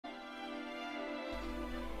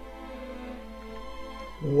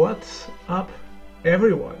What's up,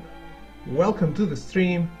 everyone? Welcome to the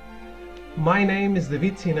stream. My name is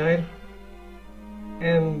David Sinair,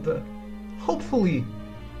 and hopefully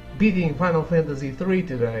beating Final Fantasy III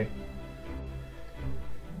today.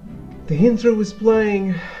 The intro is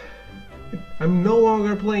playing. I'm no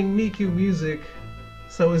longer playing Miku music,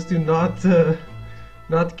 so as to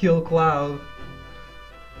not kill Cloud.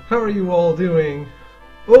 How are you all doing?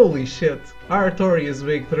 Holy shit, Artorius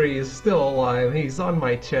Big 3 is still alive. He's on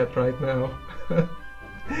my chat right now.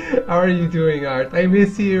 How are you doing, Art? I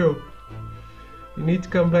miss you. You need to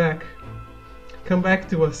come back. Come back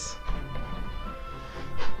to us.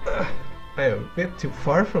 I am a bit too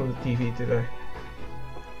far from the TV today.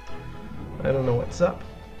 I don't know what's up.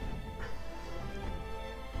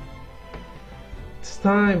 It's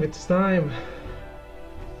time.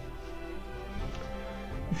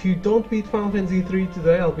 If you don't beat Final Fantasy III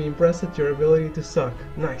today, I'll be impressed at your ability to suck.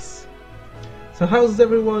 Nice. So how's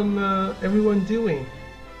everyone doing?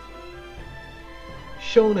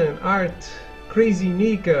 Shonen, Art, Crazy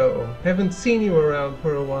Nico, haven't seen you around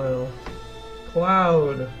for a while.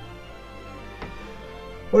 Cloud.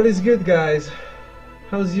 What is good, guys?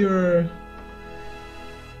 How's the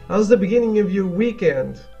beginning of your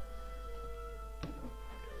weekend?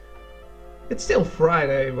 It's still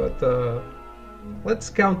Friday, but let's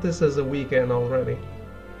count this as a weekend already.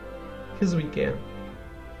 His weekend.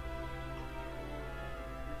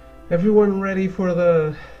 Everyone ready for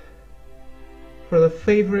the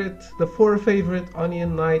four favorite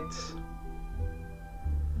Onion Knights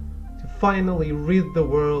to finally rid the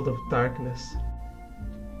world of darkness?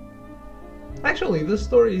 Actually, this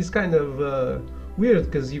story is kind of weird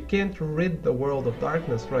because you can't rid the world of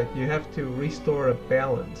darkness, right? You have to restore a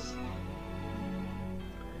balance.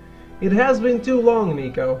 It has been too long,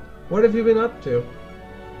 Nico. What have you been up to?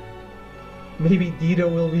 Maybe Dido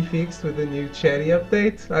will be fixed with the new Chatty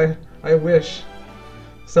update? I wish.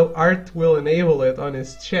 So Art will enable it on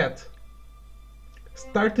his chat.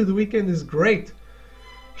 Start to the weekend is great.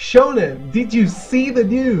 Shonen, did you see the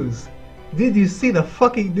news? Did you see the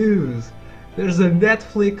fucking news? There's a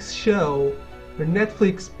Netflix show, a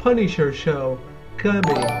Netflix Punisher show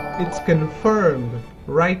coming. It's confirmed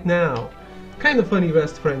right now. Kinda Funny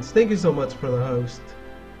Best Friends, thank you so much for the host.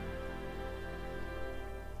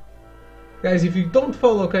 Guys, if you don't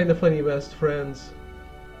follow Kinda Funny Best Friends,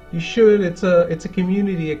 you should. It's a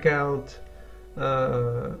community account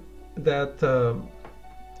that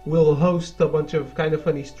will host a bunch of Kinda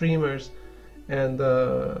Funny streamers, and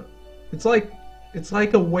it's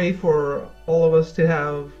like a way for all of us to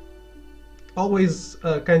have always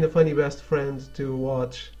Kinda Funny Best Friends to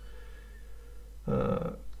watch.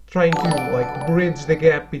 Trying to like bridge the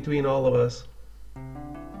gap between all of us.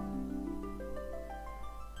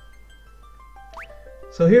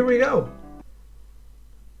 So here we go.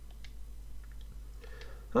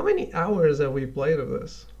 How many hours have we played of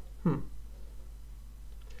this?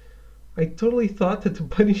 I totally thought that the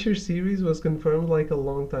Punisher series was confirmed like a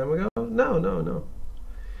long time ago. No.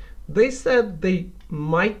 They said they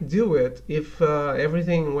might do it if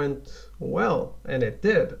everything went well, and it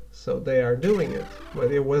did, so they are doing it,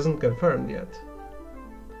 but it wasn't confirmed yet.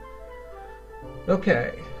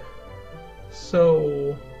 Okay,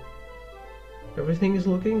 so everything is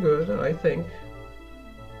looking good, I think.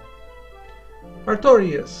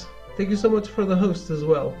 Artorius, thank you so much for the host as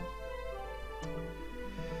well.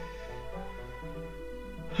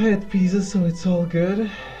 I had pizza, so it's all good.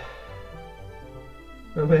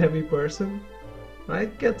 I'm a heavy person.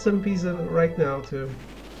 I'd get some pizza right now too.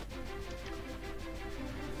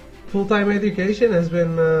 Full-time education has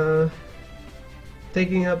been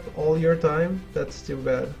taking up all your time. That's too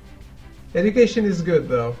bad. Education is good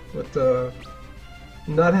though, but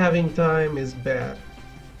not having time is bad.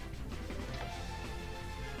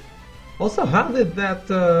 Also, how did that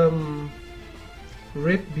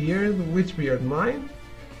rip beard, which beard? Mine?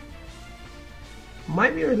 My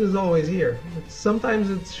beard is always here. Sometimes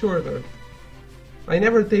it's shorter. I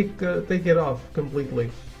never take it off completely.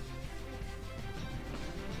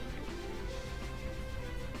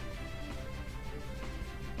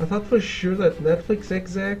 I thought for sure that Netflix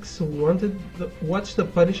execs wanted to watch the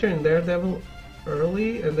Punisher and Daredevil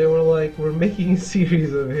early, and they were like, "We're making a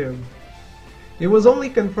series of him." It was only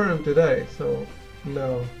confirmed today, so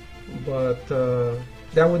no. But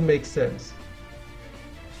that would make sense.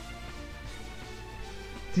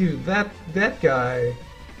 Dude, that guy,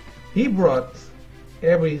 he brought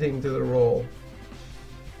everything to the role.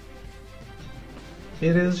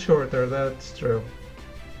 It is shorter, that's true.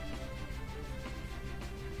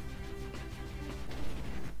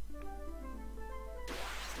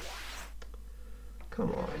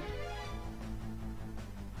 Come on.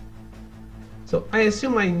 So I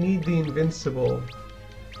assume I need the invincible.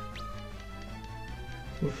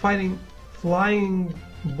 We're fighting flying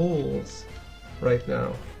bulls right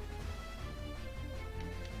now.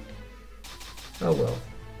 Oh well.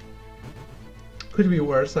 Could be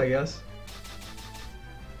worse, I guess.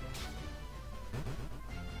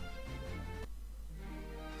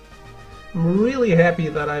 I'm really happy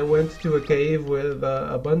that I went to a cave with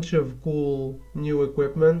a bunch of cool new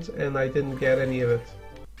equipment and I didn't get any of it.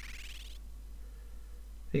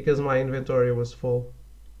 Because my inventory was full.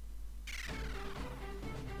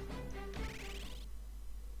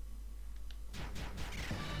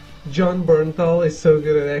 John Bernthal is so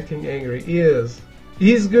good at acting angry. He is.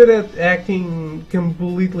 He's good at acting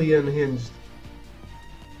completely unhinged.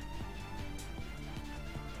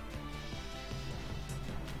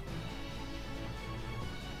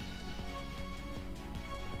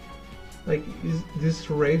 Like, this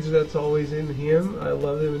rage that's always in him. I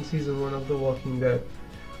loved him in season 1 of The Walking Dead.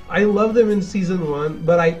 I loved him in season 1,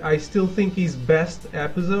 but I still think his best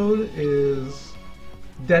episode is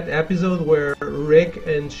that episode where Rick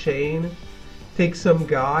and Shane take some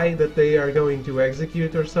guy that they are going to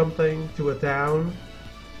execute or something to a town,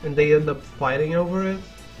 and they end up fighting over it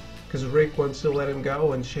because Rick wants to let him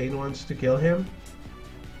go and Shane wants to kill him.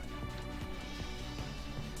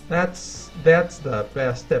 That's the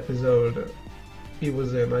best episode he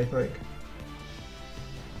was in, I think.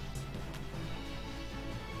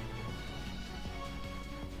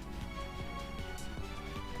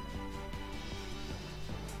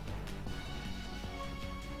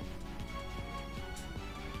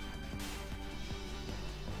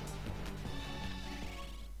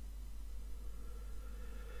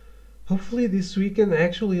 Hopefully this weekend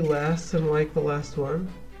actually lasts and like the last one.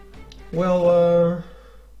 Well,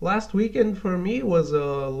 last weekend for me was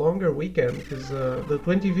a longer weekend because the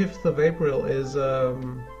 25th of April is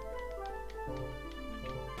an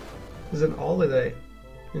holiday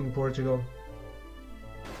in Portugal.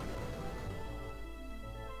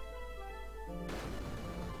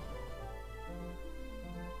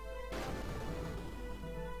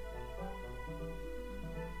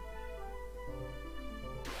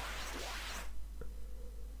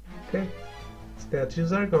 Okay,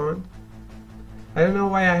 statues are gone. I don't know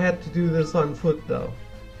why I had to do this on foot though.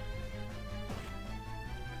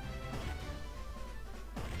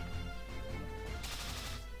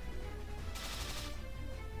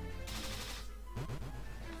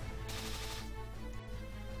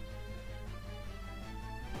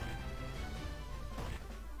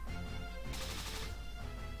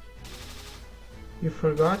 You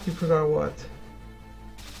forgot what?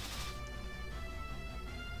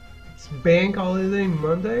 It's bank holiday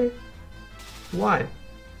Monday? Why?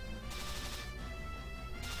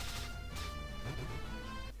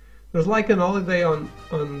 There's like an holiday on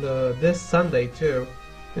this Sunday too,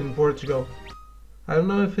 in Portugal. I don't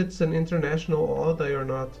know if it's an international holiday or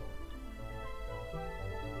not.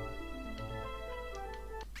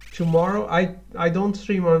 Tomorrow, I don't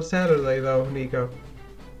stream on Saturday though, Nico.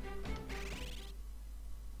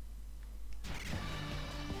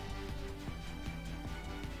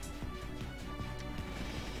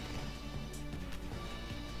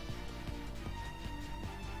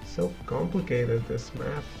 So complicated, this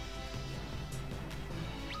map.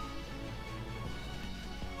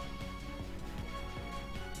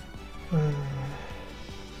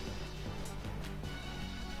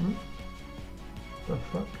 The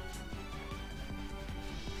fuck?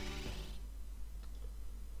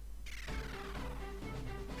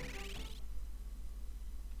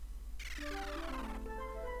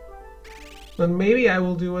 Then maybe I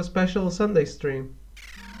will do a special Sunday stream.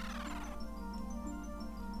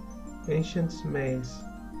 Ancient's Maze.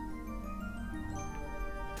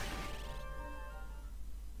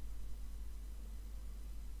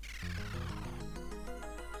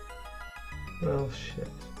 Well, shit.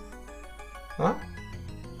 Huh?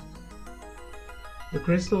 The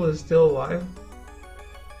crystal is still alive?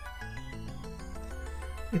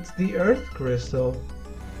 It's the Earth crystal.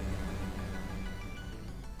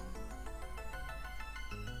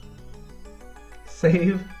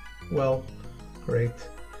 Save? Well, great.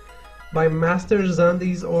 By Master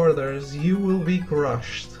Zandi's orders, you will be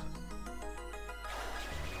crushed.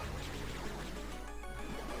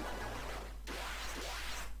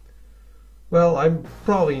 Well, I'm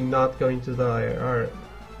probably not going to die, or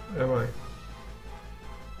am I?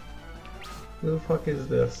 Who the fuck is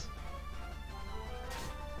this?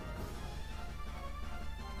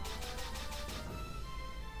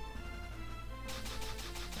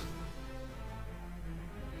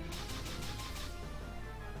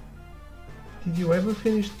 Did you ever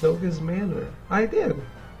finish Doga's Manor? I did!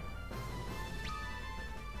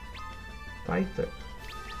 fight it.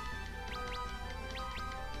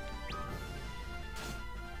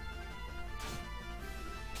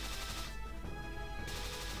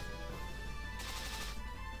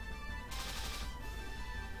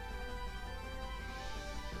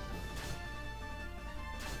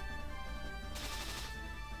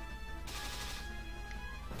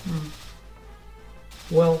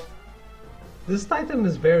 Well, this Titan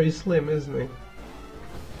is very slim, isn't he?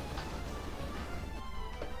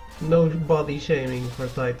 No body shaming for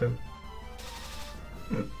Titan.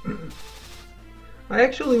 I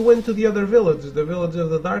actually went to the other village, the village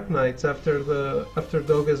of the Dark Knights, after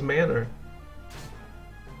Doga's Manor.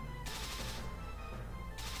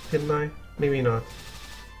 Didn't I? Maybe not.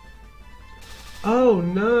 Oh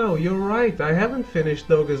no, you're right, I haven't finished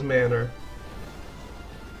Doga's Manor.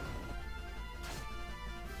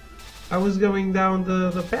 I was going down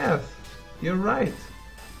the path. You're right.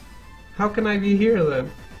 How can I be here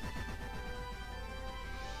then?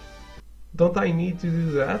 Don't I need to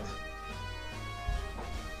do that?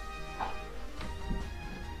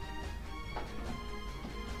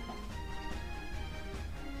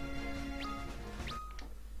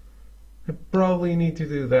 I probably need to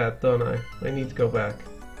do that, don't I? I need to go back.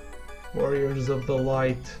 Warriors of the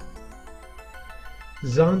Light.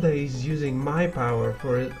 Xande is using my power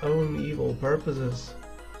for his own evil purposes.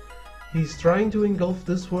 He's trying to engulf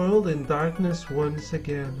this world in darkness once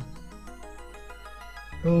again.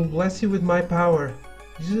 I will bless you with my power.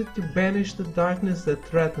 Use it to banish the darkness that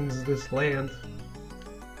threatens this land.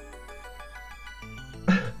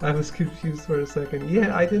 I was confused for a second.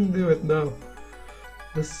 Yeah, I didn't do it, no.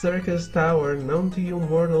 The Circus Tower, known to you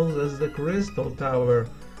mortals as the Crystal Tower,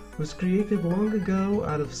 was created long ago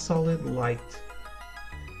out of solid light.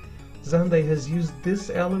 Xande has used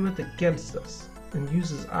this element against us, and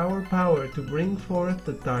uses our power to bring forth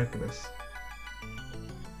the darkness.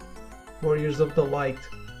 Warriors of the Light,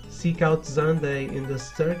 seek out Xande in the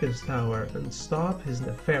Circus Tower and stop his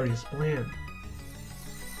nefarious plan.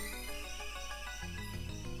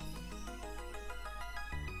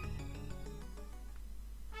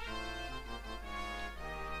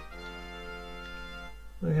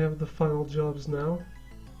 I have the final jobs now.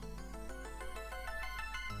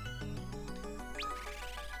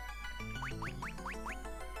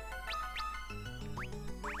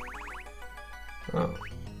 Oh.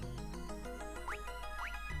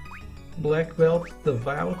 Black Belt,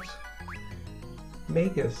 Devout,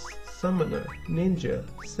 Magus, Summoner, Ninja,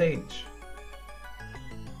 Sage.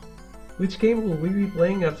 Which game will we be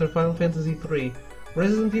playing after Final Fantasy III?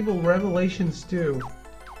 Resident Evil Revelations 2.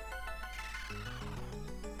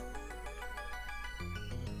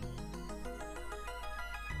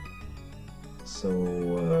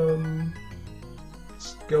 So,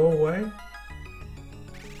 just go away.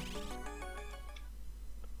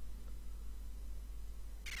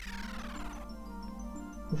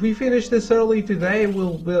 If we finish this early today,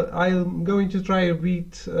 I'm going to try to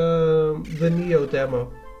beat the Neo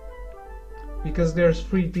demo, because there's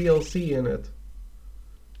free DLC in it,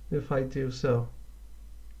 if I do so.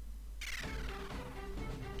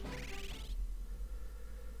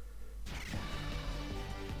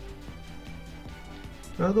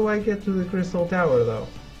 How do I get to the Crystal Tower, though?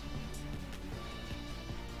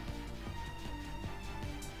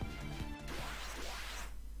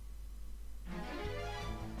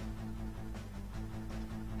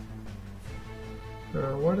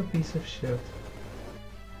 What a piece of shit.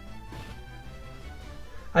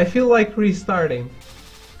 I feel like restarting,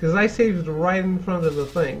 because I saved right in front of the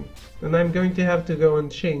thing, and I'm going to have to go and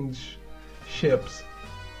change ships.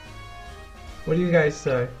 What do you guys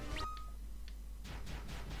say?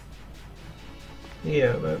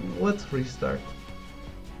 Yeah, let's restart.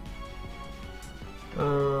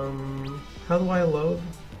 How do I load?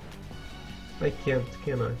 I can't,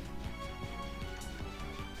 can I?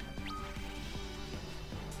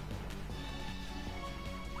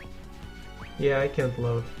 Yeah, I can't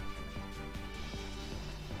load.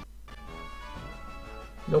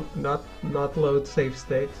 Nope, not load save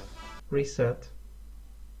state. Reset.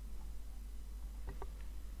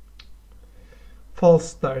 False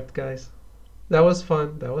start, guys. That was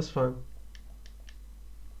fun, that was fun.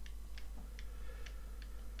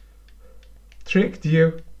 Tricked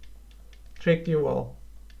you. Tricked you all.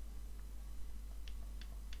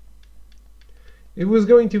 It was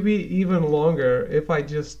going to be even longer if I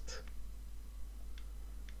just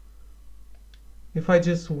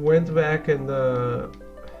went back and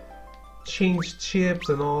changed chips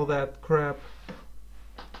and all that crap.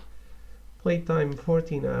 Playtime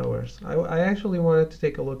 14 hours. I actually wanted to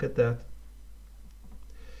take a look at that.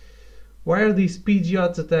 Why are these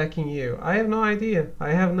Pidgeots attacking you? I have no idea.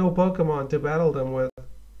 I have no Pokemon to battle them with.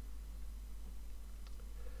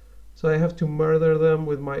 So I have to murder them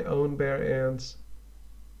with my own bare ants.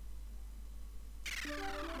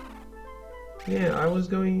 Yeah, I was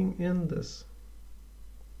going in this.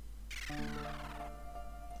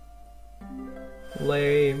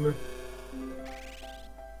 Lame.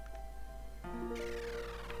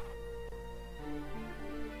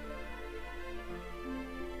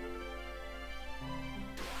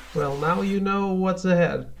 Well, now you know what's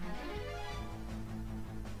ahead.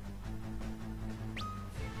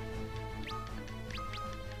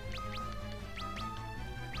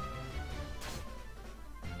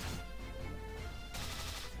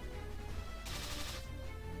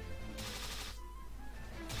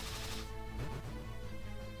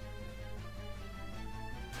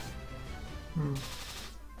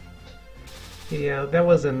 Yeah, that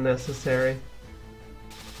was unnecessary.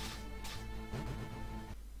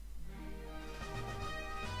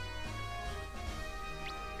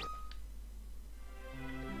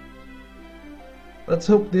 Let's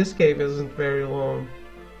hope this cave isn't very long.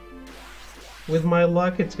 With my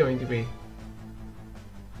luck, it's going to be.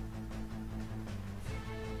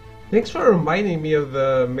 Thanks for reminding me of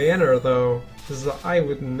the manor, though, because I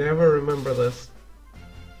would never remember this.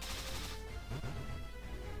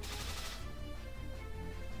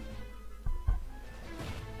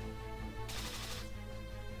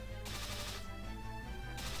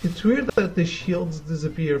 It's weird that the shields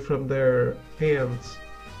disappear from their hands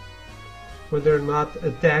when they're not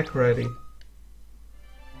attack ready.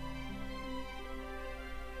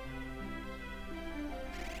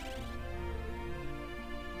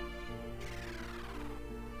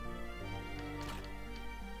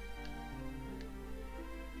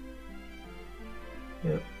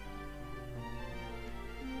 Yeah.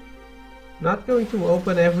 Not going to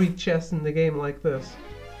open every chest in the game like this.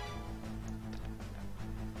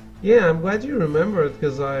 Yeah, I'm glad you remember it,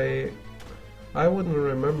 because I wouldn't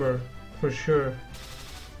remember for sure.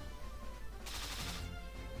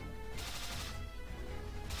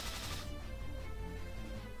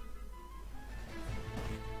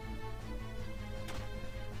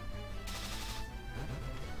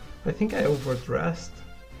 I think I overdressed.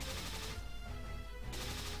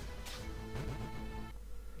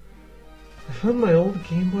 I found my old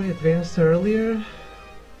Game Boy Advance earlier.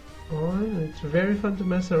 Oh, it's very fun to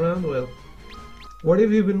mess around with. What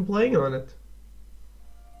have you been playing on it?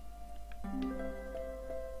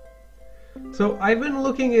 So I've been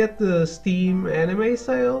looking at the Steam anime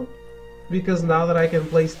sale, because now that I can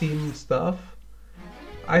play Steam stuff,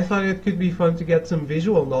 I thought it could be fun to get some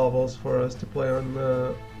visual novels for us to play on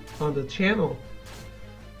the channel.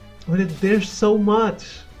 But there's so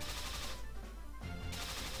much.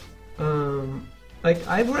 Like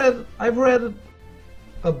I've read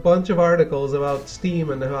a bunch of articles about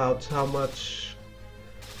Steam and about how much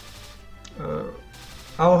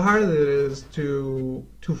how hard it is to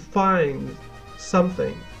find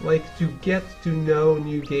something, like to get to know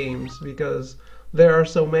new games, because there are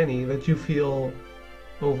so many that you feel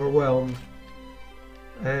overwhelmed.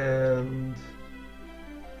 And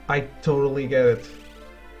I totally get it.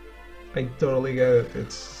 I totally get it.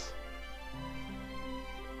 It's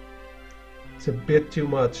a bit too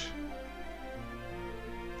much.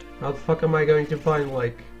 How the fuck am I going to find,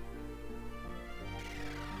 like...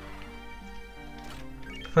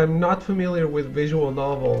 If I'm not familiar with visual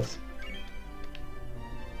novels,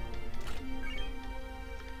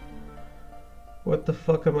 what the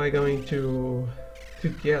fuck am I going to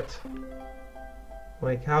get?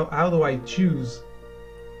 Like, how do I choose?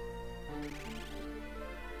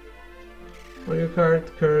 Mario Kart,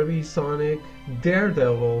 Kirby, Sonic,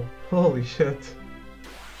 Daredevil. Holy shit.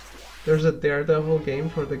 There's a Daredevil game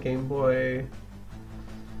for the Game Boy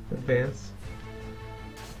Advance.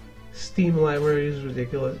 Steam library is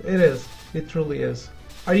ridiculous. It is. It truly is.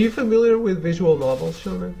 Are you familiar with visual novels,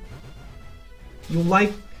 Shonen? You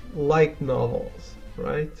like light novels,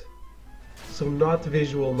 right? So not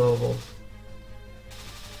visual novels.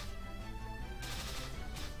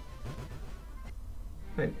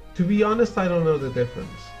 To be honest, I don't know the difference.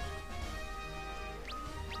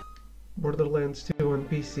 Borderlands 2 on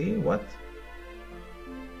PC? What?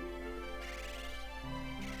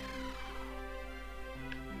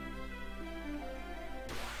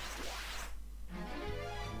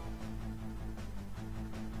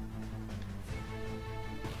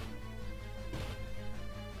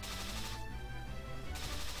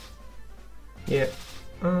 Yeah.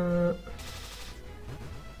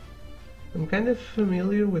 I'm kind of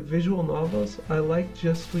familiar with visual novels. I like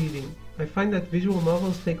just reading. I find that visual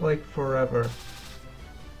novels take like forever.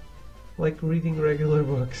 Like reading regular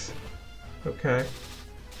books. Okay.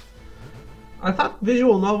 I thought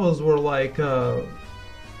visual novels were like 5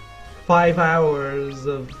 hours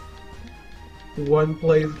of one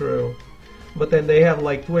playthrough, but then they have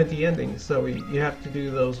like 20 endings, so you have to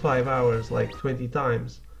do those 5 hours like 20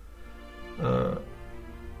 times.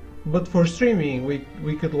 But for streaming,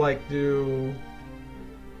 we could like do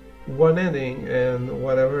one ending, and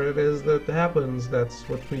whatever it is that happens, that's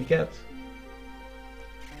what we get.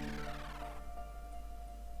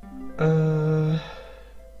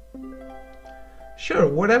 Sure,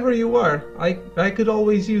 whatever you are. I could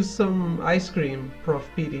always use some ice cream, Prof.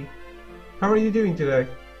 Petey. How are you doing today?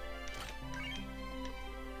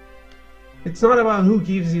 It's not about who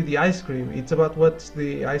gives you the ice cream, it's about what's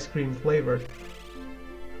the ice cream flavor.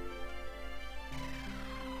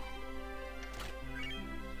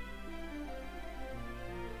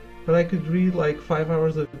 But I could read like 5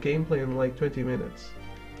 hours of gameplay in like 20 minutes.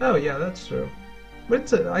 Oh yeah, that's true.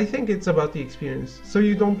 But I think it's about the experience. So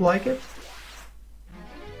you don't like it?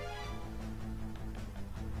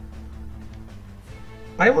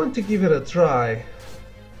 I want to give it a try.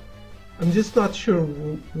 I'm just not sure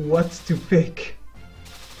what to pick.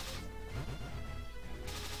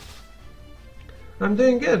 I'm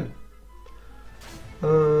doing good.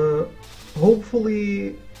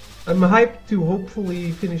 Hopefully, I'm hyped to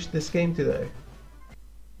hopefully finish this game today.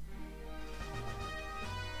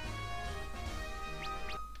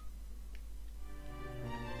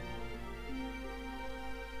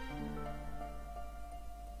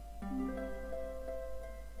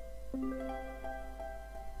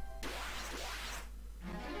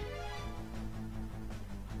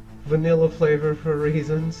 Vanilla flavor for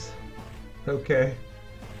reasons. Okay.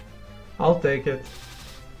 I'll take it.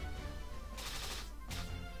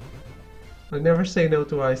 I never say no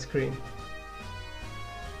to ice cream.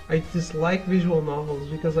 I dislike visual novels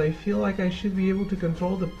because I feel like I should be able to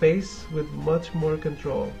control the pace with much more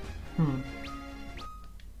control.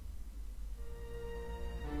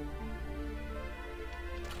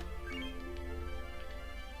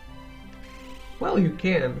 Well, you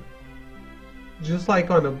can. Just like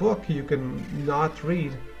on a book, you can not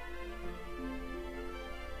read.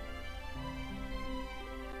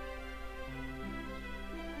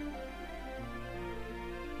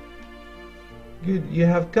 Good, you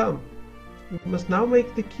have come. You must now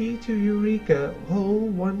make the key to Eureka whole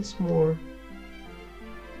once more.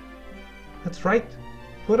 That's right.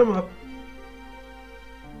 Put him up.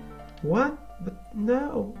 What? But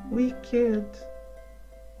no, we can't.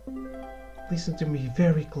 Listen to me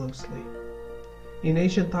very closely. In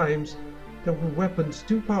ancient times, there were weapons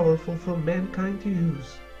too powerful for mankind to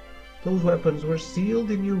use. Those weapons were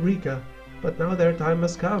sealed in Eureka, but now their time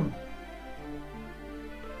has come.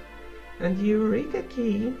 And the Eureka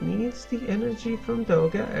key needs the energy from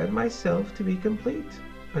Doga and myself to be complete.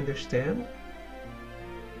 Understand?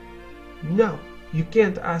 No, you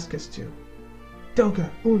can't ask us to. Doga,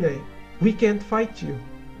 Une, we can't fight you.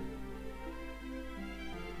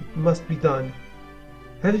 It must be done.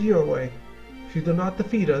 Have it your way. If you do not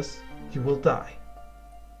defeat us, you will die.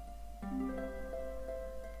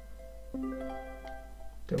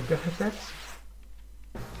 Doga attacks.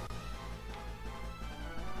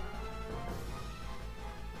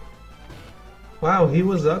 Wow, he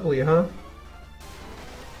was ugly, huh?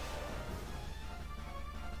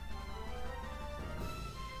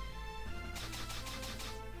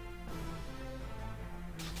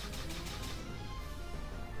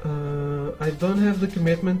 I don't have the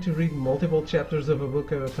commitment to read multiple chapters of a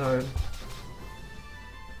book at a time.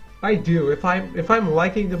 I do. If I'm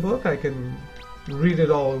liking the book, I can read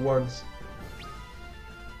it all at once.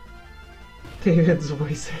 David's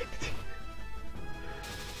voice acting.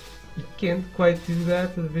 You can't quite do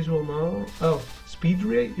that with a visual novel. Oh, speed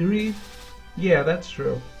read? Yeah, that's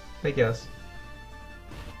true. I guess.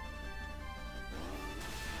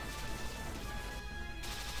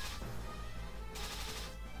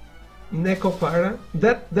 Nekopara?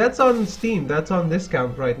 That's on Steam. That's on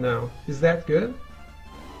discount right now. Is that good?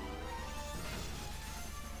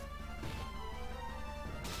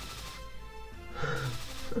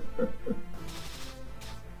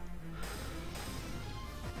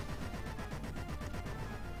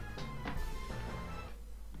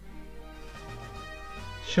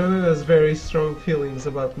 Shonen has very strong feelings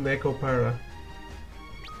about Nekopara.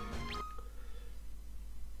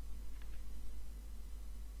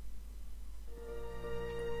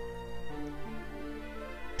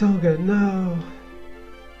 Toga, no!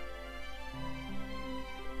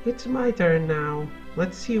 It's my turn now.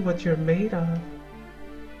 Let's see what you're made of.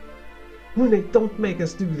 Une, don't make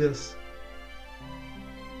us do this.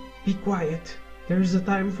 Be quiet. There's a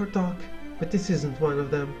time for talk, but this isn't one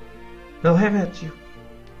of them. I'll have at you.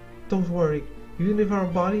 Don't worry, even if our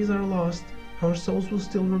bodies are lost, our souls will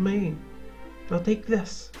still remain. Now take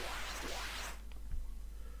this.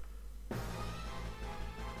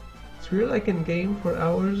 It's weird I can game for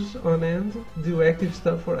hours on end, do active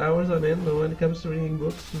stuff for hours on end, but when it comes to reading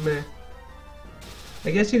books, meh.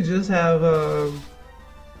 I guess you just have a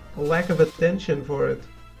lack of attention for it.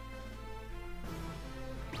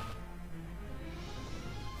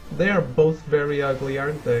 They are both very ugly,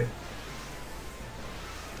 aren't they?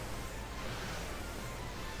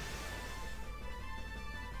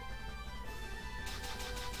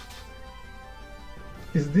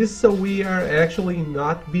 Is this so we are actually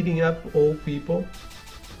not beating up old people?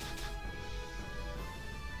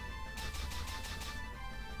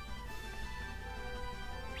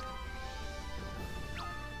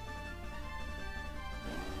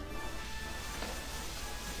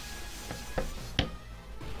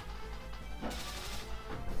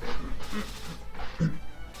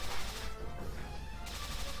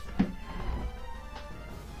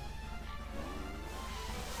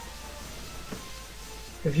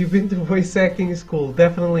 Have you been to voice acting school?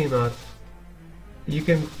 Definitely not. You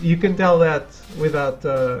can tell that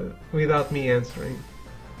without me answering.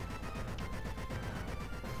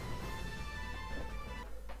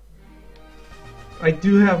 I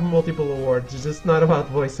do have multiple awards, it's just not about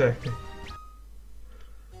voice acting.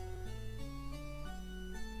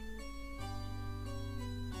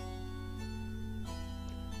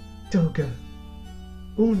 Toga.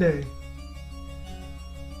 Une.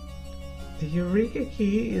 The Eureka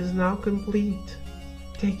key is now complete.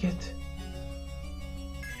 Take it.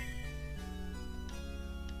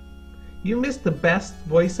 You missed the best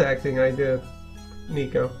voice acting I did,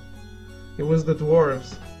 Nico. It was the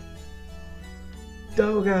dwarves.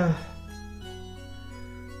 Doga!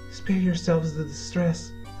 Spare yourselves the distress.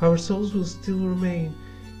 Our souls will still remain,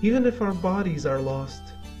 even if our bodies are lost.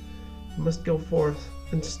 You must go forth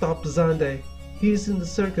and stop Zande. He is in the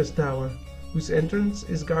circus tower, whose entrance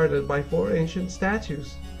is guarded by 4 ancient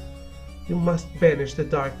statues. You must banish the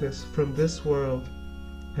darkness from this world.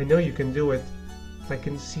 I know you can do it. I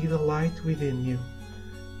can see the light within you,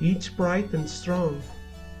 each bright and strong.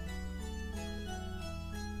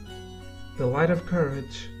 The light of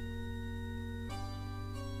courage,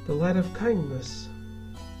 the light of kindness,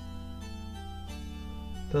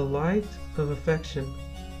 the light of affection,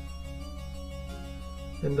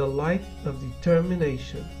 and the light of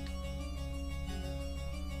determination.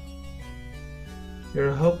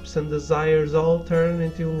 Your hopes and desires all turn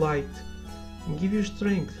into light and give you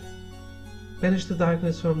strength. Banish the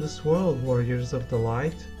darkness from this world, warriors of the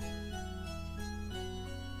light.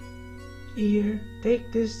 Here,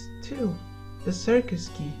 take this too, the circus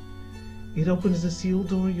key. It opens the sealed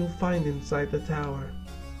door you'll find inside the tower.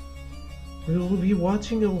 We will be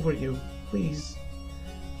watching over you. Please,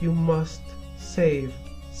 you must save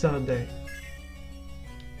Sunday.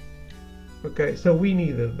 Okay, so we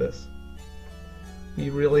needed this. We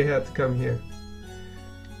really had to come here.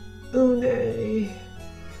 Une.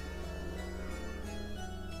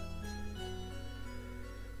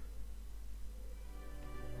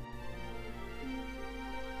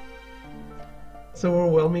 So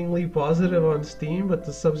overwhelmingly positive on Steam, but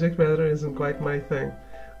the subject matter isn't quite my thing.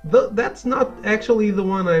 That's not actually the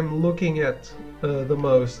one I'm looking at the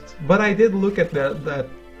most, but I did look at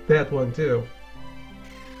that one too.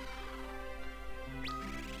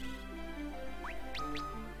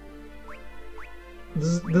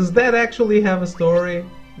 Does that actually have a story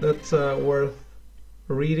that's worth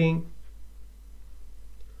reading?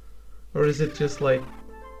 Or is it just like,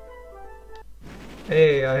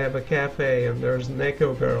 hey, I have a cafe and there's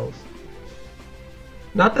Neko girls?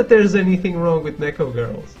 Not that there's anything wrong with Neko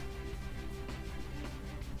girls.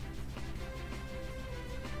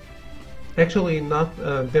 Actually, not.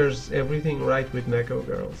 There's everything right with Neko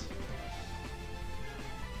girls.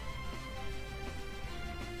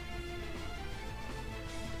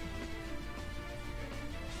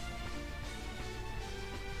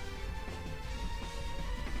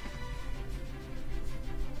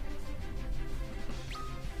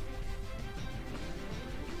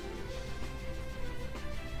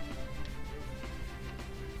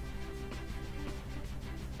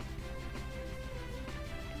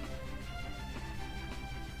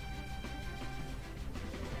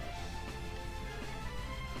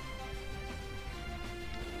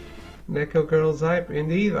 Neko girls hype,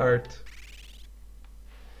 indeed, Art.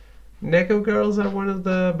 Neko girls are one of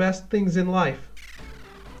the best things in life.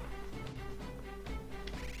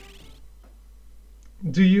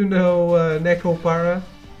 Do you know Neko Para,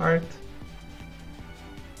 Art?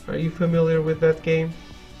 Are you familiar with that game?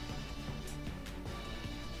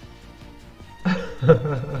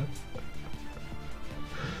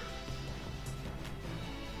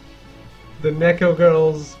 The Neko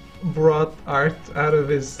girls brought Art out of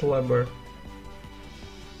his slumber.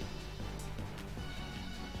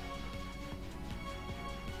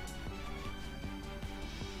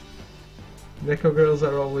 Neko girls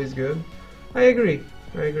are always good. I agree.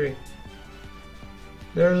 I agree.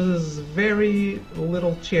 There's very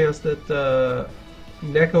little chance that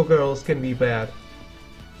Neko girls can be bad.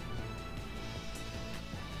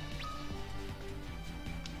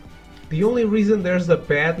 The only reason there's a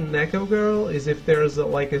bad Neko girl is if there's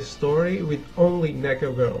like a story with only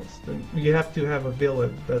Neko girls. Then you have to have a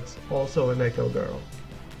villain that's also a Neko girl.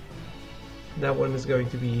 That one is going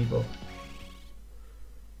to be evil.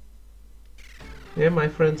 Yeah, my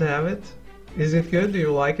friends have it. Is it good? Do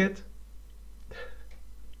you like it?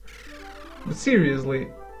 But seriously,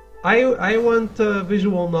 I want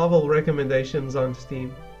visual novel recommendations on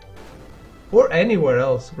Steam. Or anywhere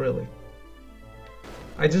else, really.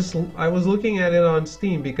 I was looking at it on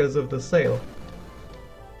Steam because of the sale.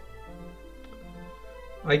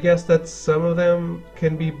 I guess that some of them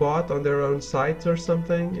can be bought on their own sites or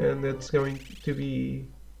something, and it's going to be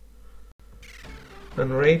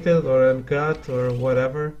unrated or uncut or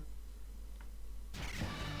whatever.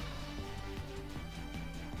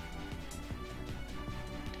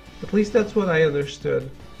 At least that's what I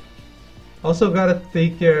understood. Also gotta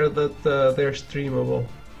take care that they're streamable.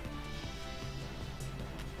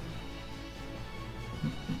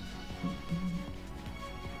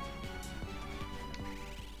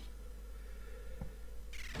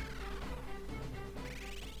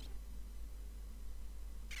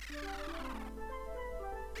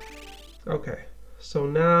 Okay, so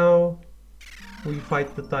now we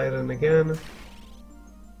fight the Titan again.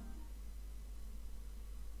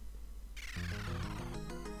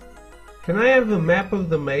 Can I have a map of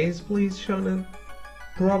the maze, please, Shonen?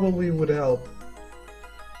 Probably would help.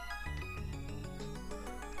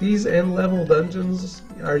 These end-level dungeons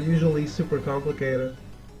are usually super complicated.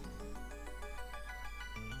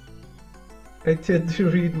 I tend to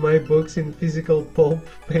read my books in physical pulp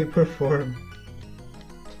paper form.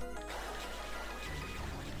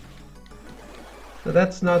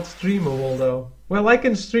 That's not streamable though. Well, I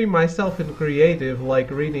can stream myself in creative,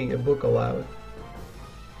 like reading a book aloud.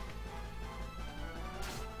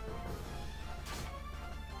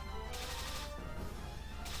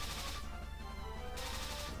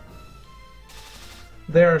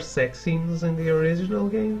 There are sex scenes in the original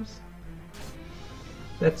games?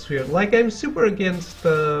 That's weird. Like, I'm super against,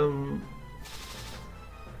 I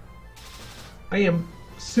am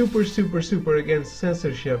super against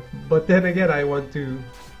censorship, but then again I want to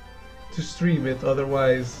stream it,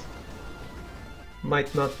 otherwise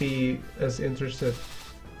might not be as interested.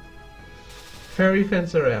 Fairy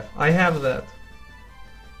Fencer F. I have that.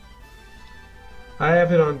 I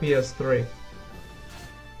have it on PS3.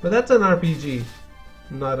 But that's an RPG,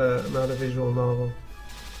 not a visual novel.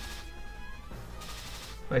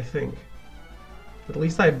 I think. At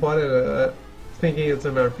least I bought it thinking it's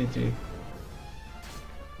an RPG.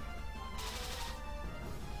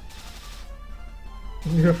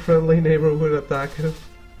 Your friendly neighborhood otaku.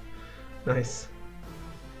 Nice.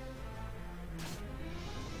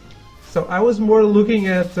 So I was more looking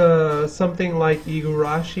at something like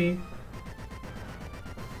Igurashi.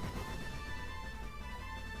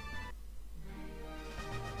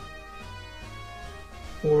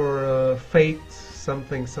 Or Fate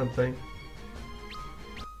something something.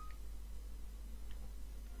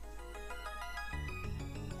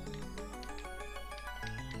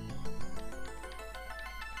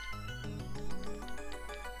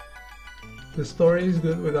 The story is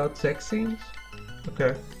good without sex scenes?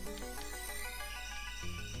 Okay.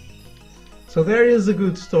 So there is a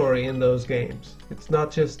good story in those games. It's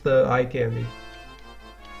not just the eye candy.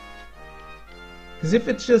 Because if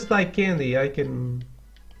it's just eye candy, I can...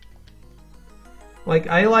 Like,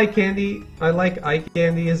 I like candy, I like eye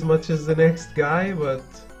candy as much as the next guy, but...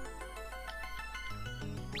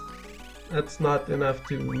 that's not enough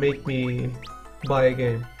to make me buy a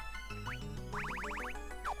game.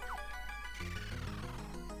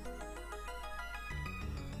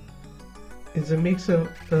 It's a mix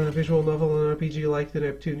of visual novel and RPG like the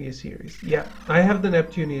Neptunia series. Yeah, I have the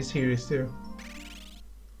Neptunia series too.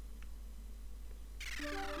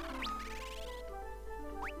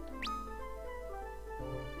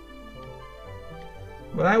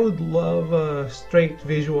 But I would love a straight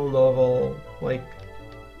visual novel, like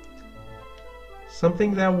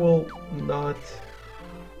something that will not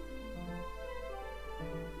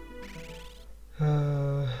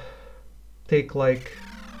take like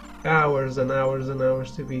hours and hours and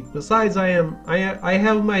hours to beat. Besides, I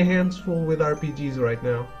have my hands full with RPGs right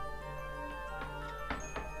now.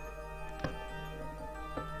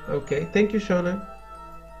 Okay, thank you, Shonen.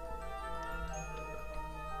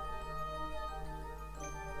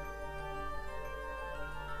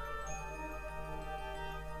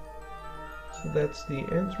 So that's the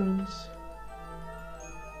entrance.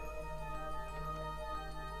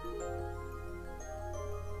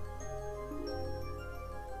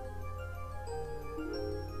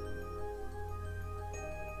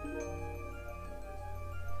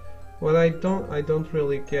 What I don't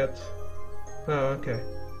really get. Oh, okay.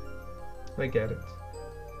 I get it.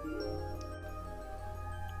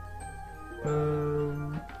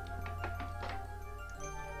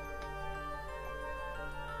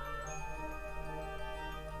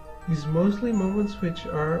 These mostly moments which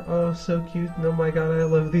are oh so cute. Oh my god, I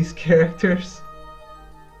love these characters.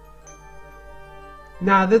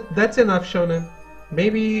 Nah, that's enough, Shonen.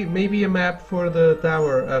 Maybe a map for the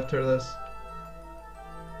tower after this.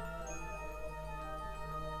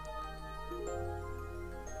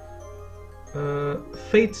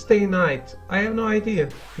 Fate Stay Night. I have no idea,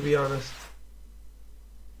 to be honest.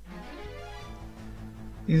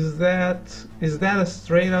 Is that a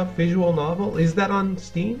straight up visual novel? Is that on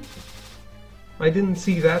Steam? I didn't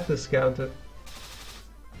see that discounted.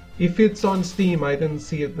 If it's on Steam, I didn't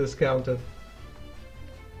see it discounted.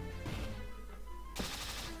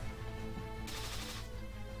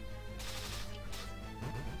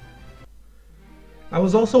 I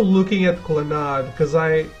was also looking at Clannad because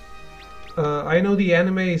I know the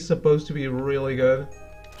anime is supposed to be really good.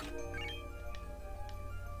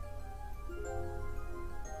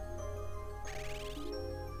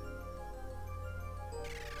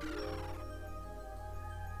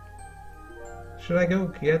 Should I go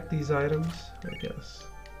get these items? I guess.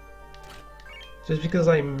 Just because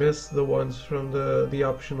I missed the ones from the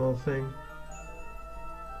optional thing.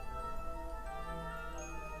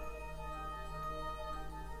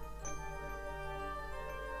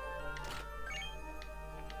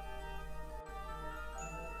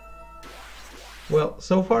 Well,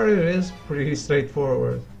 so far it is pretty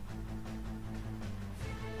straightforward.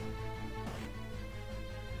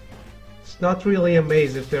 It's not really a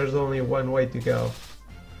maze if there's only one way to go.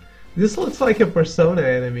 This looks like a Persona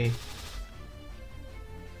enemy.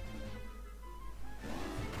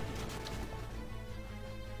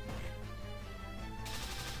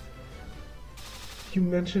 You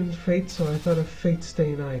mentioned Fate, so I thought of Fate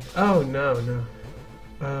Stay Night. Oh, no.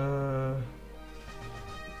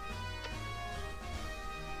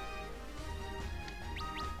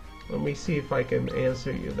 Let me see if I can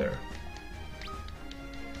answer you there.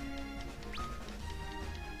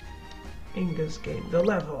 Inga's gained the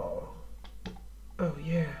level. Oh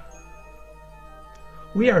yeah.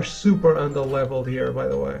 We are super under-leveled here, by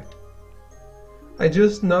the way. I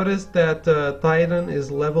just noticed that Titan is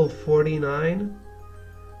level 49.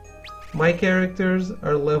 My characters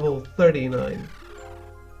are level 39.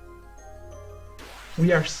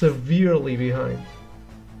 We are severely behind.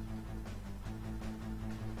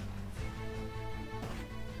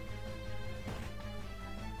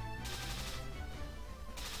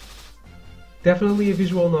 Definitely a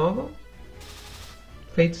visual novel?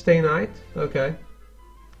 Fate Stay Night? Okay.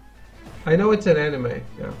 I know it's an anime,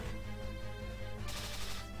 yeah.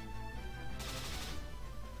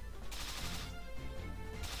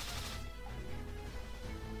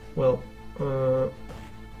 Well,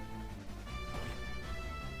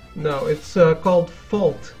 no, it's called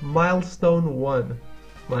Fault Milestone 1.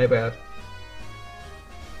 My bad.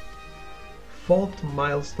 Fault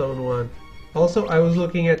Milestone 1. Also, I was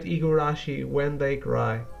looking at Igarashi When They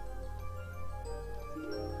Cry.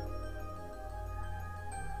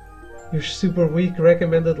 Your super weak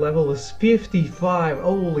recommended level is 55.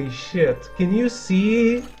 Holy shit. Can you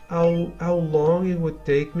see how long it would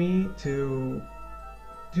take me to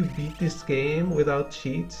beat this game without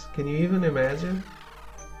cheats? Can you even imagine?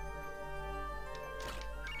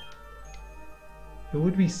 It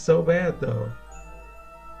would be so bad though.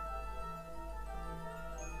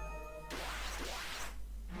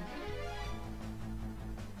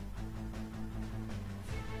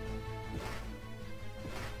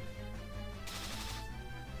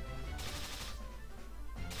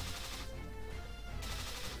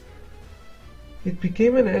 It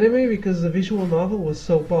became an anime because the visual novel was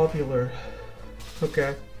so popular.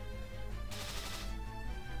 Okay.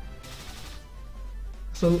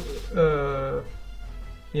 So,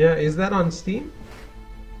 yeah, is that on Steam?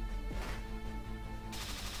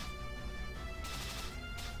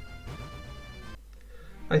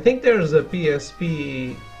 I think there's a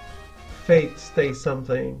PSP Fate Stay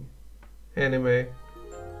Something anime.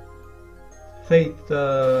 Fate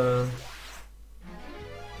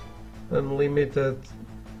Unlimited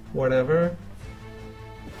whatever.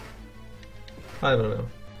 I don't know.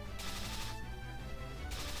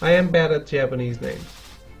 I am bad at Japanese names.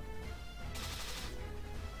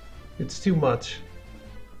 It's too much.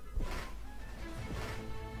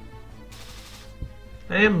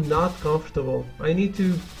 I am not comfortable. I need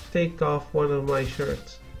to take off one of my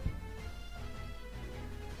shirts.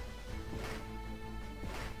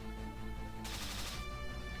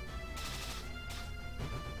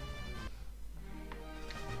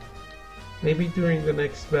 Maybe during the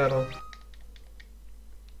next battle.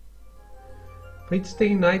 Fate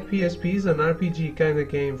Stay Night PSP is an RPG kind of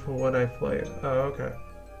game from what I've played. Oh, okay.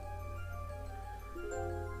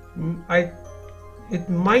 It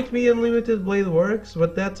might be Unlimited Blade Works,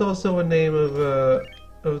 but that's also a name of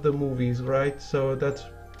the movies, right? So that's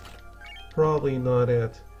probably not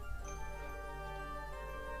it.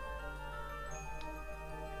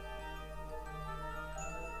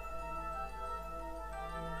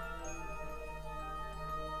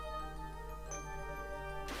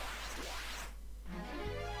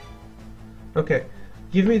 Okay,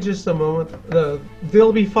 give me just a moment.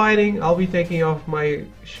 They'll be fighting. I'll be taking off my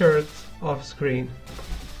shirt off screen.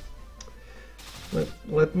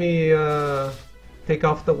 Let me take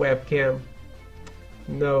off the webcam.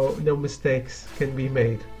 No mistakes can be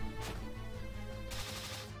made.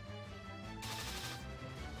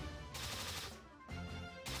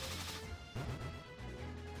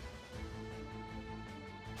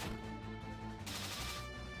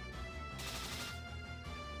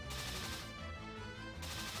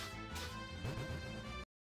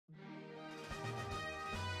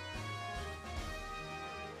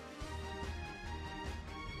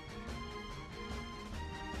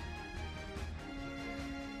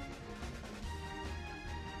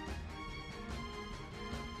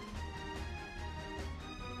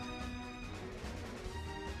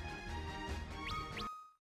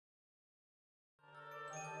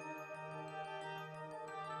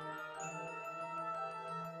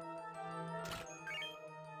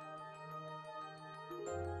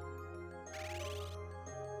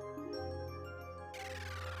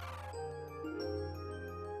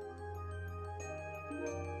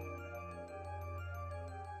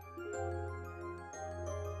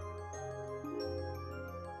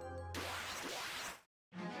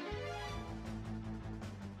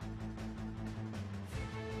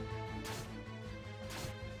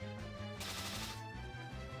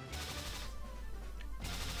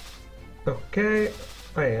 Okay,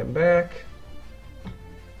 I am back.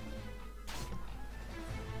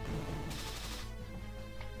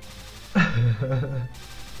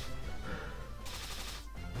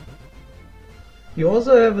 You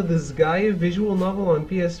also have this guy visual novel on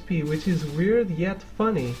PSP, which is weird yet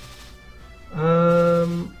funny.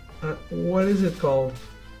 What is it called?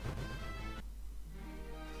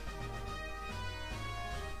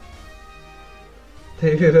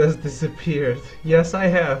 David has disappeared. Yes, I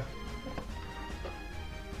have.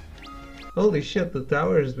 Holy shit, the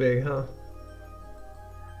tower is big, huh?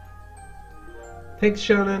 Thanks,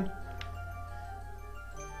 Shonen.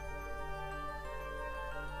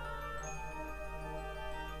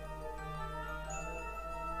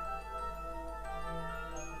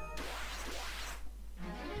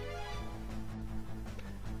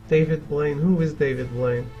 David Blaine. Who is David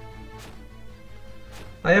Blaine?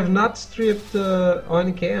 I have not stripped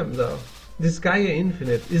on cam though. Disgaea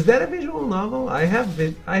Infinite. Is that a visual novel? I have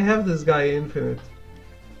Disgaea Infinite.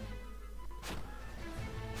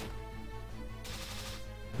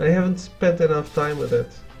 I haven't spent enough time with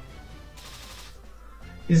it.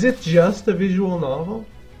 Is it just a visual novel?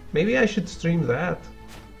 Maybe I should stream that.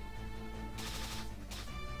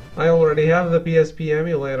 I already have the PSP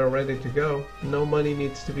emulator ready to go. No money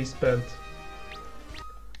needs to be spent.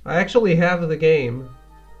 I actually have the game.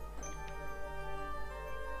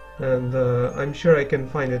 And I'm sure I can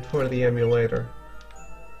find it for the emulator.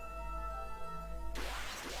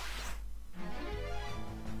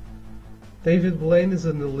 David Blaine is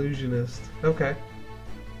an illusionist. Okay.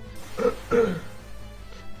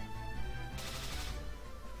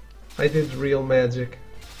 I did real magic.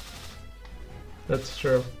 That's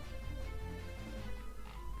true.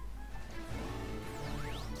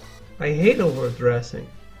 I hate overdressing.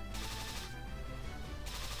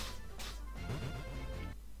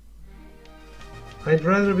 I'd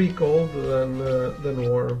rather be cold than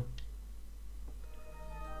warm.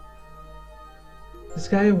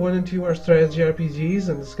 Disgaea 1 and 2 are strategy RPGs,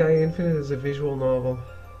 and Disgaea Infinite is a visual novel.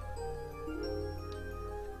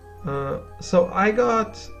 So I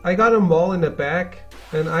got them all in the back,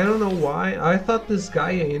 and I don't know why. I thought this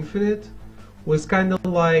Gaia Infinite was kind of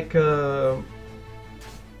like a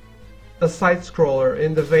side scroller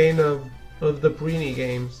in the vein of the Brini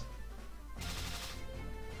games.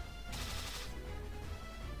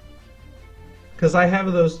 Because I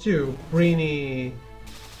have those too. Brini,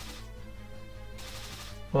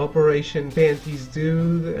 Operation Panties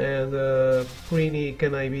Dude, and Brini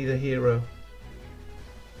Can I Be the Hero?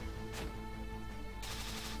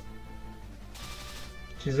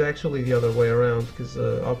 Which is actually the other way around, because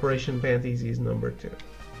Operation Panties is number 2.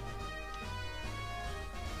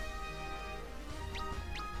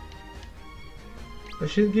 I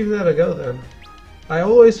should give that a go then. I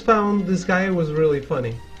always found this guy was really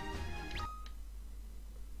funny.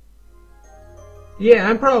 Yeah,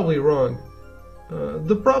 I'm probably wrong.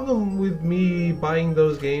 The problem with me buying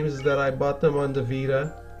those games is that I bought them on the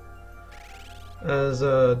Vita as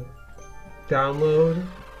a download.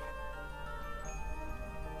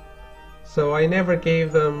 So I never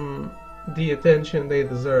gave them the attention they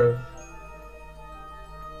deserve.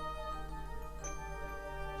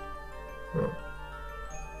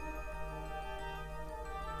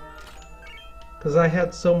 Because I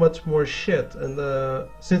had so much more shit, and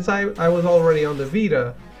since I was already on the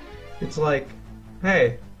Vita, it's like,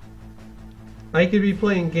 hey, I could be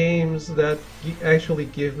playing games that actually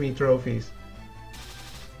give me trophies.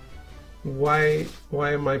 Why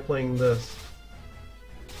am I playing this?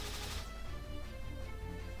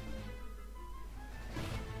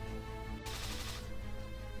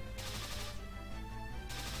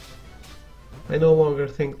 I no longer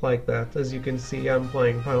think like that. As you can see, I'm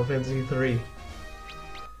playing Final Fantasy III.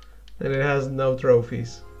 And it has no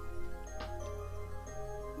trophies.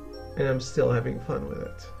 And I'm still having fun with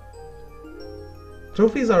it.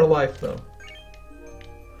 Trophies are life though.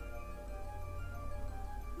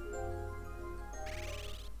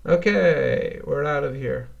 Okay, we're out of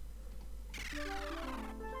here.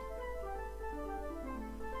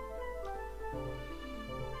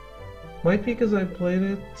 Might be because I played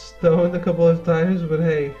it stoned a couple of times, but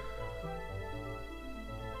hey.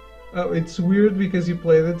 Oh, it's weird because you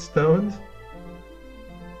played it stoned?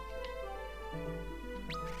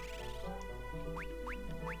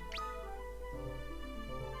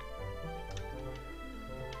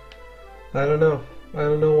 I don't know. I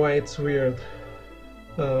don't know why it's weird.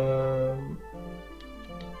 But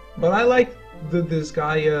I like this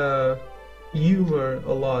guy humor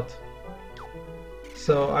a lot.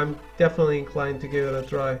 So I'm definitely inclined to give it a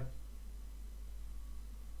try.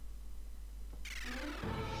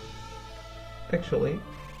 Actually,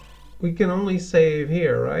 we can only save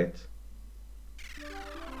here, right?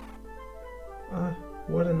 Ah,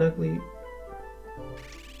 what an ugly...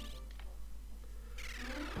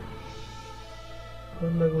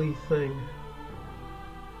 What an ugly thing.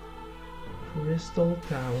 Crystal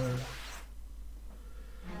Tower.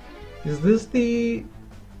 Is this the...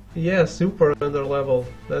 Yeah, super under level.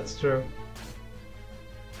 That's true.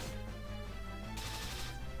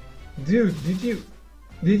 Dude, did you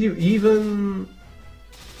even...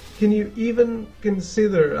 Can you even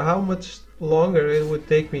consider how much longer it would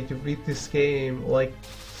take me to beat this game, like,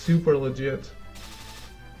 super legit?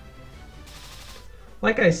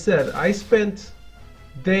 Like I said, I spent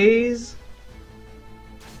days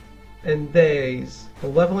and days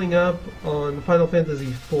leveling up on Final Fantasy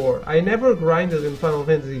IV. I never grinded in Final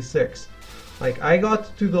Fantasy VI. Like, I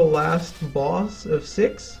got to the last boss of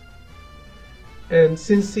 6, and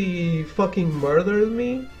since he fucking murdered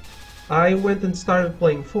me, I went and started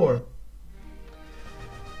playing 4.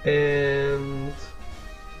 And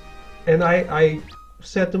I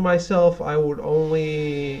said to myself I would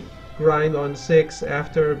only grind on 6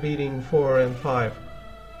 after beating 4 and 5.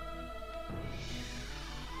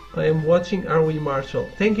 I am watching Are We Marshall.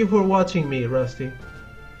 Thank you for watching me, Rusty.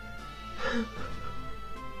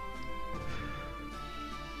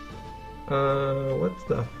 What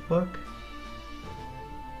the fuck?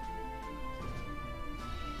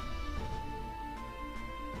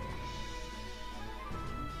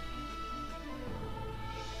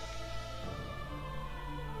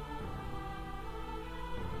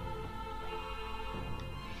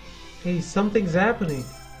 Hey, something's happening.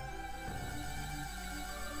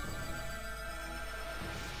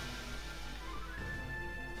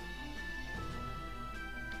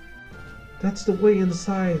 That's the way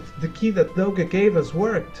inside. The key that Doga gave us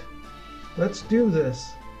worked. Let's do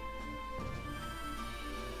this.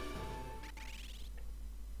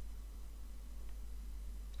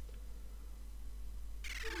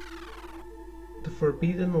 The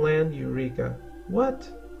Forbidden Land Eureka. What?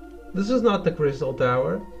 This is not the Crystal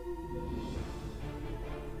Tower.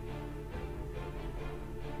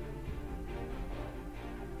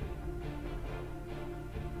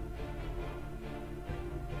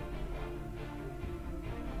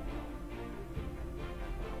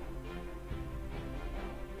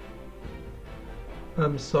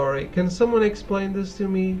 I'm sorry. Can someone explain this to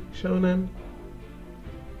me, Shonen?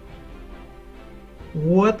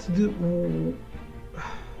 What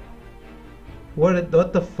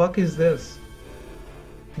the fuck is this?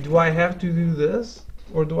 Do I have to do this?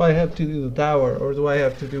 Or do I have to do the tower? Or do I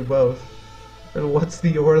have to do both? And what's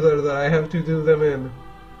the order that I have to do them in?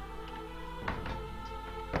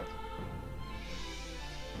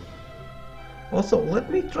 Also, let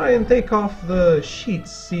me try and take off the sheets,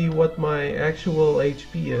 see what my actual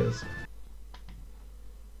HP is.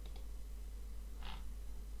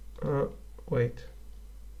 Wait.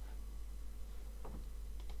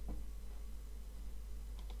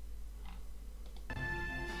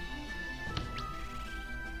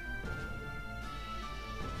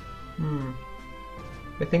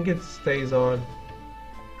 I think it stays on.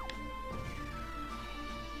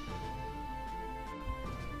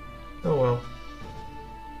 Oh well.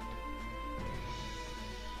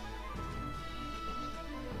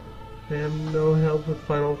 I am no help with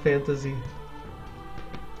Final Fantasy.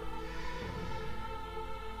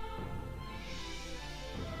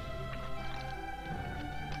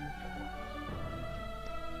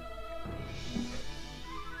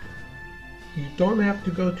 You don't have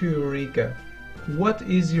to go to Eureka. What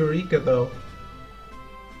is Eureka though?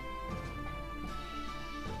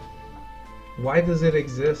 Why does it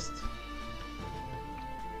exist?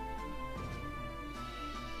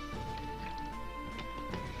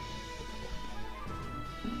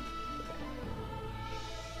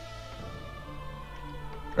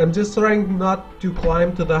 I'm just trying not to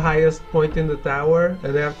climb to the highest point in the tower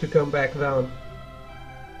and have to come back down.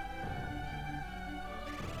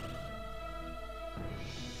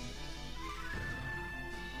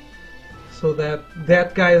 So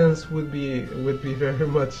that guidance would be very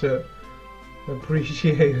much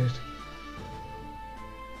appreciated.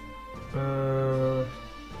 But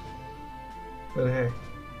hey.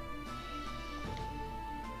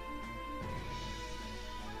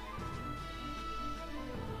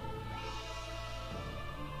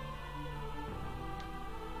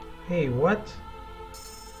 Hey, what?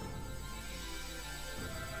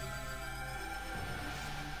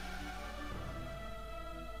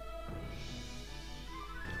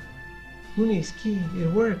 Une's key, it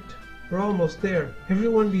worked. We're almost there.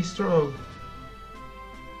 Everyone be strong.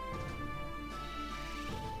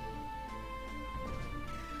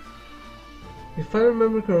 If I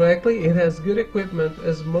remember correctly, it has good equipment,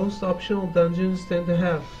 as most optional dungeons tend to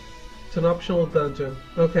have. It's an optional dungeon.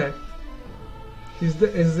 Okay. Is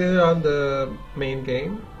it on the main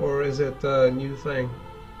game, or is it a new thing?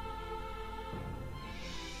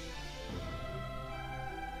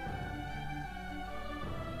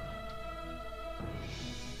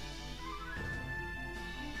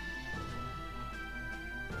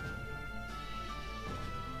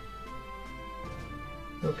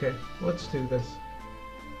 Okay, let's do this.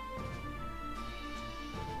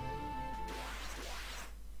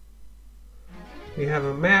 We have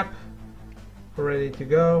a map ready to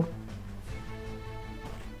go.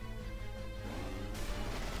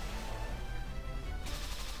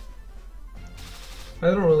 I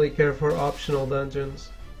don't really care for optional dungeons.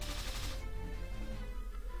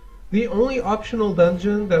 The only optional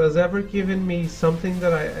dungeon that has ever given me something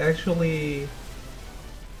that I actually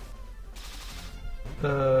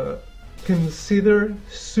consider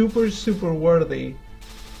super worthy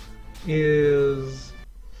is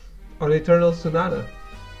on Eternal Sonata.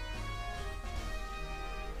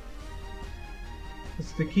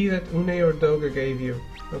 It's the key that Une or Doga gave you.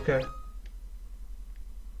 Okay.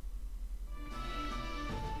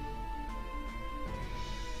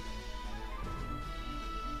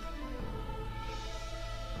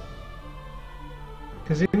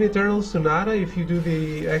 Because in Eternal Sonata, if you do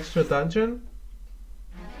the extra dungeon,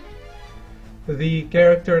 the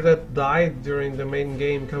character that died during the main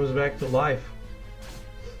game comes back to life.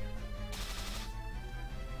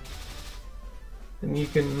 And you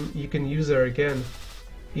can use her again.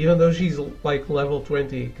 Even though she's like level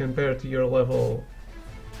 20 compared to your level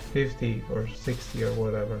 50 or 60 or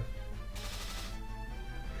whatever.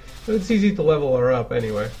 But it's easy to level her up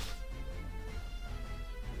anyway.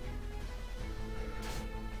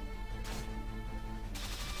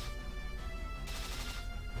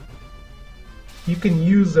 You can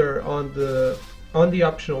use her on the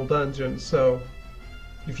optional dungeon, so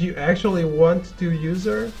if you actually want to use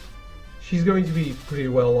her, she's going to be pretty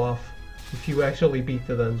well off if you actually beat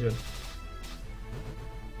the dungeon.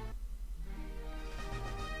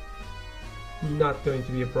 Not going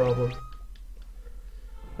to be a problem.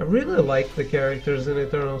 I really like the characters in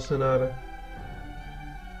Eternal Sonata.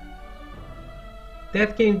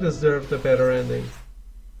 That game deserved a better ending.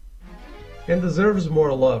 And deserves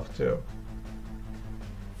more love too.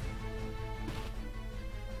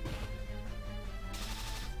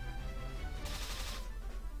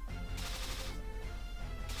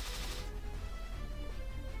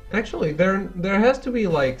 Actually, there has to be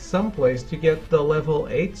like some place to get the level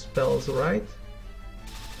 8 spells, right?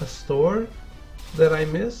 A store that I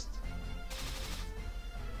missed?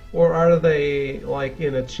 Or are they like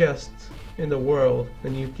in a chest in the world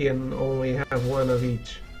and you can only have one of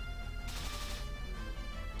each?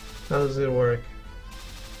 How does it work?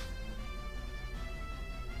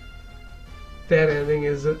 That ending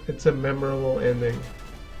it's a memorable ending.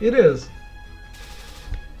 It is.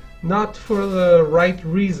 Not for the right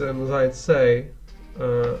reasons, I'd say,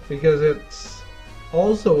 because it's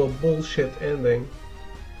also a bullshit ending.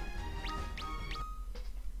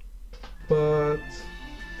 But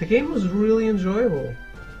the game was really enjoyable.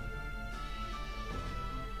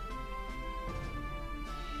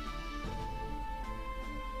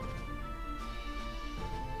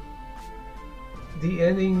 The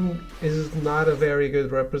ending is not a very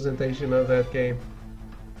good representation of that game.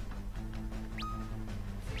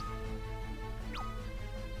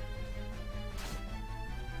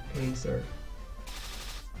 Acer.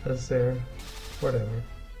 Acer. Whatever.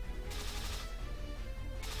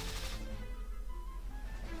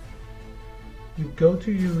 You go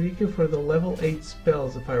to Eureka for the level 8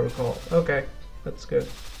 spells, if I recall. Okay, that's good.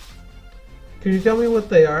 Can you tell me what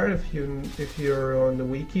they are if you're on the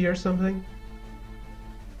wiki or something?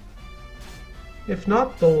 If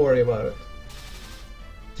not, don't worry about it.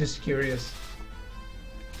 Just curious.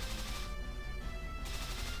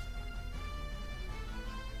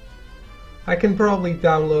 I can probably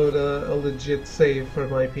download a legit save for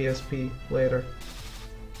my PSP later.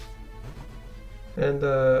 And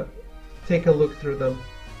take a look through them.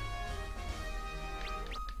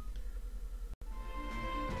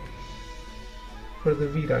 For the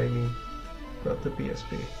Vita, I mean, not the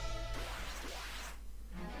PSP.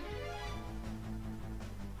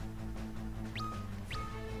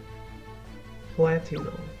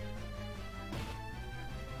 Platino.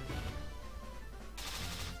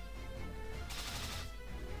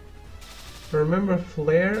 Remember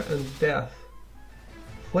Flare and Death.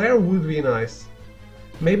 Flare would be nice.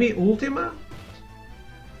 Maybe Ultima?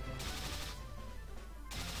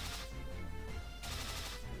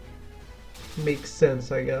 Makes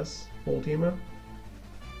sense, I guess. Ultima.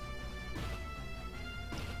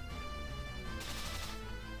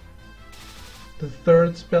 The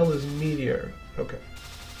third spell is Meteor. Okay.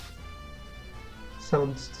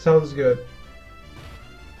 Sounds good.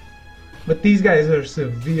 But these guys are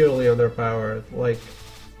severely underpowered. Like,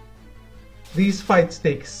 these fights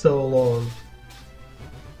take so long.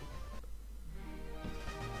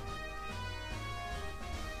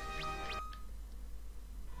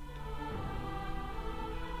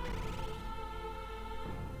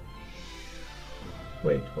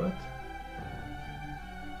 Wait, what?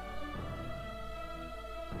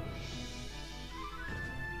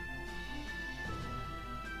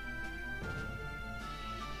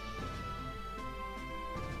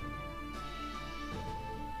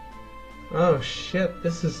 Oh shit,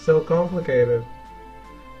 this is so complicated.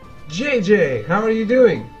 JJ, how are you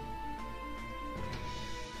doing?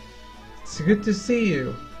 It's good to see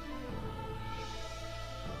you.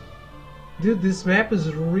 Dude, this map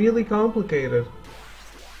is really complicated.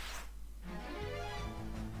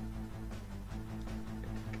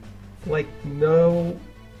 Like, no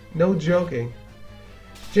joking.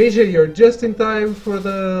 JJ, you're just in time for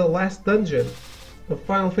the last dungeon of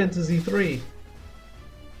Final Fantasy III.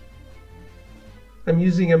 I'm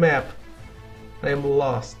using a map. I am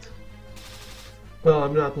lost. Well,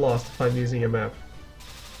 I'm not lost if I'm using a map.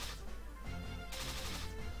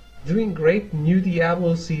 Doing great, new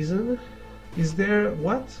Diablo season? Is there...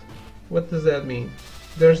 what? What does that mean?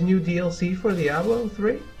 There's new DLC for Diablo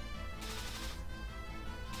 3?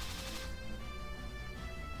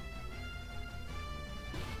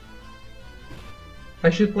 I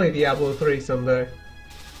should play Diablo 3 someday.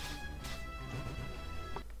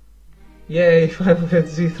 Yay, Final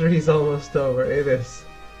Fantasy 3 is almost over. It is.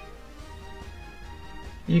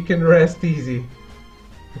 You can rest easy.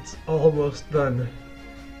 It's almost done.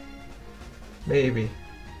 Maybe.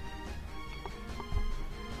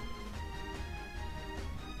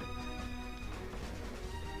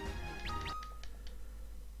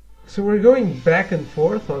 So we're going back and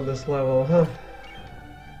forth on this level, huh?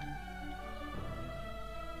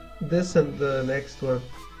 This and the next one.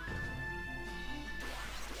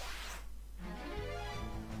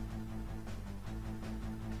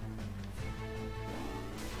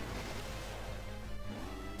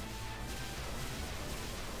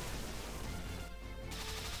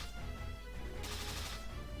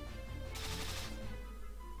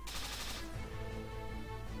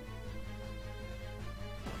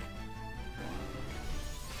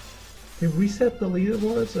 They reset the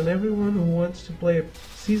leaderboards and everyone who wants to play a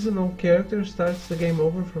seasonal character starts the game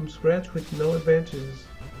over from scratch with no advantages.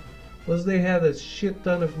 Plus they had a shit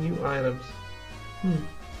ton of new items.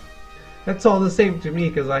 That's all the same to me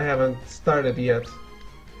because I haven't started yet.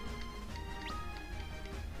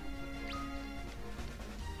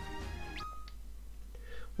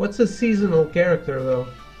 What's a seasonal character though?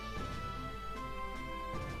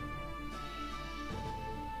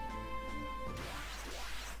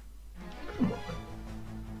 Come on.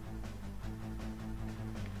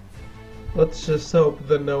 Let's just hope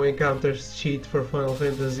the no encounters cheat for Final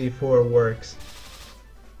Fantasy IV works.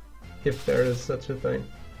 If there is such a thing.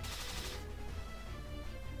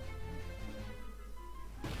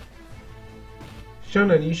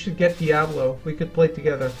 Shonen, you should get Diablo. We could play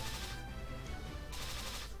together.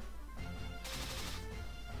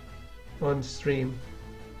 On stream.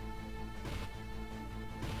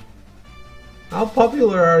 How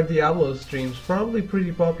popular are Diablo streams? Probably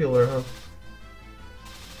pretty popular, huh?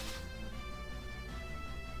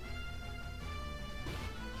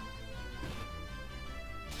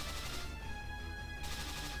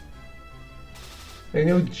 I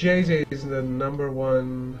know JJ is the number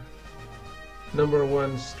one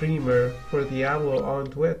streamer for Diablo on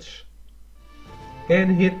Twitch.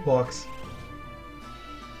 And Hitbox.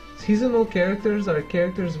 Seasonal characters are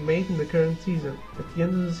characters made in the current season. At the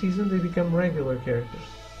end of the season, they become regular characters.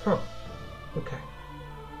 Huh. Okay.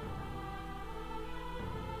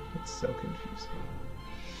 It's so confusing.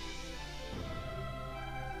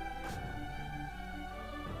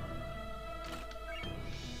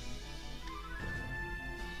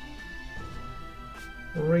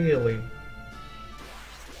 Really?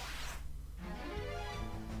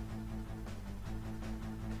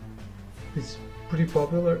 It's pretty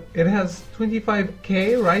popular. It has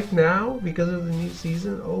 25k right now because of the new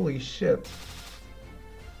season. Holy shit.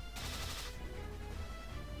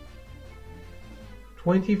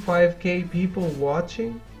 25k people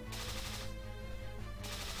watching?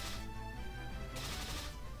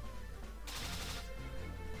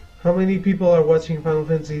 How many people are watching Final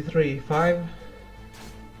Fantasy 3? 5?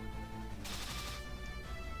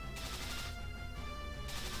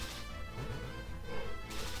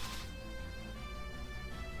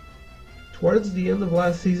 Towards the end of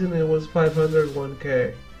last season it was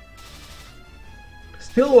 501k.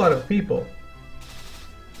 Still a lot of people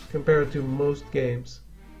compared to most games.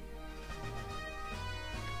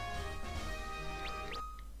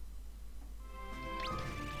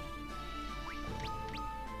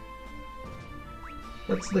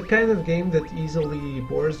 That's the kind of game that easily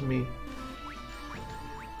bores me.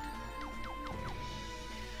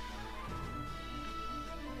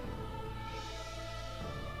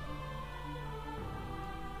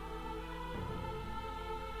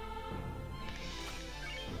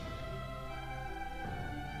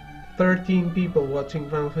 "13 people watching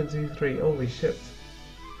Final Fantasy 3. Holy shit.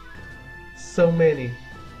 So many.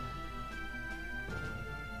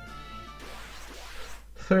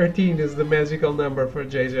 13 is the magical number for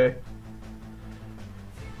JJ.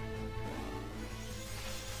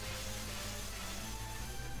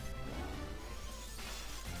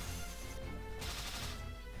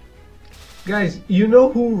 Guys, you know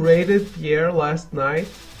who raided Pierre last night?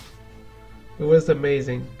 It was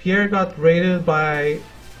amazing. Pierre got raided by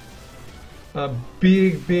a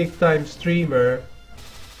big time streamer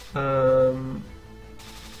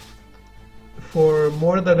for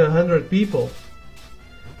more than 100 people,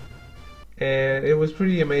 and it was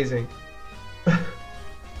pretty amazing.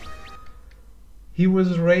 He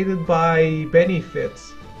was raided by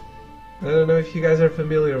Benefits. I don't know if you guys are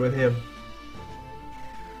familiar with him.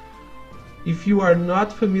 If you are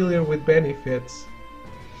not familiar with Benefits,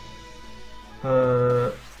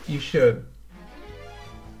 you should.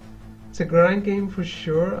 It's a grind game for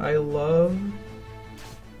sure. I love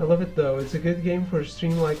it though. It's a good game for a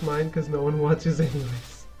stream like mine because no one watches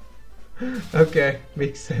anyways. Okay,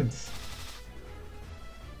 makes sense.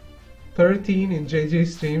 13 in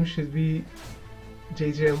JJ's stream should be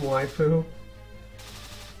JJM waifu.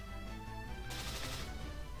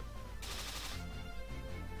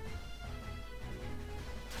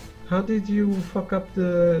 How did you fuck up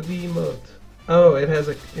the emote? Oh, it has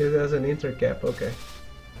an intercap. Okay.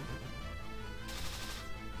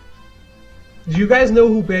 Do you guys know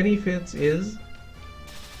who Benefits is?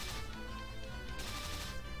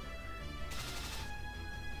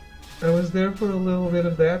 I was there for a little bit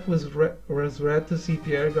of that. Was rad to see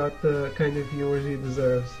Pierre got the kind of viewers he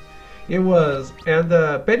deserves. It was, and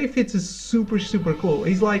Benefits is super cool.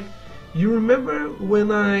 He's like, you remember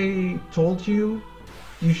when I told you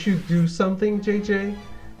you should do something, JJ?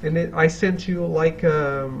 And I sent you like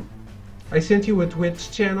I sent you a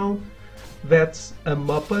Twitch channel that's a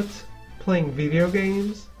Muppet playing video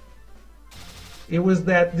games. It was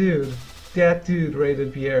that dude. That dude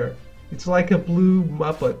rated Pierre. It's like a blue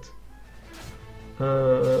Muppet.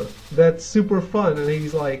 That's super fun, and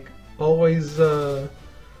he's like always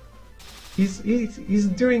he's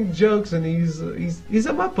doing jokes, and he's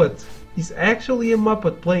a Muppet. He's actually a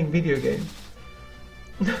Muppet playing video games.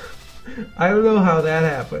 I don't know how that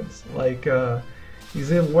happens. Like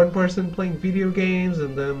is it one person playing video games,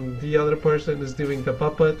 and then the other person is doing the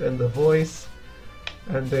puppet and the voice,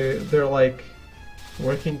 and they're like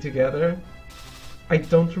working together? I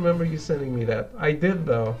don't remember you sending me that. I did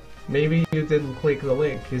though. Maybe you didn't click the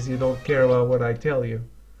link because you don't care about what I tell you.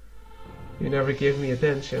 You never give me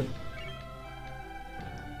attention.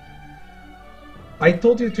 I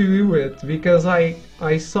told you to do it because I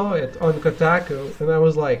saw it on Kotaku, and I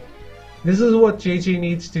was like, this is what JJ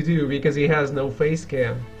needs to do because he has no face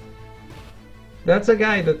cam. That's a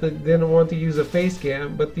guy that didn't want to use a face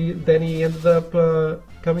cam, but then he ended up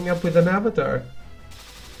coming up with an avatar,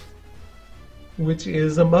 which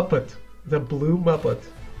is a Muppet, the blue Muppet.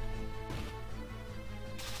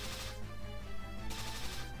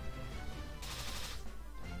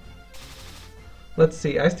 Let's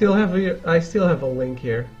see. I still have a link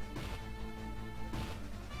here.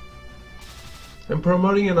 I'm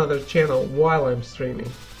promoting another channel while I'm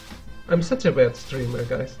streaming. I'm such a bad streamer,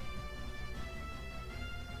 guys.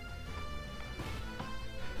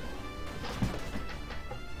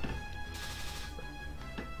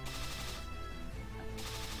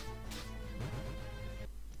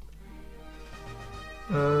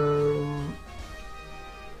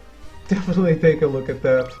 Definitely take a look at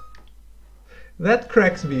that. That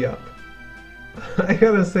cracks me up. I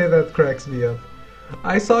gotta say, that cracks me up.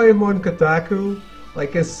 I saw him on Kotaku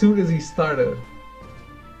like as soon as he started.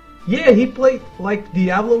 Yeah, he played, like,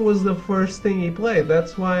 Diablo was the first thing he played.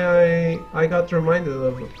 That's why I got reminded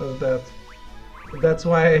of that. That's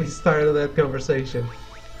why I started that conversation.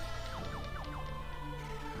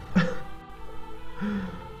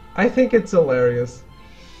 I think it's hilarious.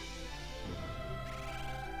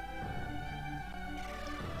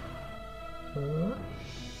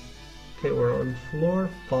 Okay, we're on floor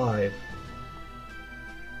 5.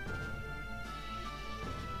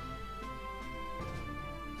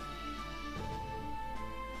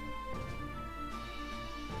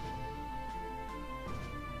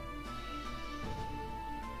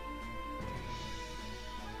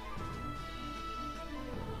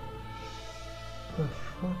 The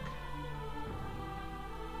fuck?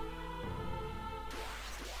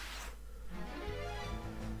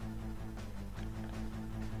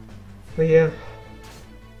 But yeah,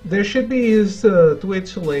 there should be his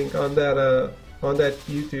Twitch link on that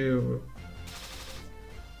YouTube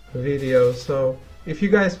video. So if you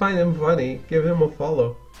guys find him funny, give him a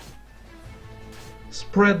follow.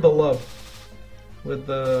 Spread the love. With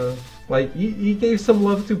the he gave some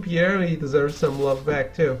love to Pierre. He deserves some love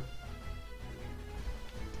back too.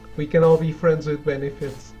 We can all be friends with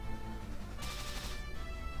benefits.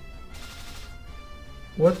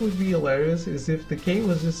 What would be hilarious is if the game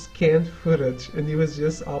was just scanned footage and he was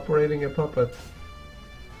just operating a puppet.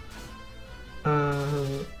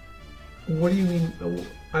 What do you mean?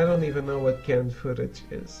 I don't even know what canned footage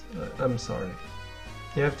is. I'm sorry.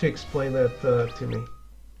 You have to explain that to me.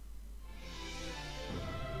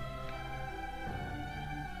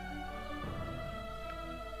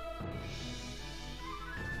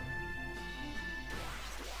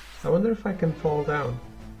 I wonder if I can fall down.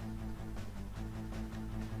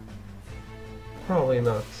 Probably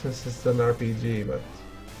not, since it's an RPG, but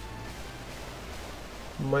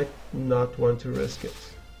might not want to risk it.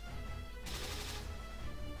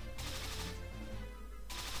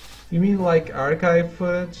 You mean like archive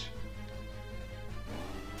footage?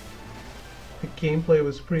 The gameplay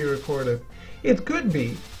was pre-recorded. It could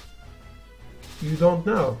be. You don't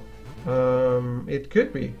know. It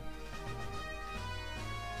could be.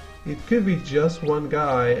 It could be just one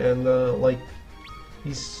guy, and like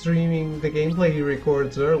he's streaming the gameplay he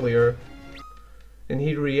records earlier, and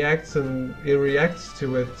he reacts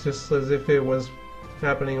to it just as if it was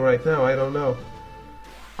happening right now. I don't know.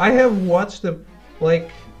 I have watched a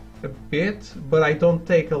bit, but I don't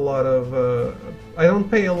take a lot of I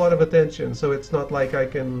don't pay a lot of attention, so it's not like I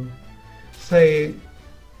can say.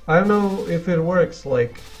 I don't know if it works.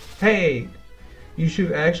 Like, hey, you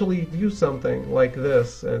should actually do something like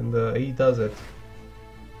this, and he does it.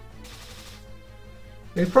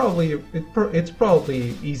 It's probably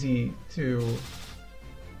easy to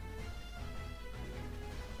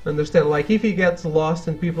understand. Like, if he gets lost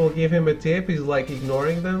and people give him a tip, he's like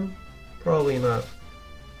ignoring them. Probably not.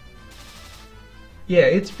 Yeah,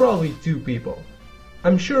 it's probably two people.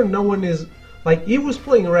 I'm sure no one is... Like, he was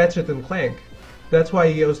playing Ratchet and Clank. That's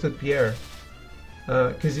why he hosted Pierre.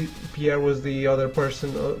 Because Pierre was the other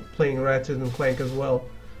person playing Ratchet and Clank as well.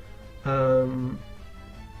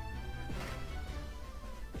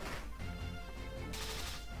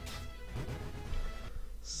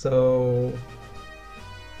 So...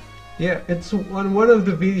 Yeah, it's on one of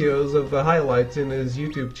the videos of the highlights in his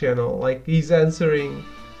YouTube channel. Like, he's answering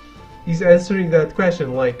that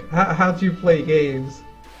question, like, how do you play games?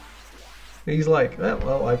 And he's like,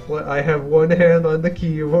 well, I have one hand on the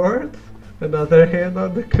keyboard, another hand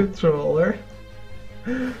on the controller.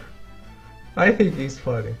 I think he's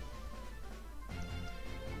funny.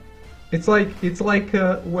 It's like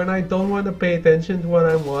when I don't want to pay attention to what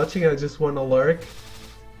I'm watching, I just want to lurk.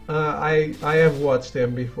 I have watched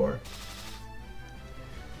him before.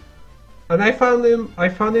 And I found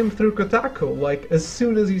him through Kotaku, like as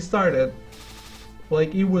soon as he started.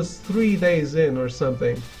 Like he was 3 days in or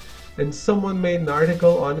something. And someone made an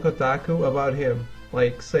article on Kotaku about him,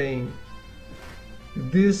 like saying,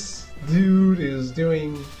 this dude is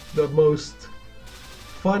doing the most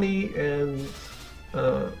funny and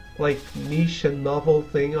like niche and novel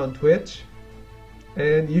thing on Twitch,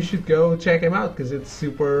 and you should go check him out because it's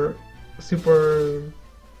super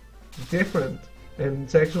different and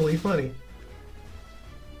it's actually funny.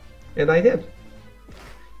 And I did.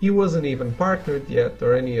 He wasn't even partnered yet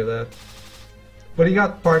or any of that. But he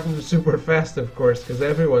got partnered super fast, of course, because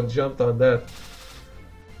everyone jumped on that.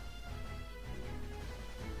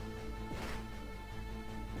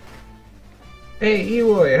 Hey,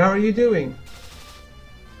 Ewoy, how are you doing?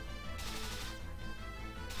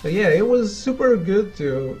 But yeah, it was super good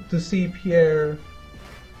to see Pierre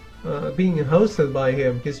being hosted by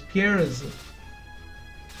him, because Pierre is...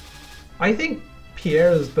 I think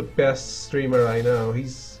Pierre is the best streamer I know.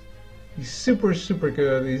 He's super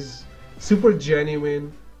good. He's super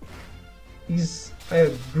genuine. He's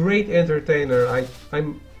a great entertainer.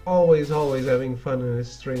 I'm always having fun in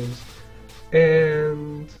his streams,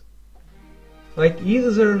 and like he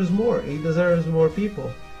deserves more. He deserves more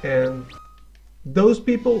people, and those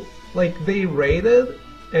people, like, they rated,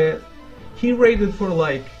 and he rated for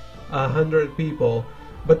like 100 people,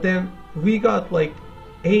 but then we got like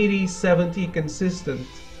 80-70 consistent,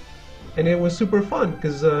 and it was super fun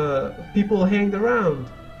because people hanged around,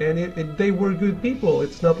 and they were good people.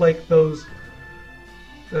 It's not like those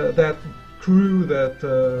that crew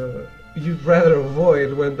that you'd rather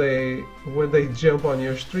avoid when they jump on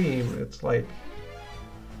your stream. It's like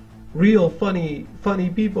real funny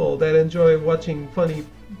people that enjoy watching funny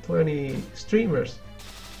streamers.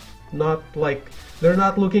 Not like they're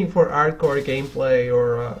not looking for hardcore gameplay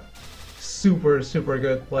or a super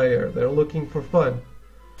good player. They're looking for fun.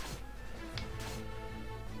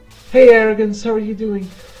 Hey Arrogance, how are you doing?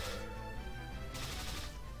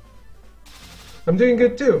 I'm doing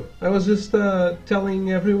good too. I was just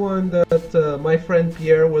telling everyone that my friend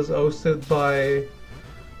Pierre was hosted by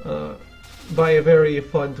a very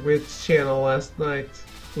fun Twitch channel last night,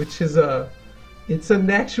 which is it's an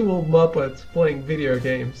actual Muppet playing video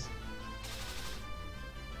games.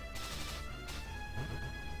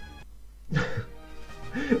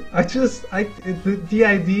 The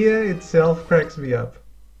idea itself cracks me up.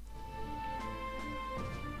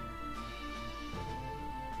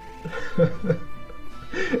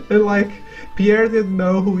 And like, Pierre didn't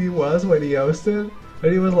know who he was when he hosted,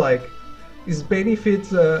 and he was like, is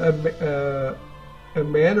Benefits a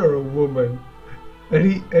man or a woman?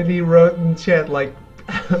 And he wrote in chat like,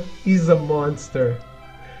 he's a monster.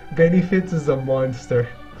 Benefits is a monster.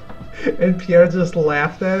 And Pierre just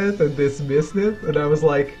laughed at it and dismissed it, and I was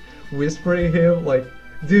like whispering him like,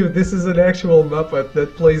 dude, this is an actual Muppet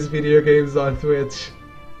that plays video games on Twitch.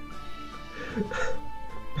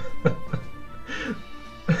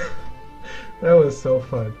 That was so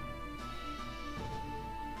fun.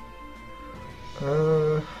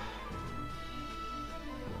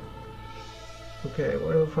 Okay,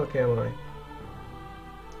 where the fuck am I?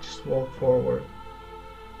 Just walk forward.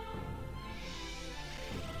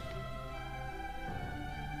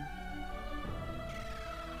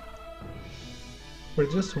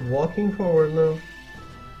 We're just walking forward now.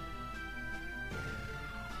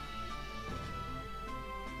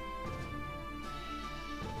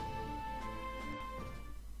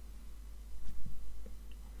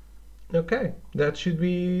 Okay, that should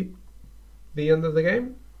be the end of the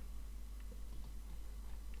game.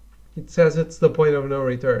 It says it's the point of no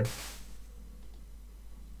return.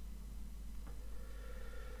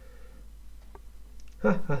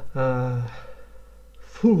 Ha ha ha.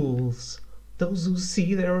 Fools Those who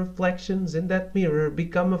see their reflections in that mirror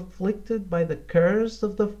become afflicted by the curse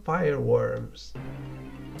of the fireworms.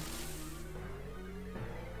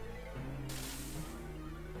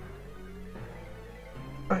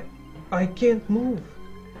 I can't move.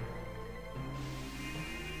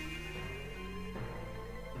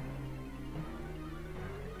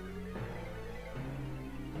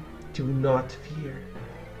 Do not fear.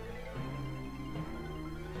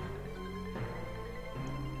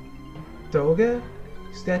 Toga?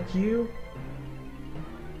 Is that you?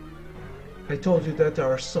 I told you that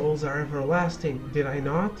our souls are everlasting, did I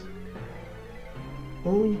not?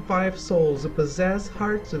 Only 5 souls who possess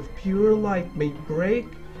hearts of pure light may break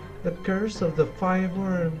the curse of the 5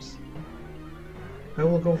 worms. I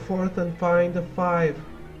will go forth and find the 5.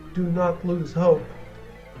 Do not lose hope.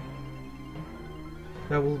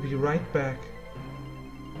 I will be right back.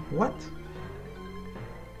 What?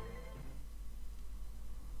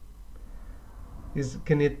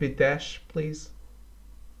 Can it be Dash, please?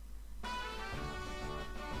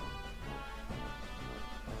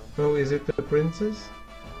 Oh, is it the princess?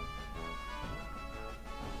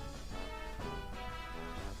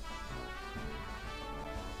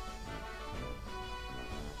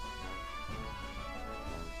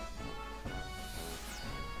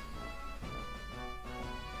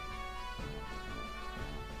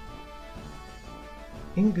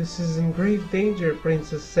 Ingus is in grave danger,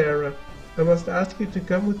 Princess Sarah. I must ask you to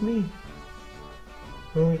come with me.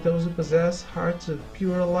 Only those who possess hearts of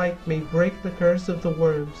pure light may break the curse of the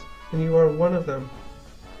worms, and you are one of them.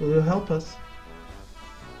 Will you help us?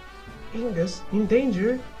 Ingus, in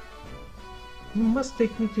danger? You must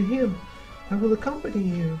take me to him. I will accompany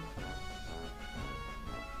you.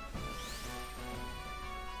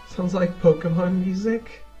 Sounds like Pokemon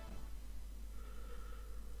music.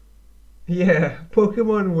 Yeah,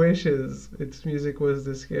 Pokemon wishes its music was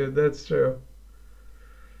this good, that's true.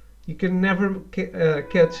 You can never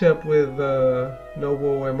catch up with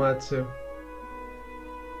Nobuo Uematsu.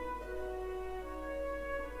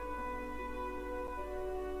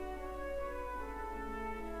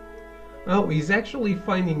 Oh, he's actually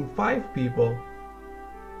finding 5 people.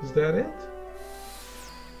 Is that it?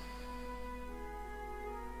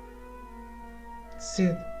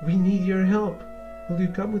 Sid, we need your help. Will you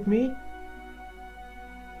come with me?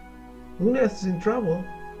 Luneth is in trouble.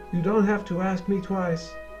 You don't have to ask me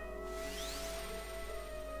twice.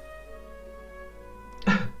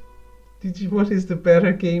 Digimon is the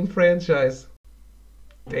better game franchise.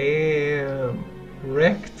 Damn.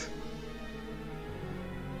 Wrecked.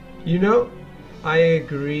 You know, I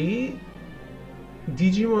agree.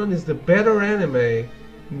 Digimon is the better anime,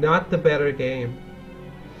 not the better game.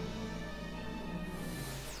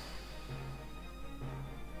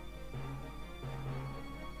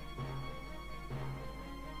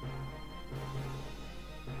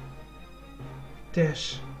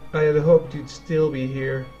 Dash, I had hoped you'd still be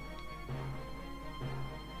here.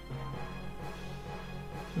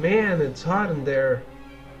 Man, it's hot in there.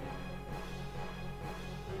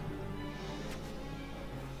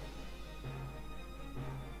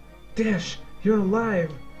 Dash, you're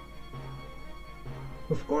alive.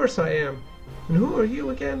 Of course I am. And who are you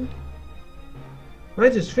again? I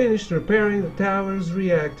just finished repairing the tower's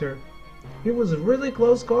reactor. It was a really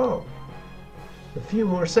close call. A few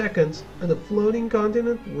more seconds and the floating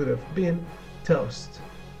continent would have been toast.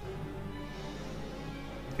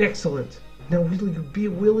 Excellent. Now will you be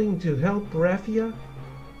willing to help Raphia?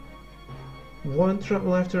 One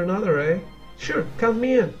trouble after another, eh? Sure, count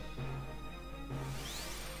me in.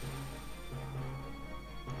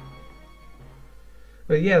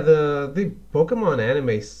 But yeah, the Pokemon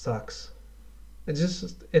anime sucks.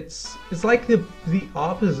 It's like the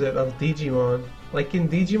opposite of Digimon. Like in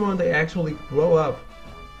Digimon they actually grow up.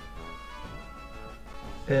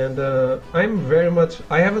 And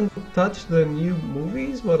I haven't touched the new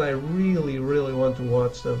movies, but I really want to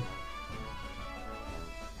watch them.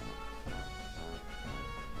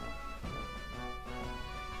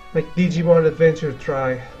 Like Digimon Adventure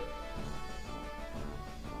Try.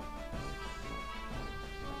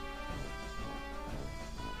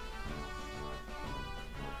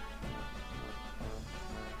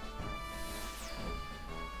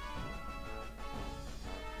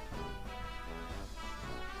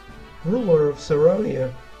 Ruler of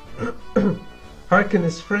Saronia. Hark and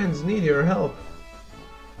his friends need your help.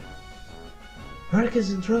 Hark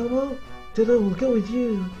is in trouble? Then I will go with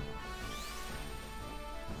you.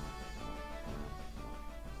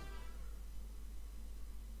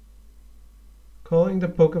 Calling the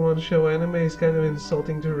Pokemon show anime is kind of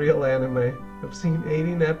insulting to real anime. I've seen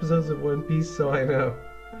 18 episodes of One Piece, so I know.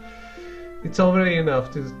 It's already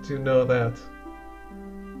enough to know that.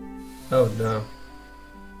 Oh no.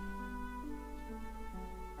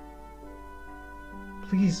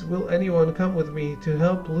 Please, will anyone come with me to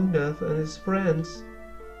help Lunath and his friends?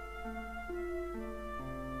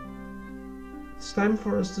 It's time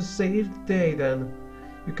for us to save the day then.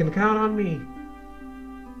 You can count on me.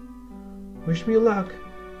 Wish me luck.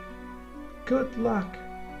 Good luck.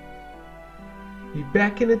 Be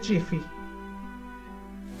back in a jiffy.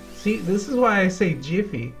 See, this is why I say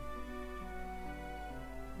jiffy.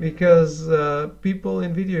 Because people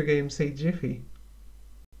in video games say jiffy.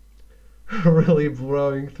 Really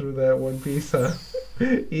blowing through that One Piece, huh?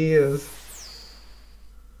 He is.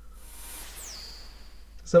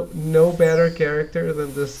 So, no better character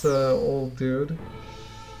than this old dude.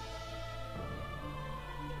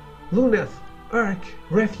 Lunath, Ark,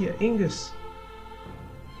 Refia, Ingus.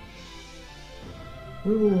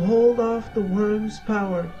 We will hold off the worm's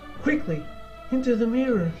power. Quickly, into the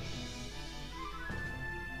mirror.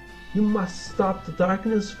 You must stop the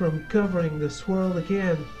darkness from covering this world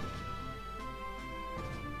again.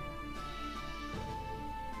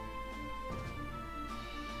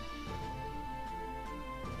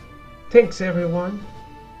 Thanks, everyone.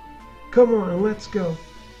 Come on, let's go.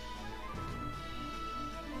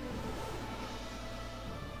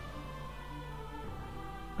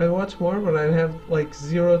 I watch more, but I have like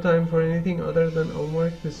zero time for anything other than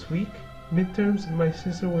homework this week. Midterms and my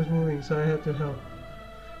sister was moving, so I had to help.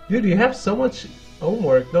 Dude, you have so much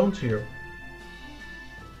homework, don't you?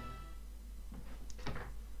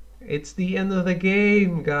 It's the end of the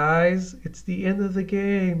game, guys. It's the end of the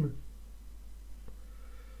game.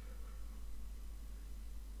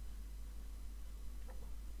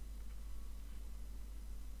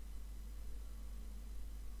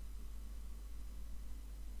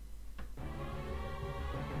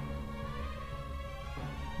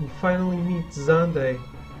 We finally meet Zande.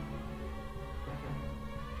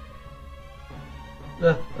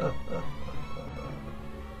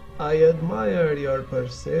 I admire your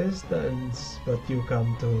persistence, but you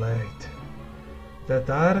come too late. The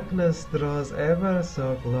darkness draws ever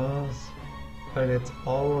so close, and it's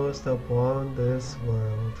almost upon this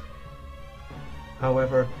world.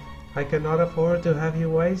 However, I cannot afford to have you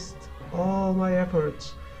waste all my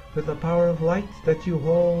efforts with the power of light that you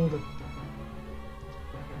hold.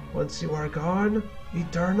 Once you are gone,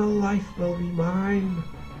 eternal life will be mine.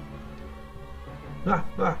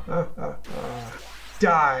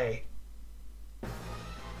 Die!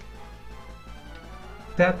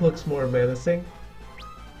 That looks more menacing.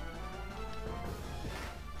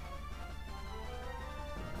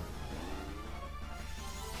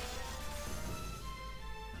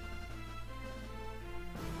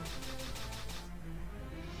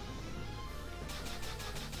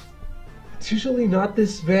 It's usually not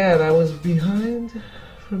this bad. I was behind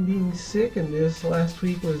from being sick, and this last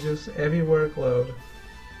week was just heavy workload.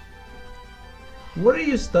 What are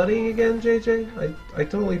you studying again, JJ? I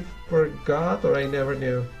totally forgot, or I never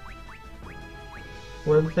knew.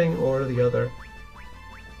 One thing or the other.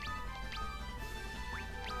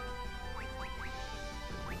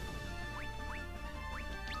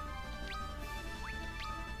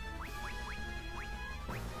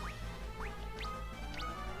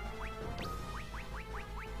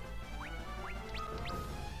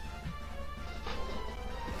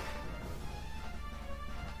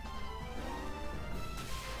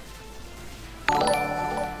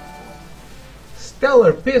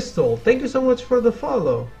 Stellar Pistol, thank you so much for the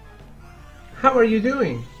follow. How are you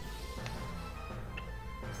doing?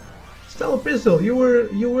 Stellar Pistol, you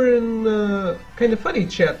were in kind of funny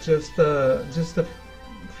chat just a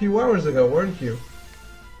few hours ago, weren't you?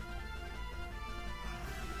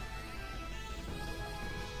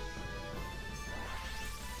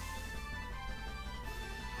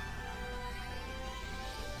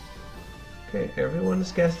 Okay, everyone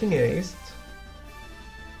is casting Ace.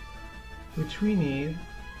 Which we need.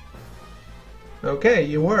 Okay,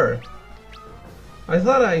 you were. I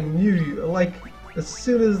thought I knew you. Like, as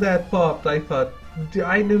soon as that popped, I thought,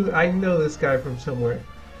 I know this guy from somewhere.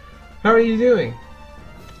 How are you doing?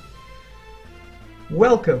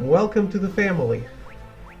 Welcome to the family.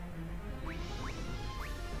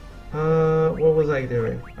 What was I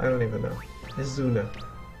doing? I don't even know. Izuna.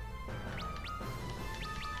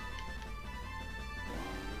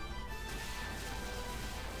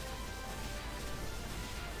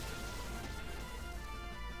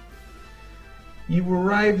 You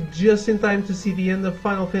arrived just in time to see the end of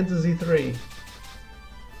Final Fantasy III,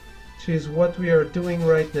 which is what we are doing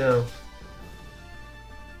right now.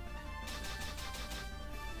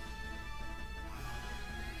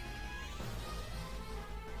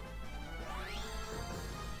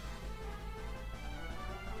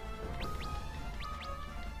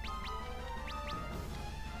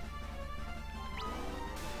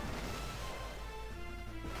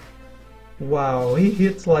 Wow, he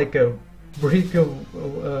hits like a brick of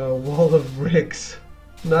wall of bricks,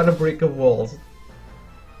 not a brick of walls.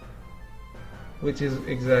 Which is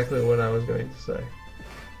exactly what I was going to say.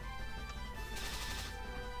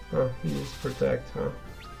 Oh, he used protect, huh?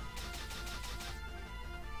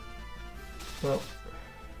 Well,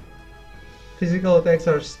 physical attacks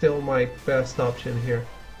are still my best option here.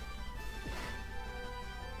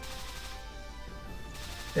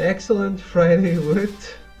 Excellent Friday Wood.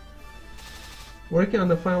 Working on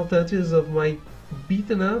the final touches of my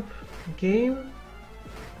beaten up game.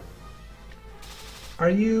 Are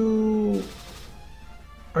you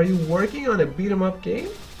working on a beat 'em up game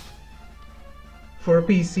for a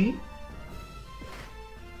PC?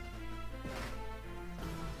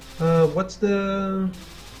 What's the?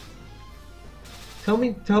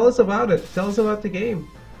 Tell us about it. Tell us about the game.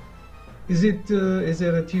 Is it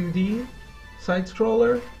a 2D side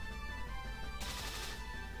scroller?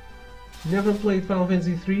 Never played Final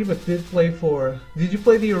Fantasy 3, but did play 4. Did you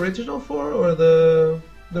play the original 4 or the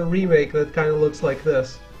remake that kind of looks like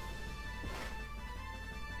this?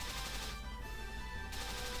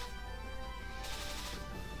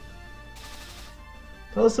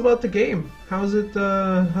 Tell us about the game. How's it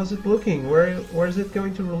looking? Where is it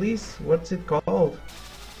going to release? What's it called?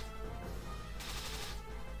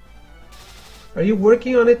 Are you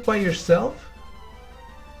working on it by yourself?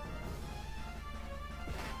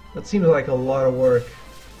 That seems like a lot of work.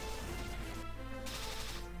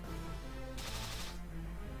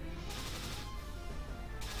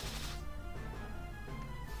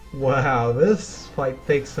 Wow, this fight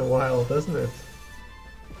takes a while, doesn't it?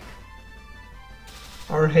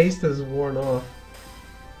 Our haste is worn off.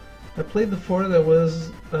 I played the 4 that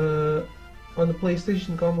was on the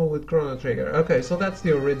PlayStation combo with Chrono Trigger. Okay, so that's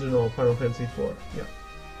the original Final Fantasy 4. Yeah.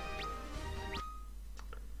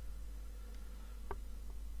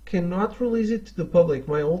 Cannot release it to the public.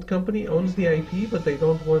 My old company owns the IP, but they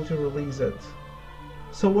don't want to release it.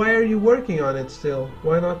 So why are you working on it still?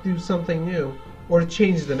 Why not do something new? Or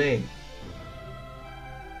change the name?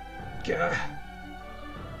 Gah.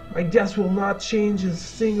 My death will not change a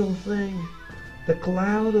single thing. The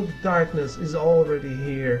cloud of darkness is already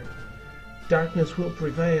here. Darkness will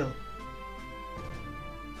prevail.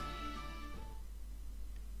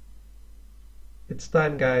 It's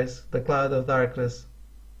time, guys. The cloud of darkness.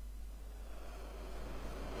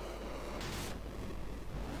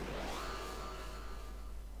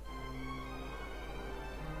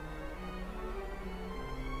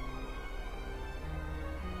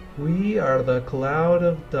 We are the cloud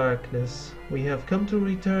of darkness. We have come to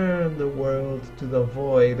return the world to the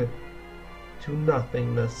void, to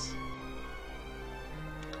nothingness.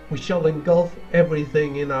 We shall engulf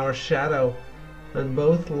everything in our shadow, and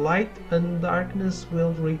both light and darkness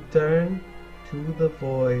will return to the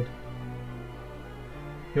void.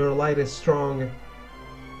 Your light is strong.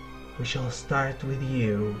 We shall start with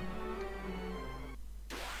you.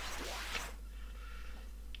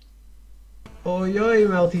 Oi oi,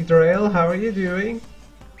 Melty Trail, how are you doing?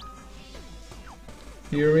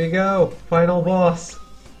 Here we go, final boss.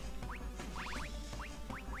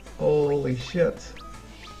 Holy shit.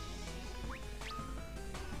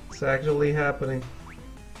 It's actually happening.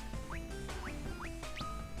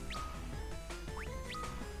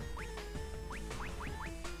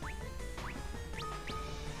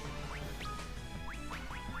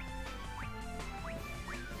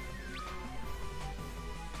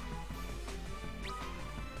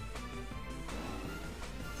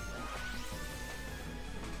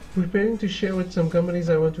 Preparing to share with some companies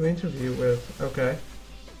I want to interview with. Okay.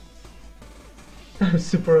 I'm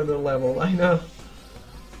super under level, I know.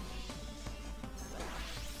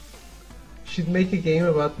 Should make a game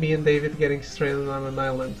about me and David getting stranded on an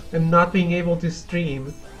island and not being able to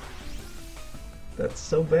stream. That's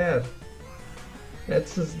so bad.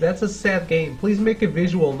 That's a sad game. Please make a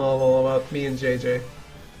visual novel about me and JJ.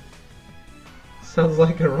 Sounds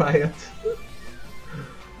like a riot.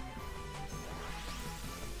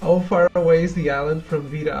 How far away is the island from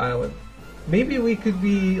Vita Island? Maybe we could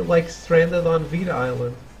be like stranded on Vita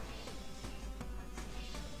Island.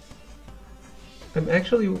 I'm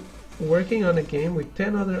actually working on a game with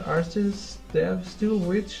 10 other artists, devs too,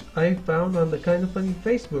 which I found on the Kinda Funny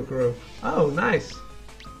Facebook group. Oh, nice!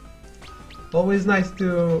 Always nice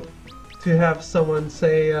to have someone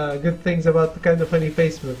say good things about the Kinda Funny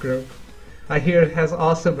Facebook group. I hear it has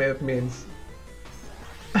awesome admins.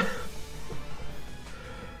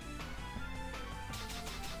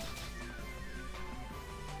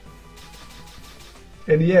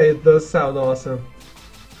 And yeah, it does sound awesome.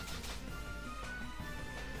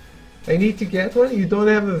 I need to get one? You don't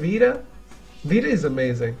have a Vita? Vita is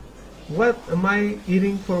amazing. What? Am I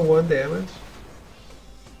eating for 1 damage?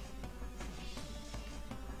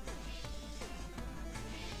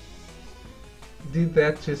 Did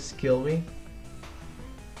that just kill me?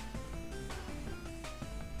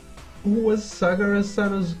 Who was Sagara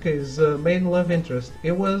Sanosuke's main love interest?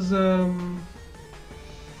 It was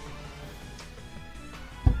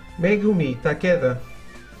Megumi Takeda,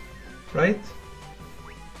 right?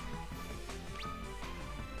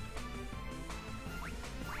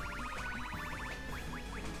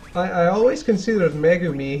 I always considered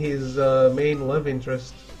Megumi his main love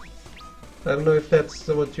interest. I don't know if that's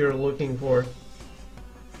what you're looking for.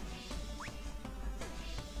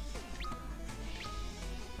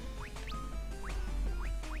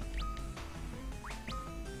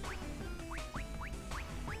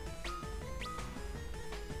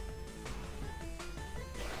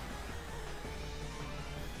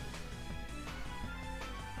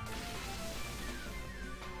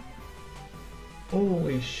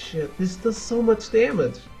 Holy shit, this does so much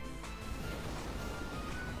damage.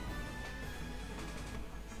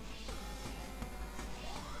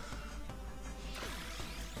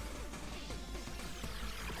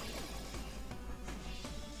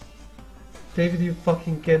 David, you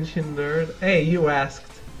fucking Genshin nerd. Hey, you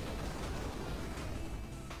asked.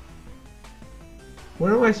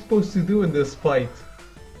 What am I supposed to do in this fight?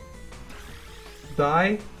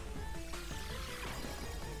 Die?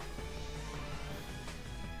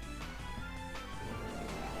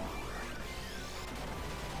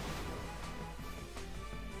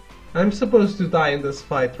 I'm supposed to die in this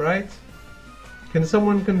fight, right? Can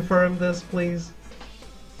someone confirm this, please?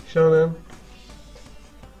 Shonen?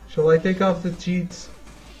 Shall I take off the cheats?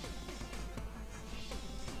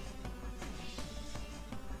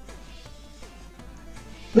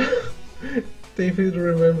 David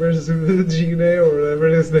remembers Gine or whatever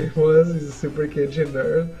his name was. He's a super Kenshin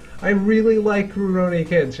nerd. I really like Rurouni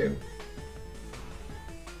Kenshin.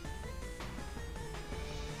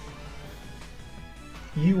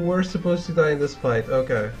 You were supposed to die in this fight.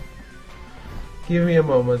 Okay. Give me a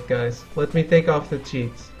moment, guys. Let me take off the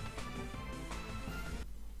cheats.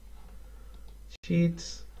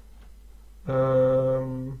 Cheats.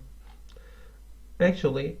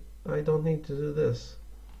 Actually, I don't need to do this.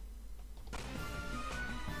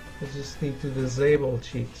 I just need to disable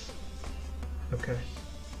cheats. Okay.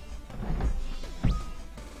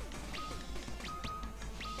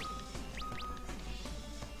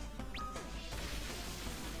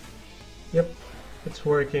 Yep, it's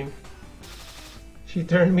working. She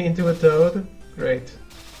turned me into a toad? Great.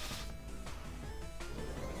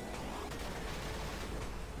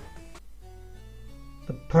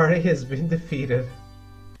 The party has been defeated.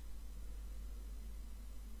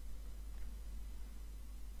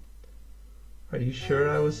 Are you sure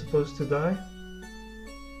I was supposed to die?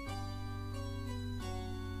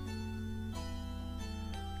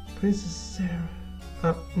 Princess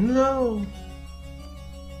Sarah. No!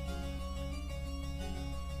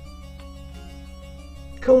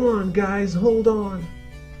 Come on, guys, hold on.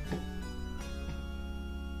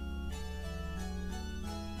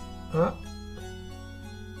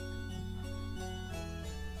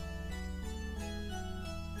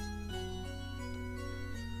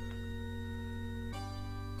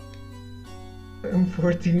 I'm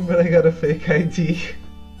 14, but I got a fake ID.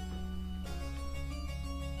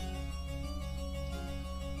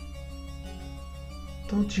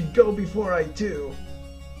 Don't you go before I do.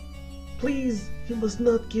 Please, you must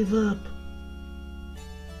not give up.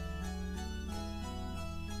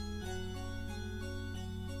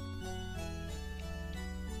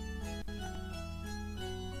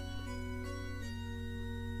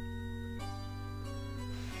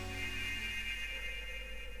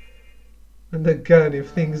 And the gun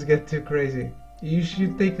if things get too crazy. You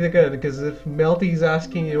should take the gun, because if Melty's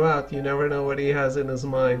asking you out, you never know what he has in his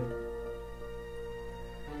mind.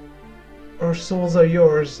 Our souls are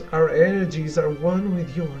yours, our energies are one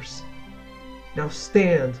with yours. Now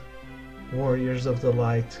stand, warriors of the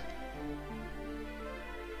light.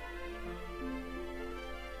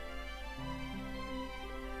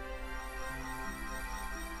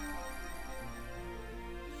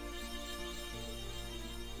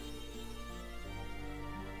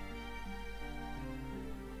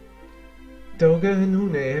 Doga and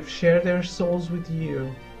Une have shared their souls with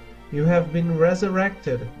you. You have been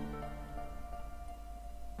resurrected.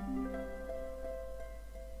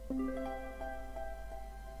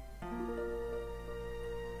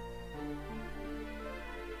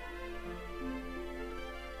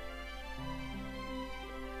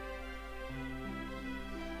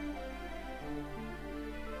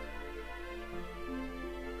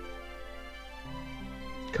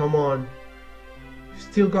 Come on. You've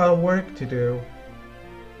still got work to do.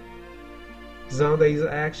 Xande's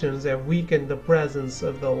actions have weakened the presence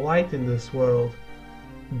of the light in this world,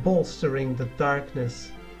 bolstering the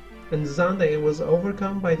darkness, and Xande was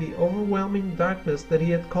overcome by the overwhelming darkness that he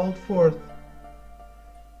had called forth.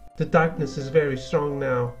 The darkness is very strong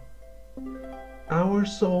now. Our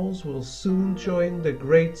souls will soon join the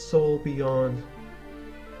great soul beyond.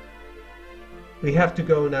 We have to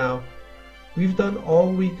go now. We've done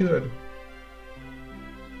all we could.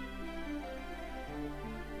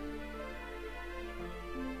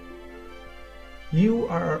 You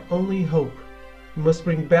are our only hope. You must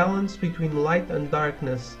bring balance between light and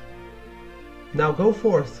darkness. Now go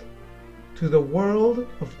forth to the world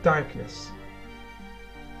of darkness.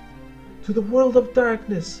 To the world of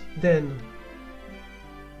darkness, then.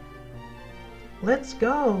 Let's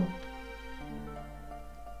go.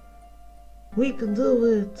 We can do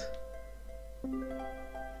it.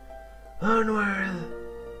 Onward.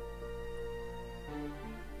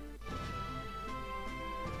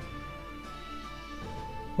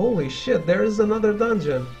 Holy shit, there is another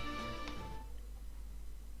dungeon.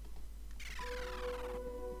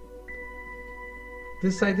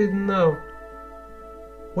 This I didn't know.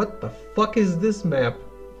 What the fuck is this map?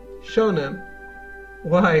 Shonen.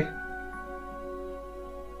 Why?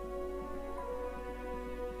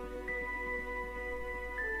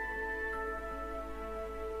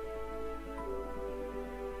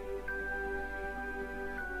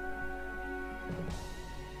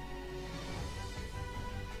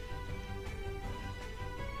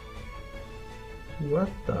 What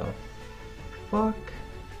the fuck?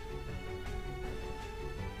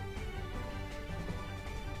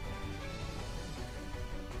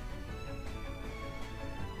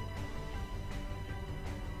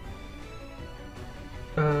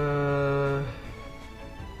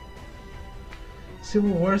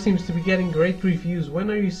 Civil War seems to be getting great reviews. When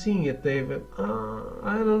are you seeing it, David?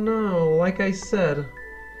 I don't know. Like I said,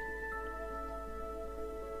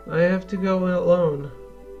 I have to go alone.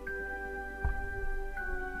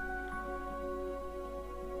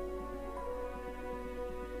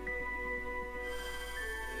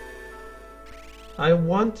 I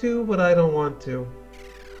want to, but I don't want to.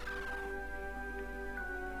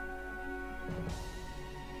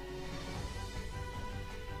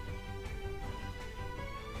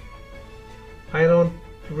 I don't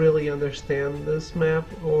really understand this map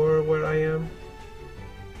or where I am.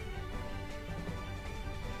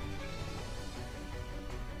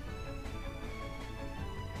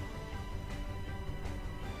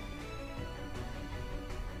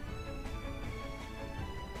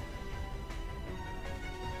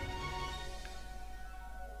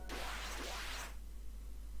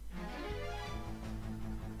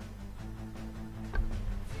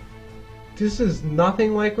 This is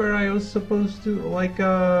nothing like where I was supposed to, like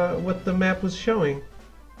what the map was showing.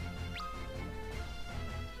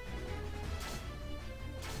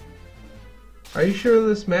 Are you sure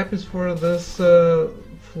this map is for this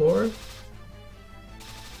floor?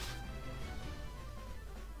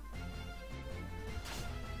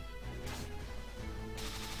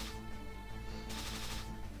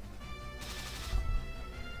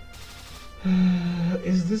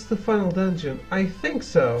 Is this the final dungeon? I think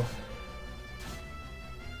so.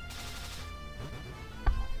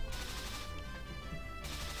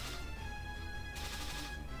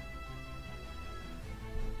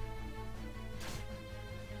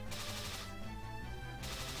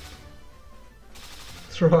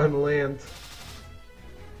 On land.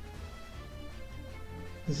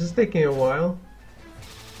 Is this taking a while?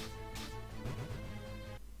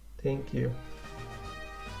 Thank you.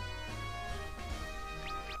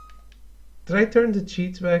 Did I turn the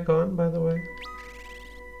cheats back on, by the way?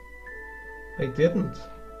 I didn't.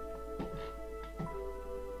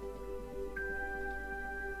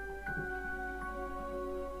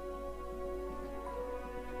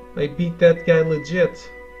 I beat that guy legit.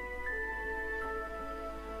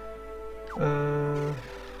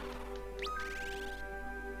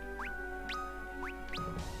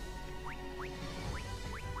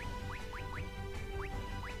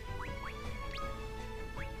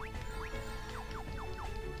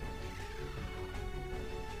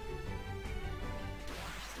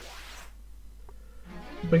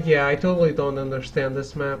 But yeah, I totally don't understand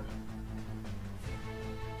this map.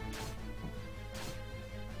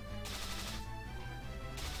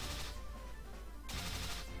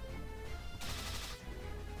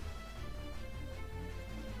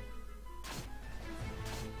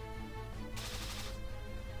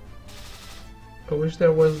 I wish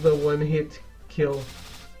there was the one-hit kill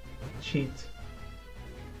cheat.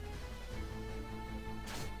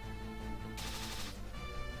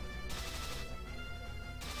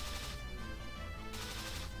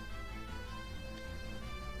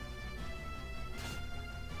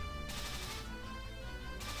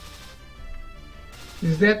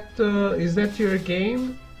 Is that your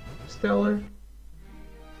game, Stellar?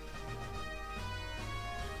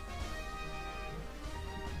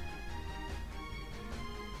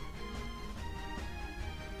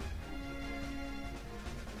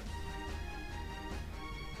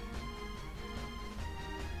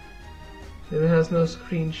 It has no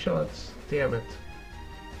screenshots. Damn it.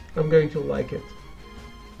 I'm going to like it.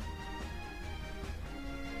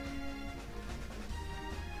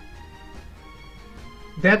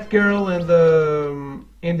 That girl in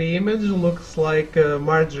the image looks like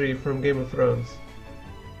Marjorie from Game of Thrones.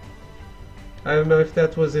 I don't know if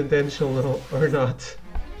that was intentional or not.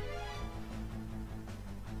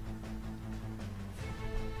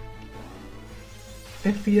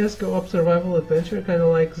 FPS co-op survival adventure, kind of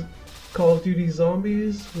like Call of Duty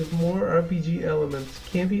Zombies with more RPG elements.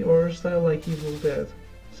 Campy horror style like Evil Dead.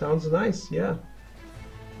 Sounds nice, yeah.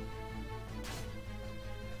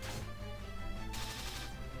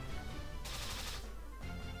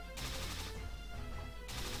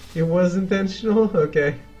 It was intentional?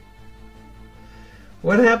 Okay.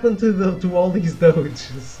 What happened to all these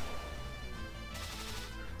doges?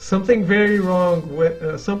 Something very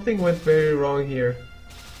wrong. Something went very wrong here.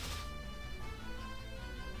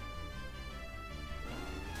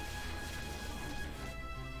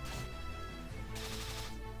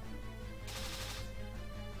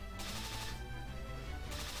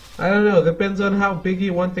 I don't know, depends on how big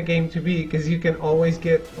you want the game to be, because you can always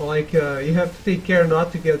get, like, you have to take care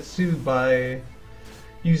not to get sued by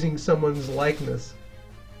using someone's likeness.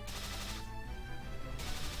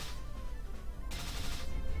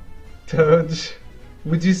 Doge.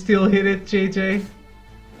 Would you still hit it, JJ?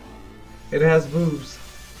 It has boobs.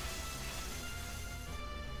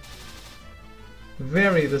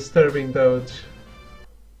 Very disturbing, Doge.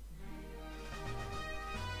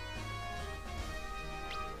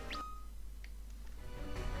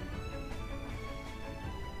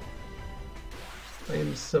 I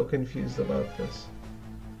am so confused about this.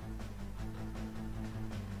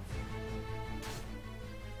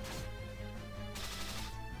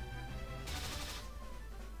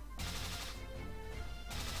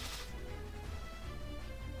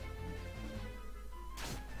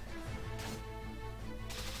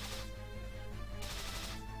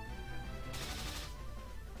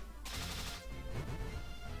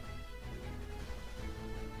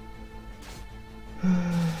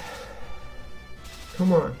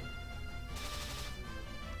 Come on.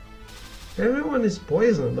 Everyone is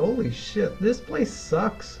poisoned. Holy shit. This place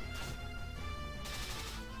sucks.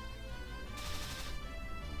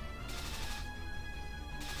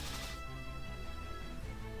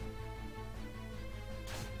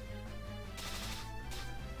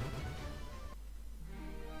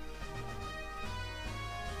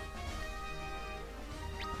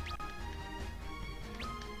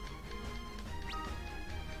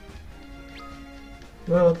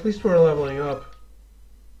 Well, at least we're leveling up.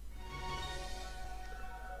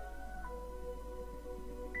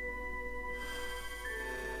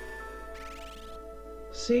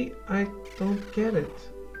 See, I don't get it.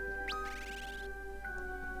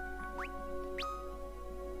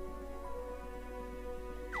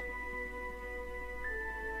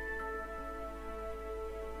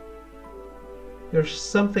 There's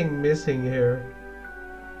something missing here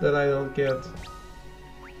that I don't get.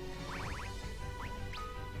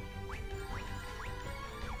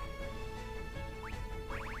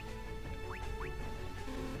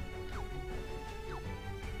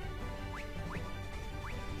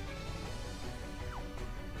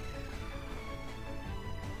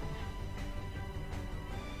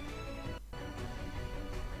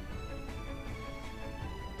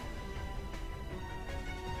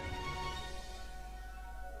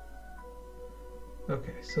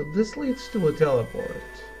 Okay, so this leads to a teleport.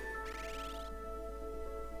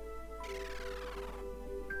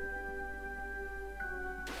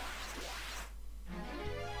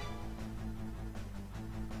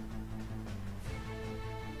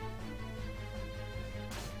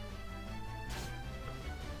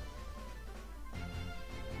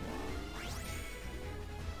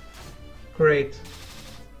 Great.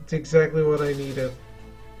 It's exactly what I needed.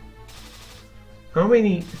 How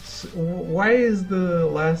many... Why is the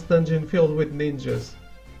last dungeon filled with ninjas?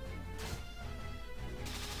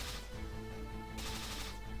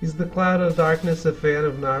 Is the Cloud of Darkness a fan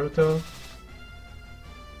of Naruto?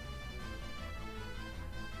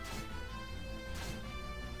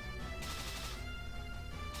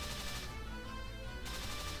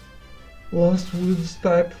 Lost Woods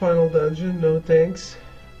type final dungeon, no thanks.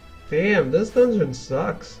 Damn, this dungeon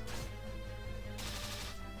sucks.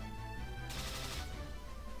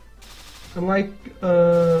 And like,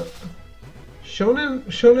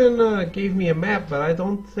 Shonen gave me a map, but I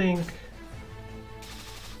don't think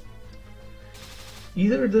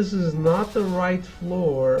either this is not the right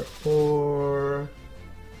floor or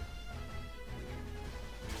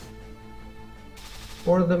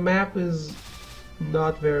the map is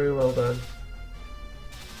not very well done.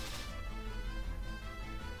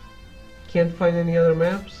 Can't find any other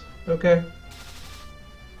maps? Okay.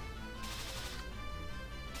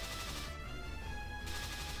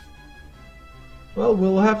 Well,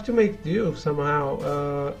 we'll have to make do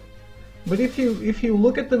somehow. But if you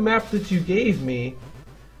look at the map that you gave me,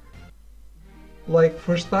 like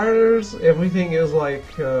for starters, everything is like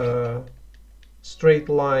straight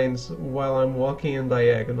lines while I'm walking in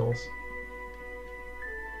diagonals.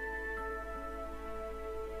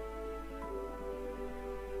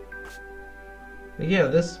 Yeah,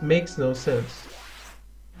 this makes no sense.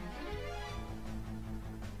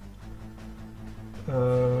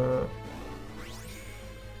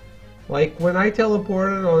 Like when I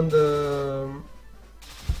teleported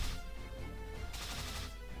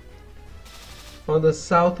on the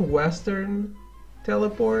southwestern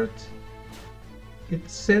teleport, it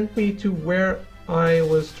sent me to where I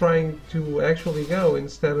was trying to actually go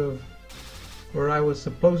instead of where I was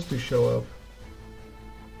supposed to show up.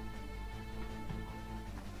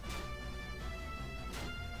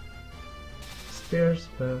 Stairs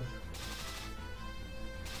path.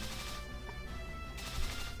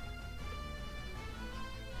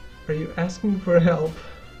 Are you asking for help?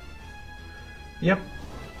 Yep.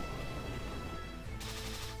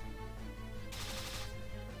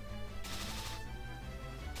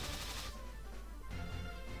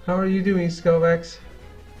 How are you doing, Skovax?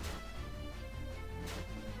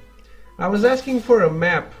 I was asking for a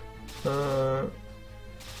map. I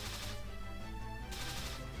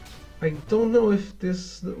don't know if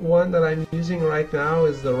this one that I'm using right now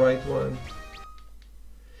is the right one.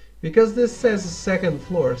 Because this says second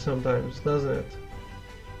floor sometimes, doesn't it?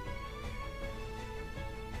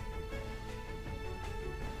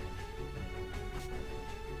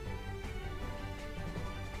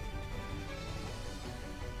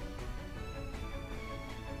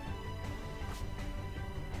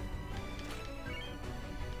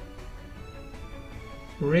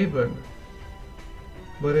 Ribbon.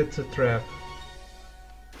 But it's a trap.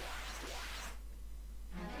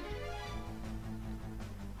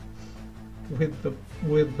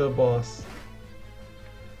 With the boss.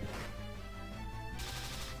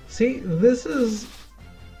 See, this is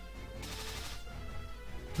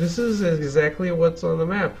exactly what's on the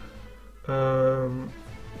map.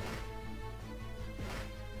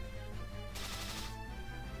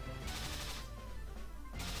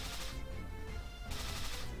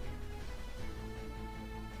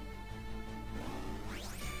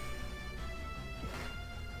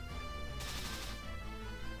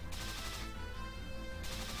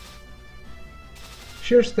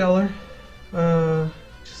 Sure, Stellar.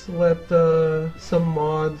 Just let some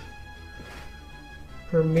mod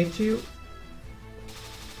permit you.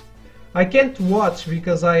 I can't watch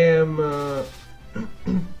because I am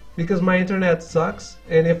because my internet sucks,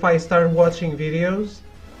 and if I start watching videos,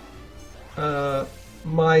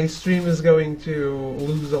 my stream is going to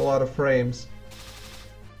lose a lot of frames.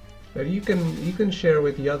 But you can share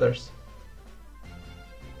with the others.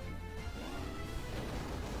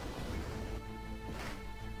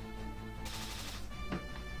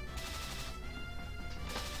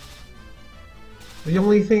 The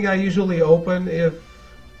only thing I usually open if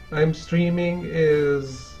I'm streaming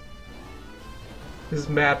is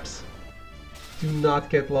maps. Do not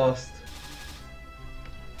get lost.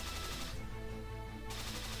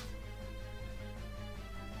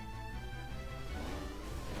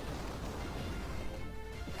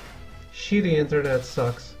 Shitty internet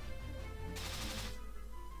sucks.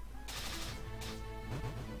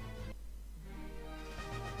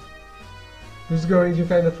 Who's going to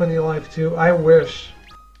Kinda Funny Live too? I wish.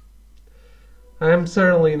 I am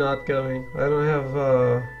certainly not going. I don't have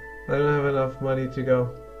enough money to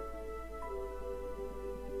go.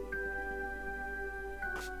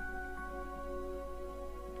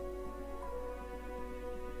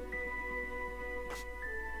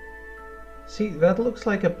 See, that looks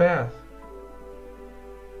like a path.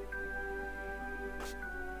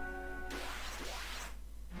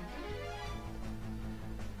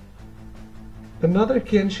 Another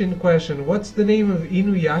Kenshin question. What's the name of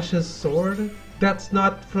Inuyasha's sword? That's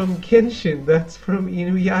not from Kenshin, that's from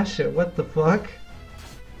Inuyasha. What the fuck?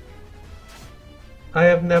 I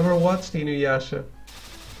have never watched Inuyasha,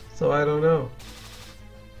 so I don't know.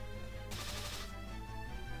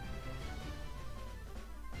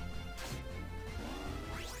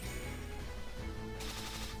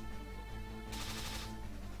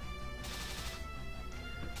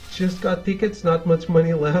 just got tickets, not much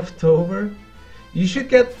money left over. You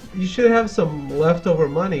should have some leftover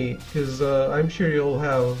money, because I'm sure you'll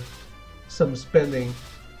have some spending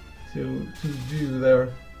to do there.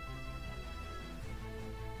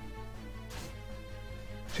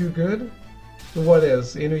 Too good? What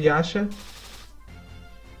is? Inuyasha?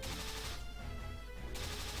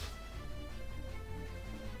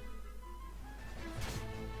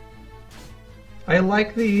 I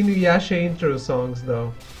like the Inuyasha intro songs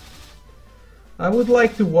though. I would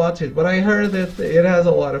like to watch it, but I heard that it has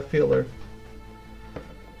a lot of filler.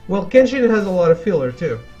 Well, Kenshin has a lot of filler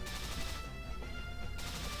too.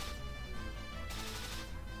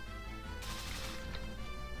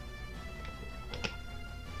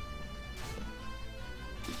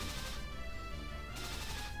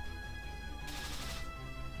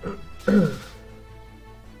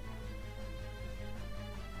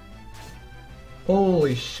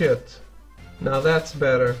 Holy shit. Now that's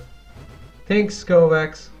better. Thanks,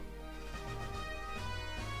 Kovacs.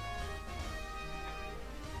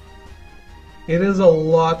 It is a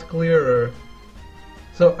lot clearer.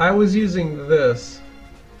 So I was using this.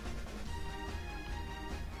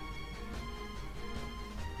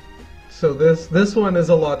 So this one is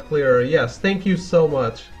a lot clearer. Yes, thank you so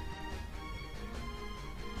much.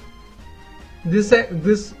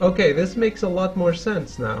 Okay, this makes a lot more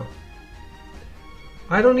sense now.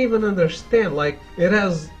 I don't even understand, like, it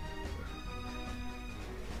has...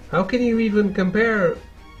 How can you even compare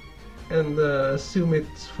and assume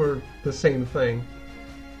it's for the same thing?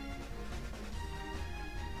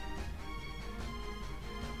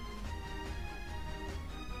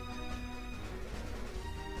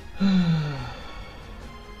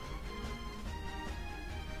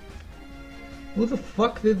 Who the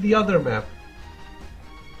fuck did the other map?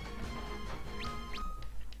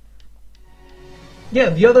 Yeah,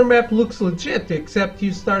 the other map looks legit, except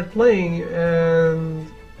you start playing and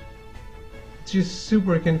it's just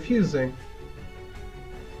super confusing.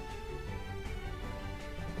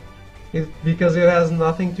 Because it has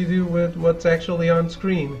nothing to do with what's actually on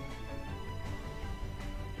screen.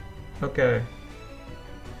 Okay.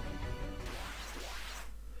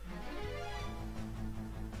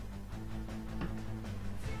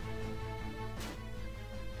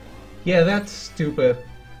 Yeah, that's stupid.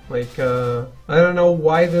 Like, I don't know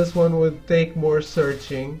why this one would take more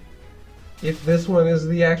searching if this one is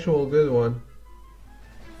the actual good one.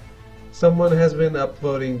 Someone has been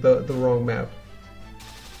upvoting the wrong map.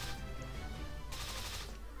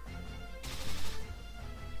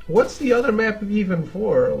 What's the other map even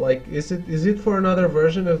for? Like, is it for another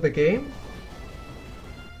version of the game?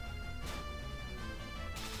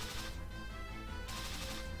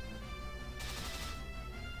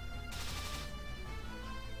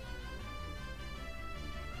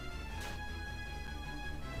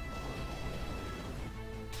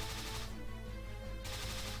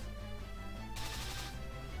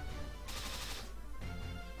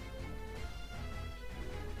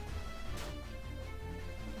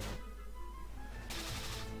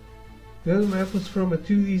 The other map was from a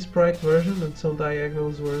 2D sprite version and some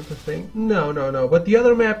diagonals weren't a thing? No, but the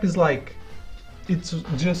other map is like... it's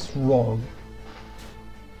just wrong.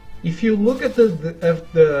 If you look at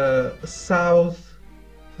the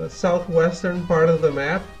southwestern part of the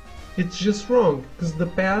map, it's just wrong, because the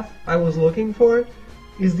path I was looking for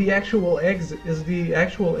is the actual exit, is the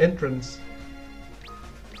actual entrance.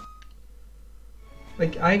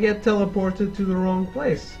 Like, I get teleported to the wrong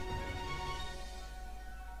place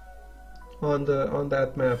on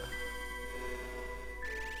that map.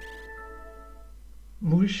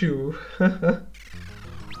 Mushu.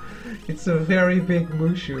 It's a very big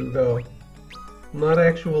Mushu though. Not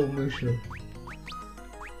actual Mushu.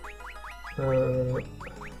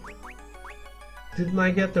 Didn't I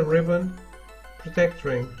get the ribbon? Protect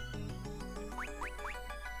ring.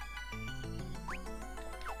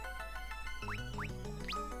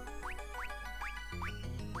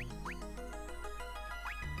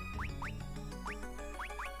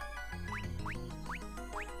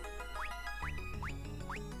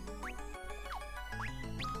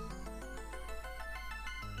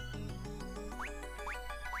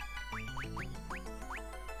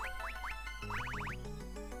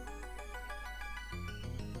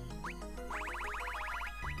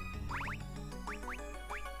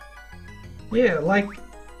 Yeah, like,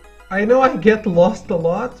 I know I get lost a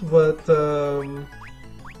lot, but that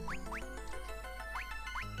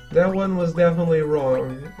one was definitely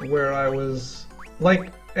wrong, where I was,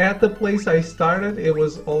 like, at the place I started, it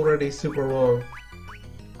was already super wrong.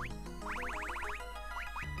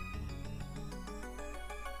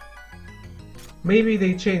 Maybe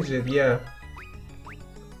they changed it, yeah.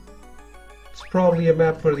 probably a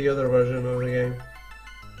map for the other version of the game.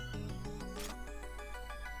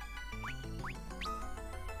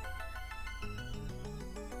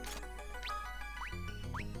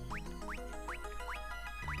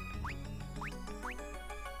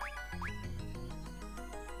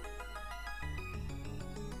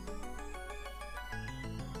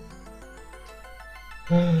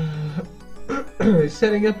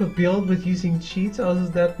 Setting up a build with using cheats, how does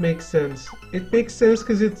that make sense? It makes sense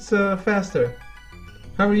because it's faster.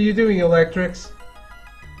 How are you doing, Electrics?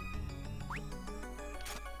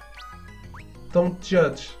 Don't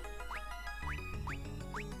judge.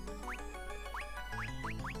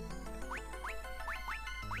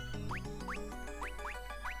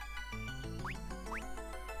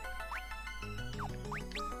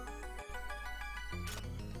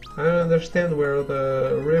 I don't understand where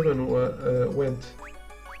the ribbon went.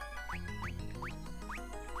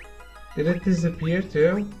 Did it disappear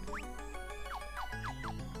too?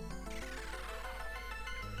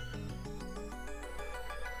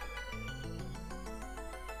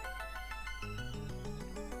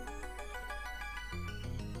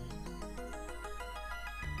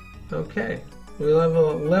 Okay, we have a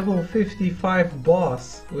level 55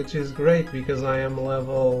 boss, which is great because I am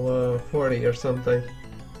level 40 or something.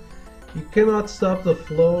 You cannot stop the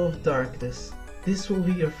flow of darkness. This will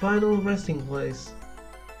be your final resting place.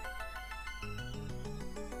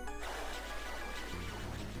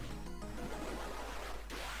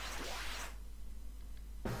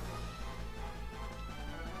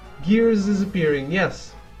 Gear is disappearing,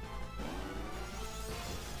 yes.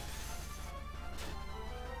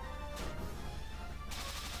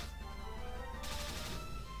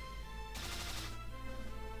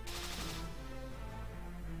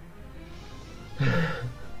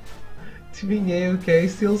 To being A-OK,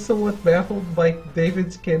 still somewhat baffled by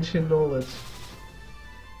David's Kenshin knowledge.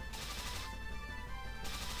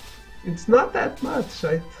 It's not that much,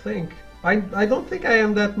 I think. I don't think I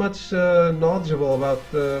am that much knowledgeable about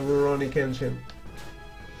Rurouni Kenshin.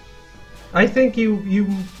 I think you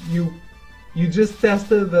just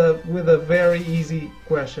tested with a very easy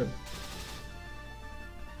question.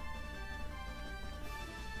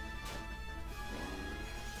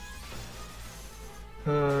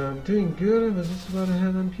 I'm doing good. I was just about to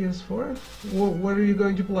head on PS4. What are you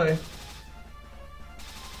going to play?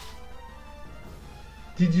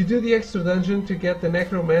 Did you do the extra dungeon to get the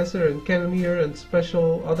Necromancer and Cannoneer and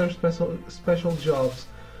other special jobs?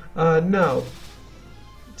 No.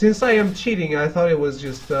 Since I am cheating, I thought it was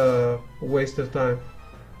just a waste of time.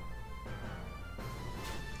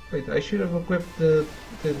 Wait, I should have equipped the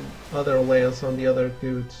other lance on the other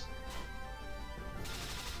dudes.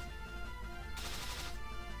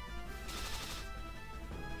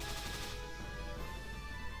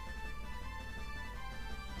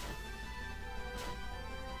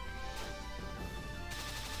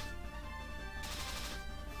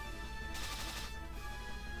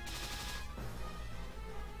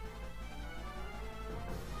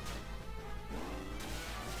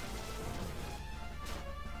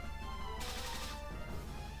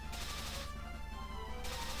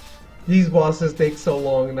 These bosses take so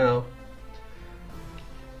long now.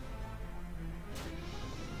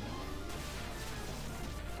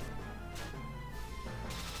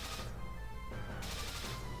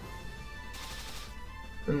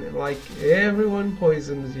 And like everyone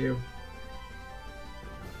poisons you.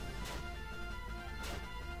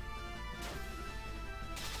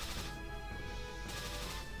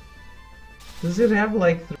 Does it have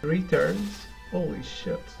like 3 turns? Holy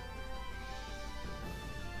shit.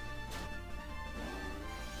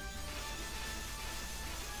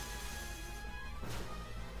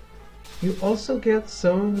 You also get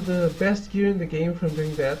some of the best gear in the game from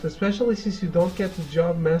doing that, especially since you don't get the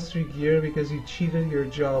job mastery gear because you cheated your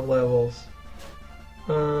job levels.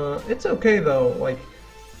 It's okay though, like,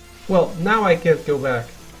 well, now I can't go back.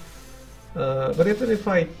 But even if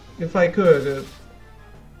I could,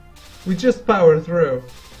 we just power through.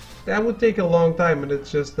 That would take a long time and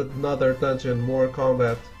it's just another dungeon, more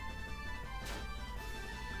combat.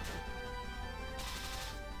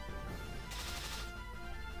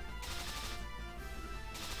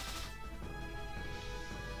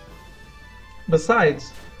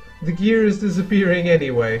 Besides, the gear is disappearing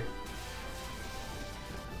anyway.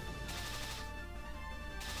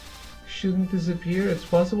 Shouldn't disappear. It's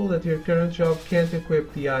possible that your current job can't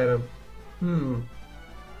equip the item.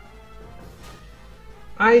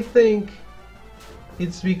 I think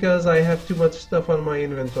it's because I have too much stuff on my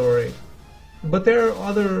inventory. But there are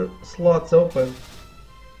other slots open.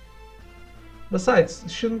 Besides,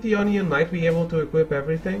 shouldn't the Onion Knight be able to equip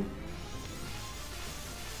everything?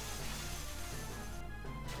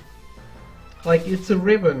 Like it's a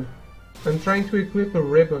ribbon. I'm trying to equip a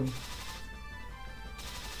ribbon.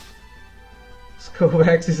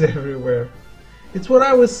 Skovax is everywhere. It's what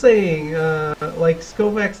I was saying, like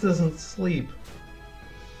Skovax doesn't sleep.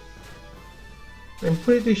 I'm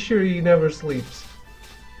pretty sure he never sleeps.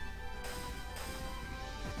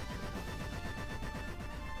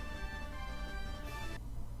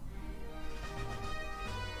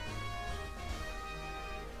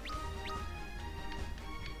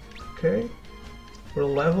 Okay, we're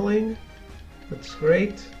leveling. That's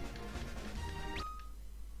great.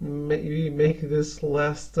 Maybe make this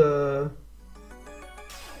less time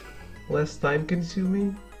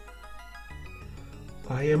consuming.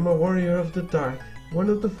 I am a warrior of the dark, one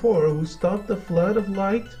of the four who stopped the flood of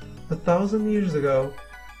light 1,000 years ago.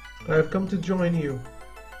 I have come to join you.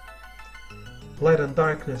 Light and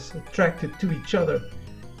darkness, attracted to each other,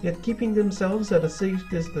 yet keeping themselves at a safe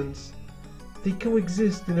distance. They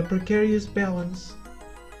coexist in a precarious balance.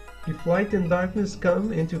 If light and darkness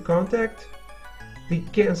come into contact, they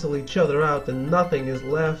cancel each other out and nothing is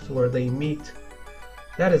left where they meet.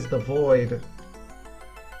 That is the void.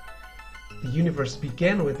 The universe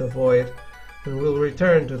began with the void and will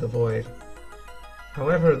return to the void.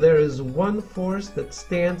 However, there is one force that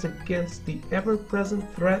stands against the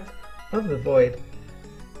ever-present threat of the void.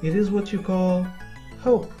 It is what you call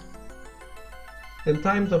hope. In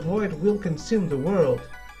time the void will consume the world,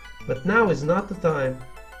 but now is not the time.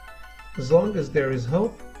 As long as there is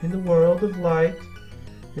hope in the world of light,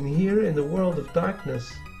 and here in the world of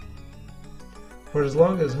darkness. For as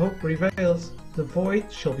long as hope prevails, the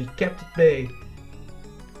void shall be kept at bay.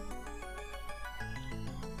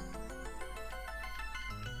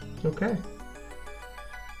 Okay.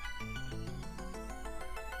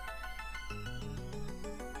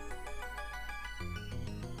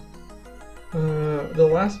 The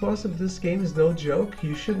last boss of this game is no joke.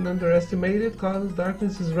 You shouldn't underestimate it. Cloud of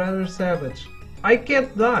Darkness is rather savage. I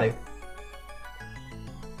can't die!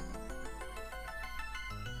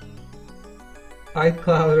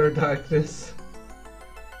 Cloud or Darkness.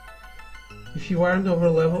 If you aren't over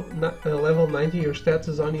level 90, your stats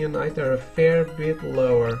as Onion Knight are a fair bit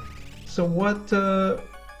lower. So what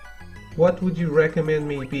would you recommend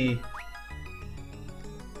me be?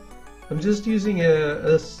 I'm just using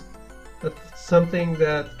something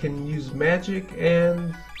that can use magic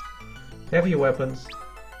and heavy weapons.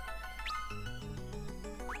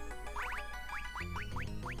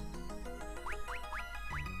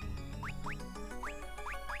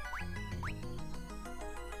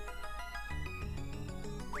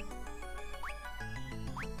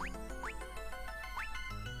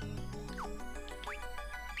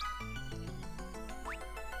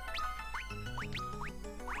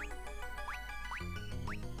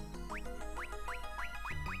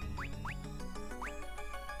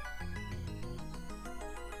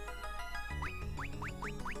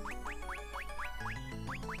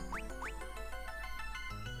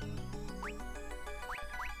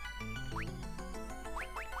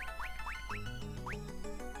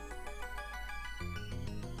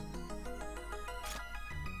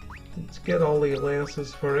 Let's get all the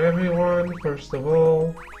lances for everyone, first of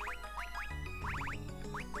all.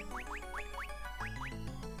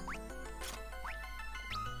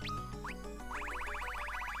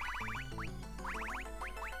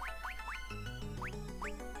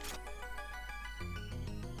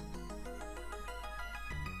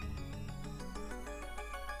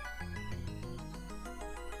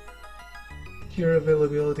 Gear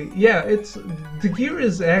availability. Yeah, the gear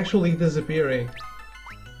is actually disappearing.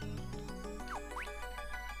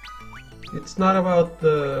 It's not about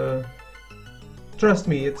the... Trust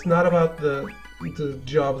me, it's not about the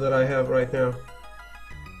job that I have right now.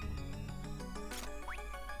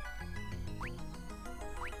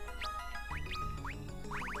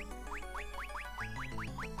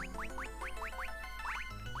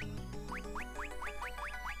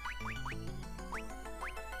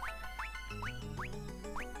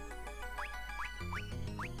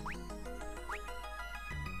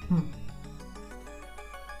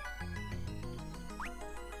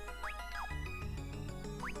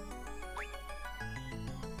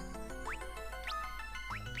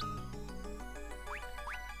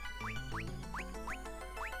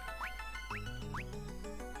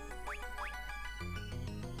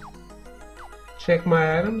 Check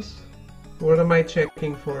my items? What am I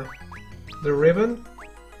checking for? The ribbon?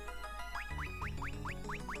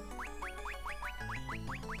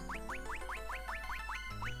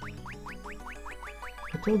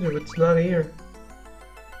 I told you it's not here.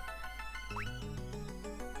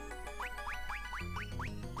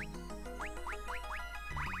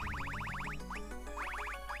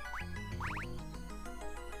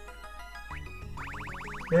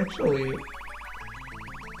 Actually...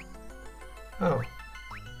 Oh.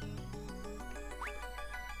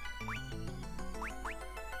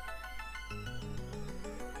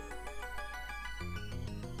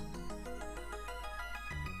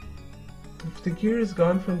 If the gear is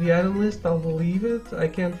gone from the item list, I'll believe it. I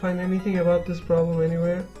can't find anything about this problem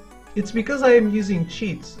anywhere. It's because I am using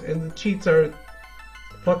cheats, and the cheats are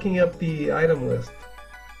fucking up the item list.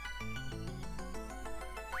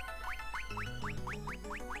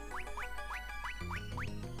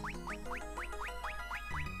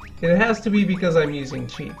 It has to be because I'm using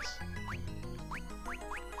cheats.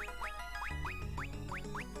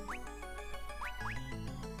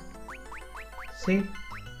 See?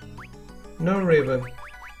 No ribbon.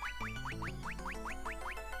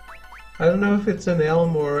 I don't know if it's an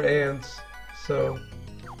elm or ants, so...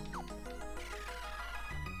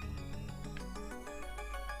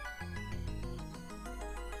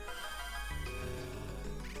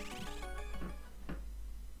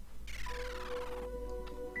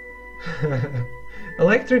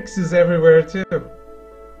 Electrics is everywhere too.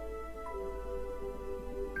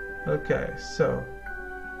 Okay, so...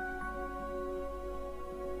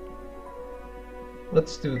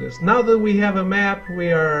 Let's do this. Now that we have a map,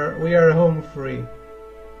 we are home free.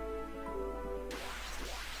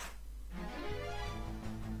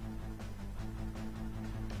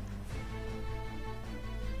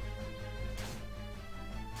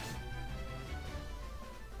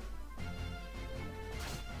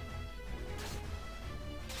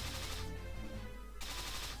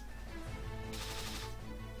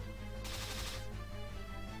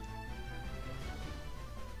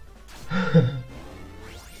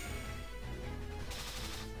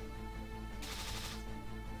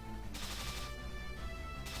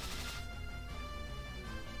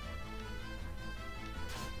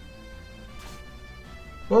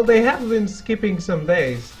 Well, they have been skipping some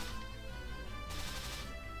days.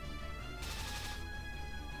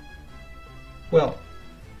 Well,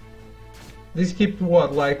 they skipped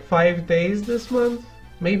what, like 5 days this month?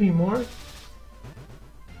 Maybe more?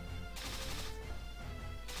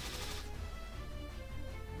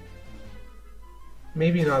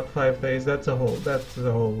 Maybe not 5 days, that's a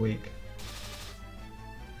whole week.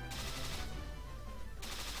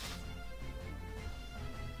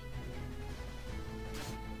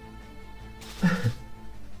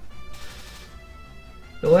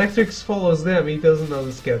 Electrics follows them, he doesn't know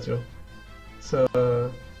the schedule.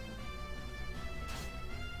 So,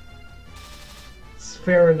 it's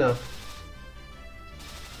fair enough.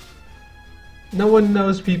 No one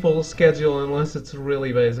knows people's schedule unless it's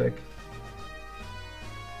really basic.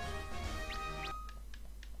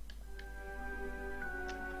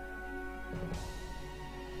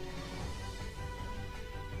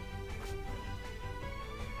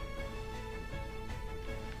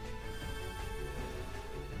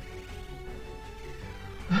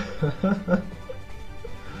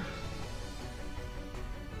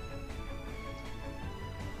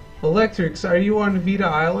 Electrics, are you on Vita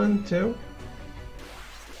Island too?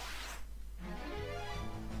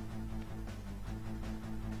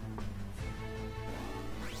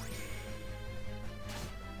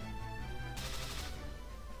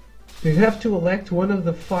 You have to elect one of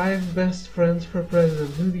the 5 best friends for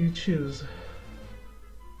president. Who do you choose?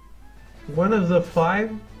 One of the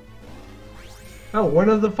 5? Oh, one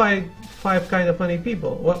of the five kind of funny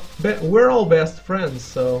people. Well, we're all best friends,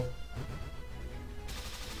 so...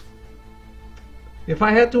 If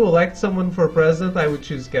I had to elect someone for president, I would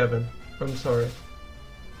choose Kevin. I'm sorry.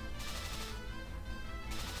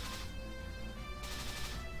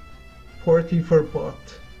 Porty for pot.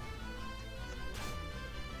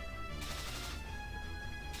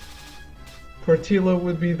 Portillo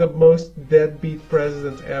would be the most deadbeat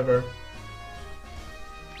president ever.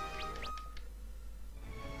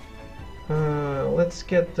 Let's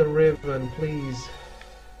get the ribbon, please.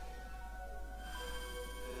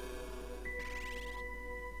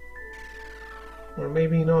 Or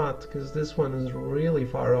maybe not, because this one is really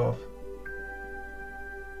far off.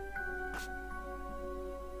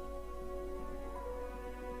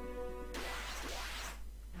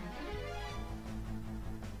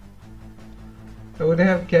 I would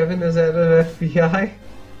have Kevin as head of FBI.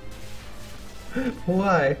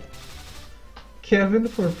 Why? Kevin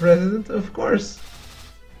for president? Of course.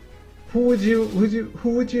 Who would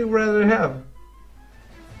you rather have?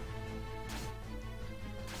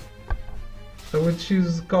 I would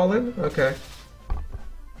choose Colin? Okay.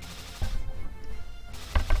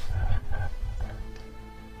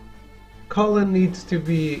 Colin needs to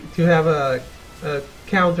have a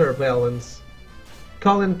counterbalance.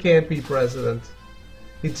 Colin can't be president.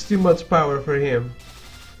 It's too much power for him.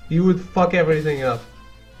 You would fuck everything up.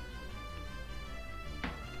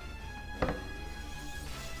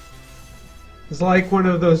 It's like one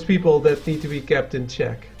of those people that need to be kept in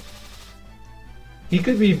check. He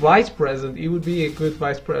could be vice president. He would be a good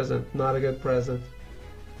vice president, not a good president.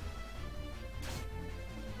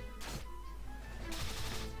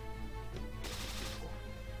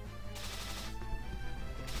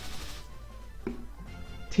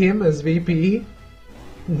 Tim as VP?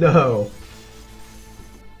 No.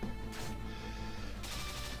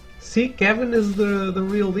 See, Kevin is the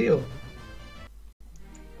real deal.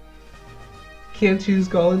 Can't choose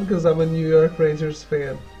Colin because I'm a New York Rangers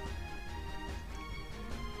fan.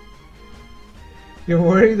 You're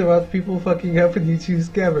worried about people fucking up and you choose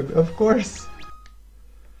Kevin. Of course.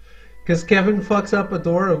 Because Kevin fucks up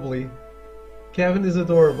adorably. Kevin is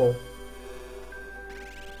adorable.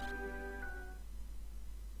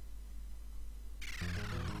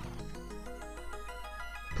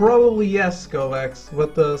 Probably yes, Kovacs,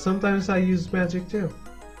 but sometimes I use magic too.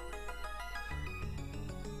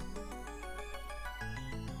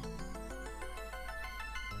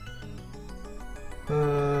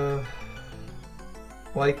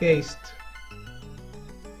 Like aced.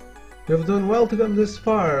 You have done well to come this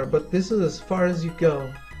far, but this is as far as you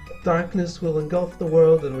go. Darkness will engulf the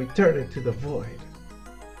world and return it to the void.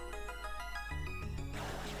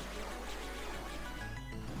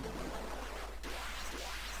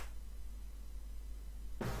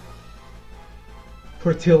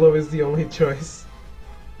 Portillo is the only choice.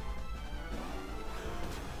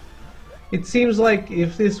 It seems like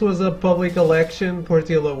if this was a public election,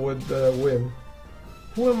 Portillo would win.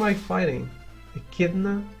 Who am I fighting?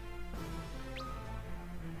 Echidna?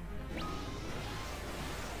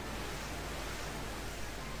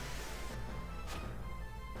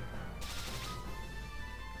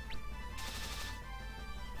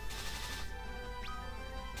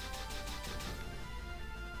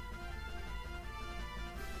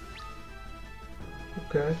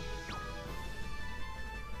 Okay.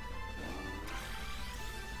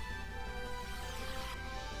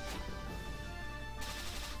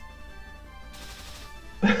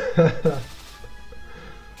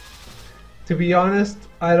 To be honest,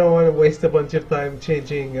 I don't want to waste a bunch of time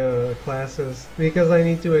changing classes because I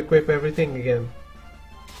need to equip everything again.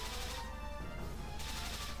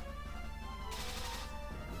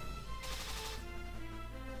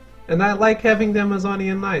 And I like having them as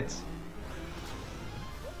Onion Knights.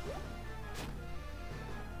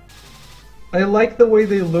 I like the way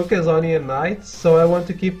they look as Onion Knights, so I want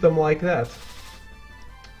to keep them like that.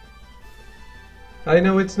 I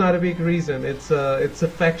know it's not a big reason, it's a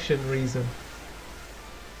faction reason.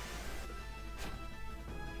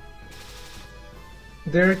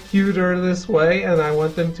 They're cuter this way, and I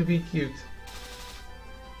want them to be cute.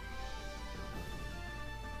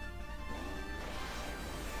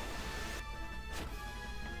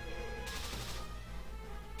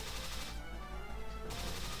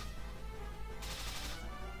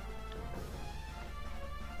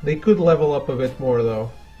 They could level up a bit more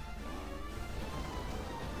though.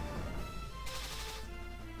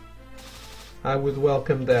 I would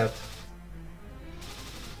welcome that.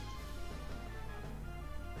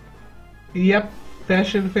 Yep,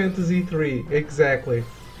 Fashion Fantasy 3, exactly.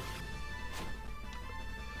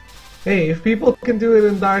 Hey, if people can do it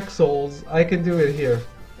in Dark Souls, I can do it here.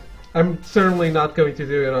 I'm certainly not going to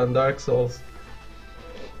do it on Dark Souls.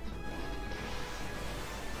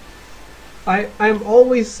 I'm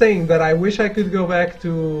always saying that I wish I could go back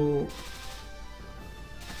to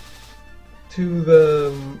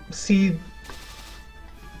the Seed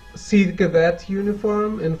Cadet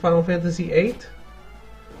uniform in Final Fantasy VIII.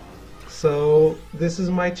 So this is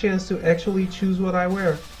my chance to actually choose what I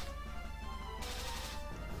wear.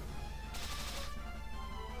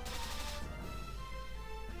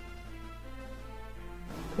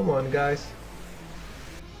 Come on, guys.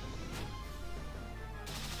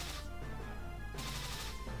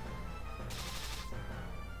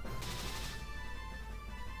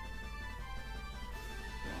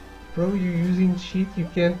 Bro, you're using cheat, you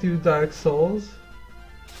can't do Dark Souls?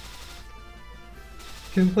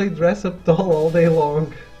 You can play Dress Up Doll all day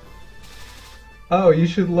long. Oh, you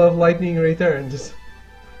should love Lightning Returns.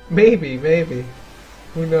 Maybe, maybe.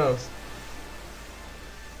 Who knows?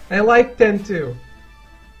 I like 10-2.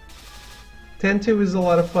 10-2 is a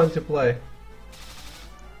lot of fun to play.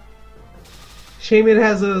 Shame it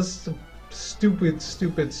has a stupid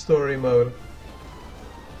story mode.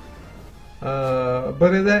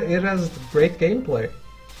 But it has great gameplay.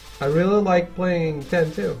 I really like playing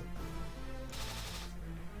 10-2.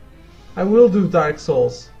 I will do Dark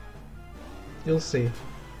Souls. You'll see.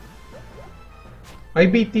 I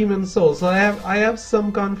beat Demon Souls, so I have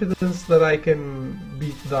some confidence that I can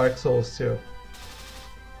beat Dark Souls too.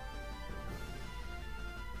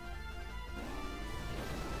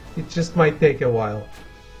 It just might take a while.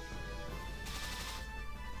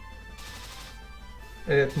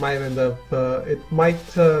 And it might end up,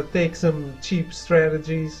 take some cheap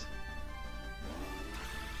strategies.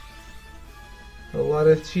 A lot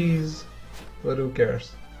of cheese, but who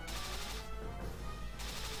cares?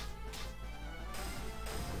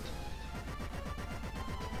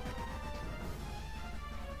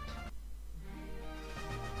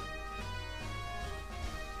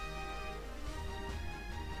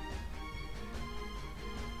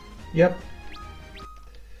 Yep.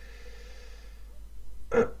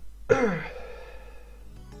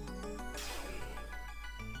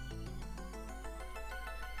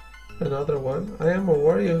 Another one. I am a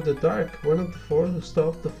warrior of the dark, one of the four who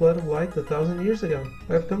stopped the flood of light 1,000 years ago.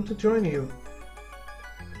 I have come to join you.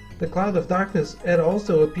 The cloud of darkness had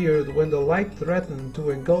also appeared when the light threatened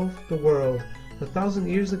to engulf the world 1,000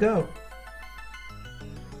 years ago.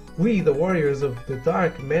 We, the warriors of the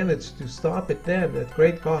dark, managed to stop it then at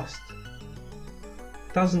great cost.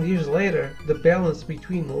 1,000 years later, the balance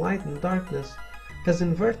between light and darkness has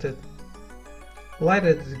inverted. Light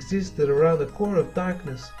has existed around the core of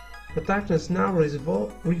darkness, but darkness now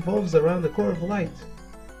revolves around the core of light.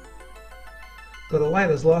 But the light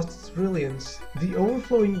has lost its brilliance. The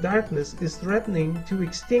overflowing darkness is threatening to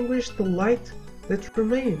extinguish the light that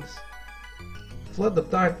remains. Flood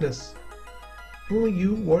of darkness. Only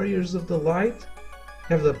you, warriors of the light,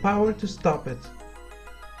 have the power to stop it.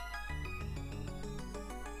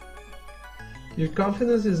 Your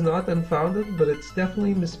confidence is not unfounded, but it's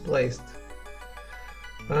definitely misplaced.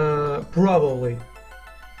 Probably.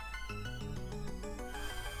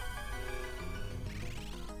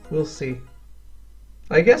 We'll see.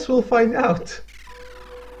 I guess we'll find out.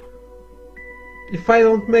 If I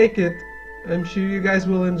don't make it, I'm sure you guys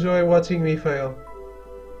will enjoy watching me fail.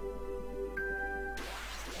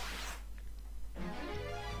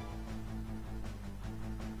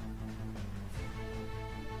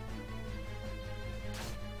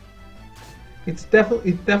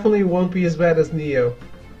 It definitely won't be as bad as Neo.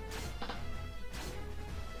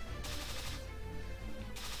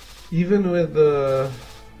 Even with the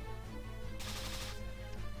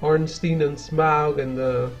Ornstein and Smaug and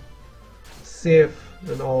the Sif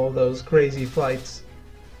and all of those crazy fights.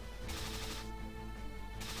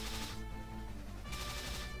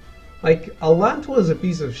 Like, Alant was a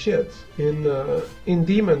piece of shit in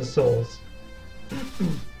Demon Souls.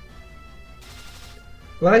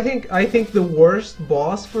 But I think the worst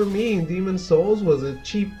boss for me in Demon Souls was a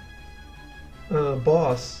cheap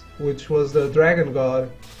boss, which was the Dragon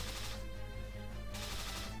God.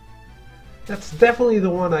 That's definitely the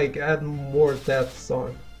one I had more deaths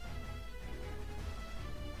on.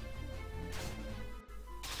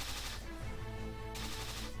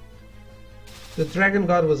 The Dragon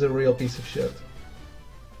God was a real piece of shit.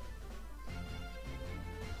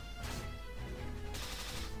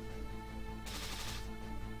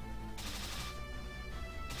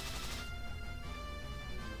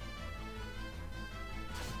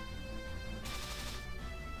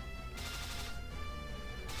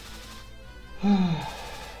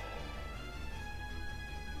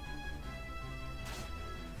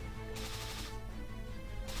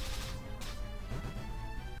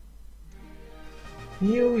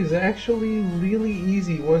 Neo is actually really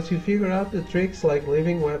easy once you figure out the tricks like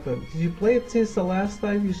living weapon. Did you play it since the last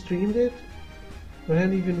time you streamed it? I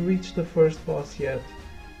hadn't even reached the first boss yet.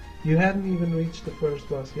 You hadn't even reached the first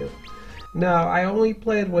boss yet. No, I only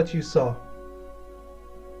played what you saw.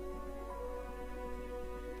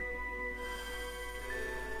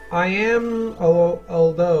 I am,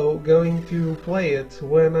 although, going to play it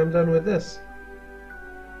when I'm done with this.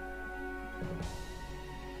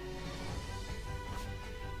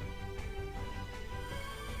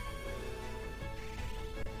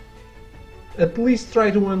 At least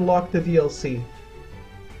try to unlock the DLC.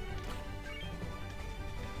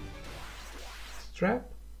 Strap?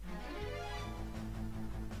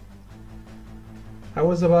 I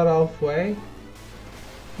was about halfway.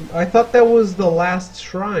 I thought that was the last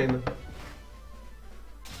shrine.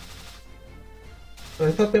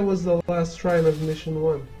 I thought that was the last shrine of Mission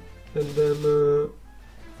 1. And then,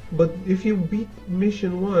 but if you beat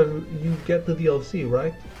Mission 1, you get the DLC,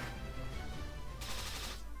 right?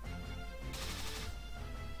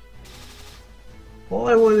 All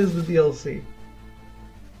I want is the DLC.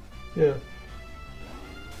 Yeah.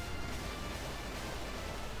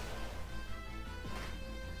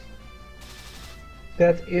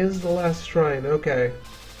 That is the last shrine, okay.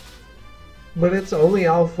 But it's only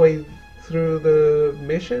halfway through the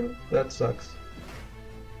mission? That sucks.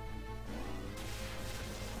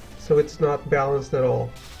 So it's not balanced at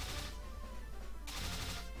all.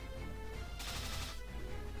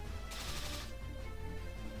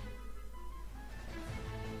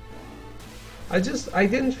 I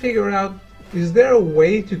didn't figure out, is there a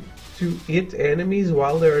way to hit enemies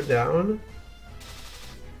while they're down?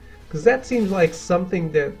 Because that seems like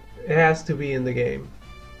something that has to be in the game.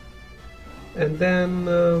 And then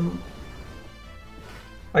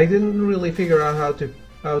I didn't really figure out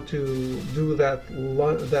how to do that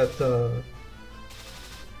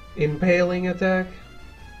impaling attack.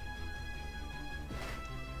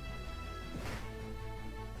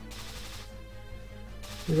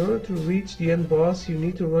 In order to reach the end boss, you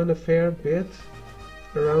need to run a fair bit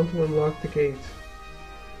around to unlock the gate.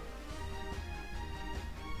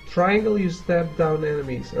 Triangle, you stab down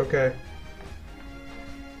enemies. Okay.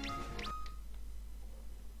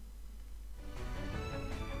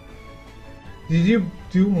 Did you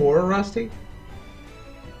do more, Rusty?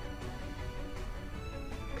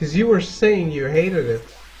 Because you were saying you hated it.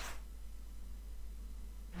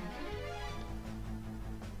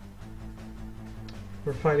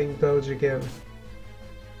 We're fighting Doge again.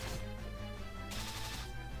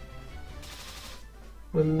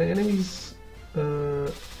 When the enemy's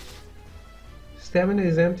stamina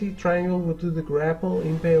is empty, triangle will do the grapple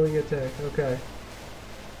impaling attack. Okay.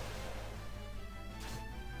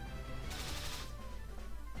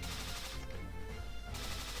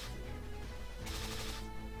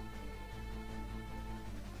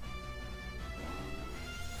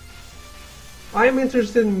 I'm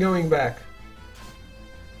interested in going back.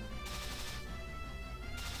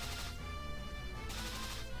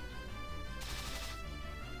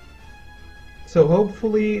 So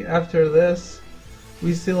hopefully after this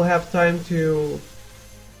we still have time to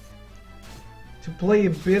play a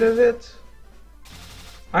bit of it.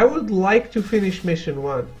 I would like to finish mission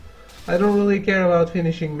 1. I don't really care about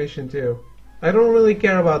finishing mission 2. I don't really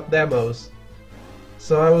care about demos.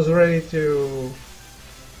 So I was ready to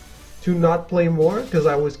not play more because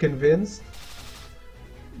I was convinced.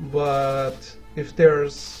 But if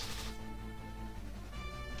there's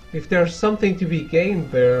something to be gained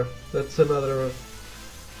there, that's another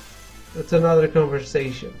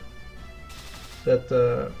conversation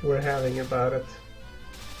that we're having about it.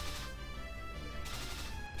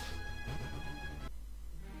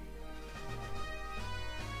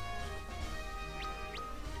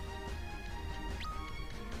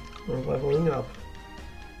 We're leveling up.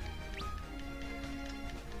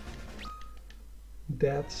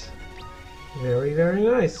 That's very, very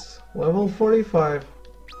nice. Level 45.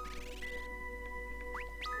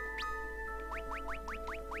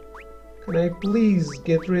 Can I please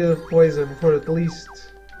get rid of poison for at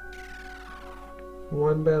least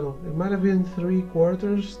one battle? It might have been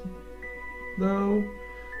 3/4 though.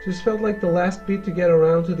 Just felt like the last bit to get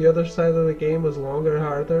around to the other side of the game was longer,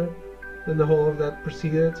 harder than the whole of that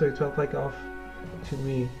preceded, so it felt like off to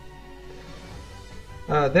me.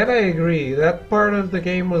 That I agree. That part of the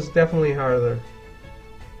game was definitely harder.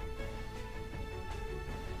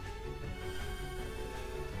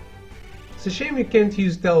 It's a shame you can't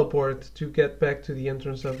use teleport to get back to the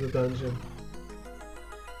entrance of the dungeon.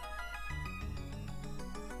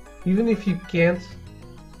 Even if you can't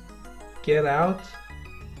get out.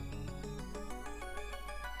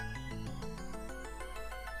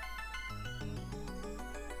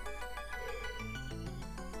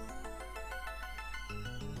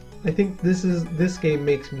 I think this game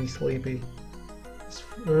makes me sleepy.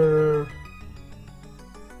 You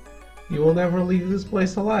will never leave this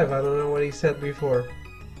place alive. I don't know what he said before.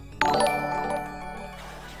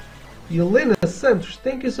 Yelena Santos,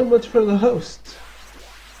 thank you so much for the host.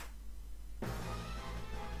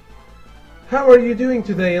 How are you doing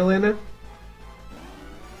today, Yelena?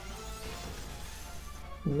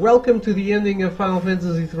 Welcome to the ending of Final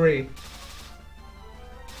Fantasy III.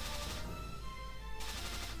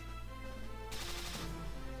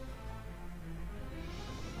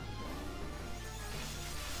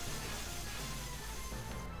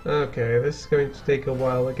 Okay, this is going to take a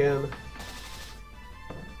while again.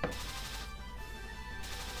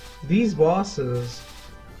 These bosses,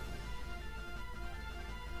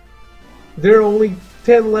 they're only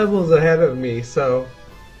 10 levels ahead of me, so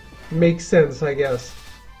makes sense, I guess.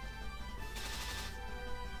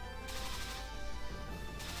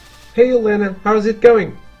 Hey Elena, how's it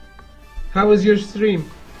going? How was your stream?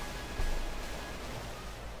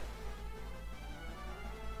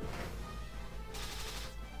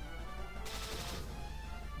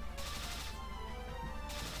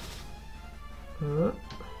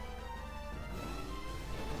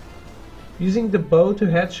 Using the bow to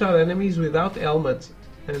headshot enemies without helmets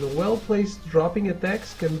and well-placed dropping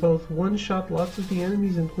attacks can both one-shot lots of the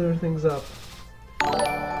enemies and clear things up.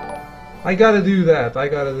 I gotta do that,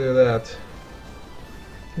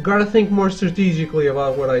 Gotta think more strategically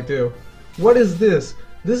about what I do. What is this?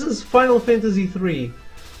 This is Final Fantasy III.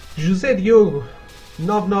 José Diogo,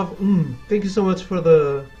 thank you so much for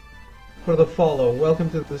the follow. Welcome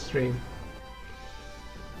to the stream.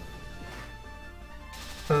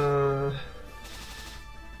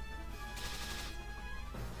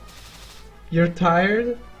 You're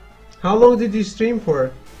tired? How long did you stream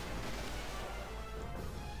for?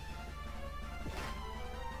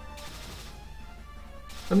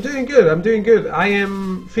 I'm doing good. I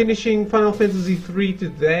am finishing Final Fantasy III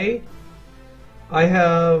today. I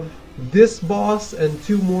have this boss and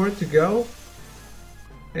 2 more to go.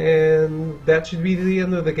 And that should be the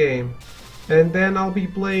end of the game. And then I'll be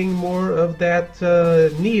playing more of that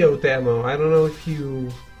Neo demo. I don't know if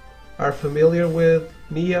you are familiar with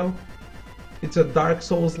Neo. It's a Dark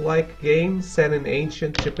Souls-like game set in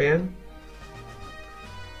ancient Japan.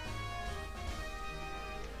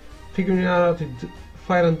 Figuring out how to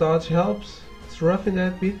fight and dodge helps. It's rough in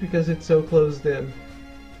that bit because it's so closed in.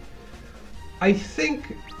 I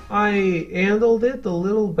think I handled it a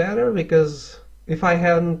little better because if I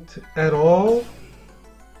hadn't at all,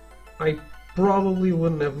 I probably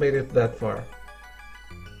wouldn't have made it that far.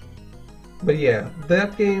 But yeah,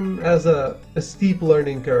 that game has a steep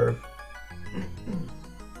learning curve.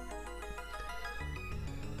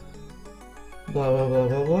 Blah blah blah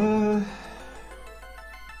blah blah.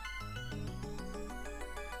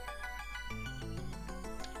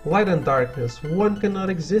 Light and darkness, one cannot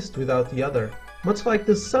exist without the other, much like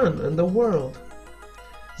the sun and the world.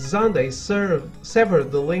 Xande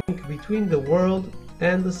severed the link between the world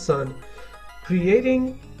and the sun,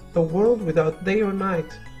 creating a world without day or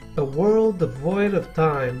night, a world devoid of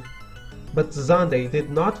time. But Xande did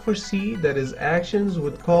not foresee that his actions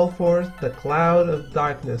would call forth the cloud of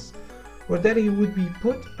darkness, or that he would be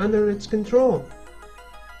put under its control.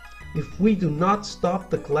 If we do not stop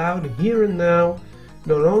the cloud here and now,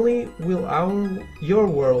 not only will your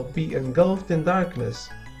world be engulfed in darkness,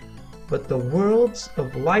 but the worlds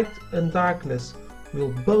of light and darkness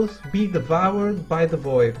will both be devoured by the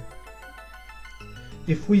void.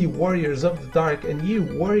 If we warriors of the dark and you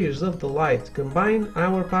warriors of the light combine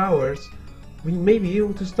our powers, we may be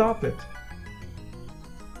able to stop it.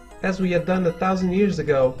 As we had done 1,000 years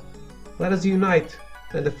ago, let us unite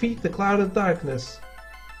and defeat the cloud of darkness.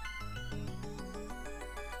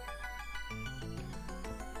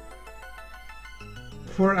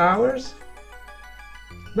 "4 hours?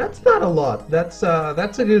 That's not a lot. That's a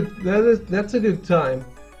good time.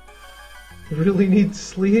 Really need to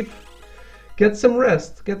sleep. Get some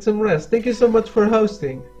rest. Thank you so much for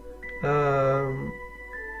hosting.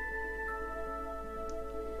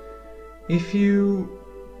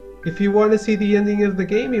 If you want to see the ending of the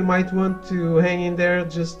game, you might want to hang in there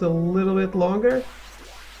just a little bit longer.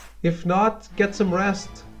 If not, get some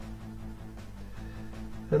rest.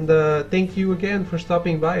 And thank you again for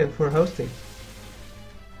stopping by and for hosting.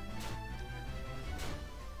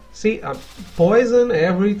 See, I'm poison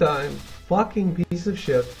every time. Fucking piece of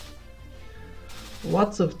shit.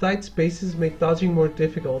 Lots of tight spaces make dodging more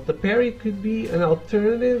difficult. The parry could be an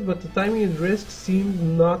alternative, but the timing and risk seemed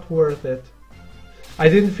not worth it. I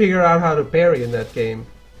didn't figure out how to parry in that game.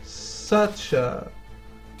 Such a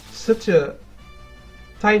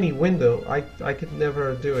tiny window. I could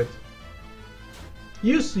never do it.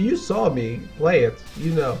 You saw me play it.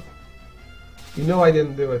 You know I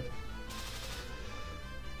didn't do it.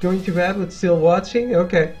 Going to bed but still watching?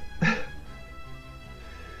 Okay.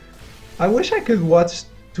 I wish I could watch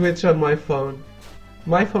Twitch on my phone.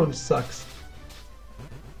 My phone sucks.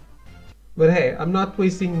 But hey, I'm not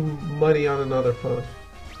wasting money on another phone.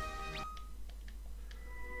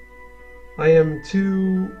 I am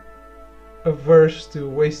too averse to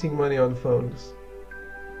wasting money on phones.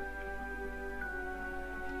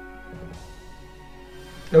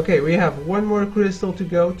 Okay, we have one more crystal to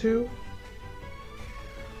go to.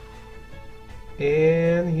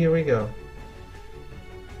 And here we go.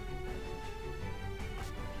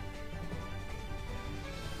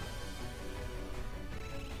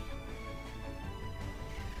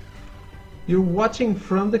 You're watching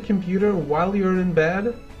from the computer while you're in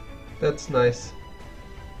bed? That's nice.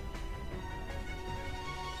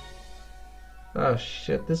 Oh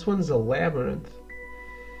shit, this one's a labyrinth.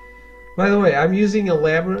 By the way, I'm using a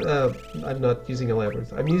labyrinth. I'm not using a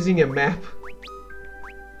labyrinth. I'm using a map.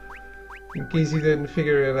 In case you didn't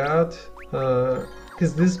figure it out.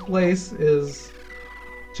 Because this place is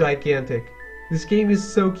gigantic. This game is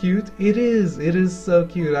so cute. It is so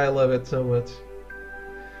cute. I love it so much.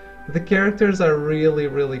 The characters are really,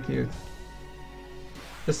 really cute.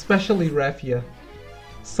 Especially Raffia.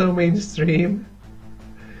 So mainstream.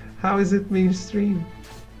 How is it mainstream?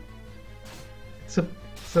 It's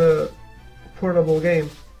a portable game.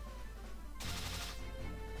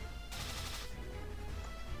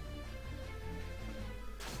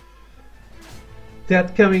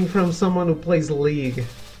 That coming from someone who plays League.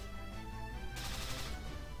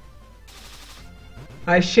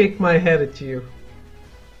 I shake my head at you.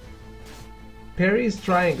 Parry is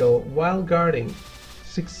triangle while guarding.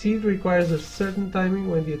 Succeed requires a certain timing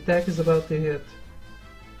when the attack is about to hit.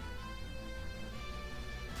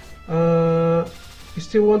 You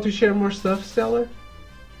still want to share more stuff, Stellar?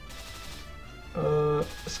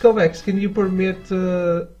 Skullvex, can you permit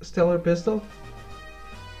Stellar Pistol?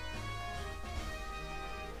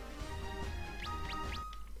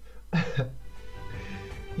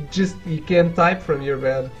 You can't type from your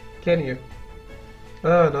bed, can you?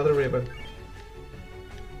 Oh, another ribbon.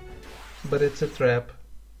 But it's a trap.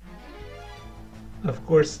 Of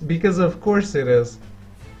course, because of course it is.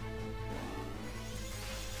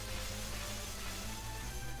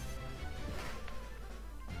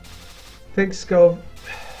 Thanks, Scove.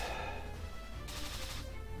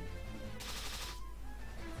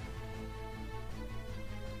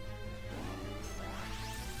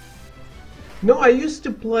 No, I used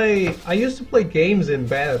to play games in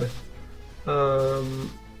bed. But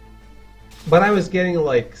I was getting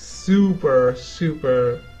like super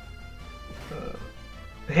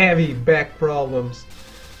heavy back problems.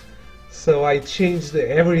 So I changed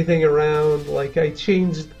everything around. Like I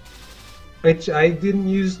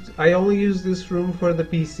only use this room for the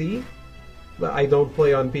PC. But I don't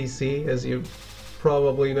play on PC, as you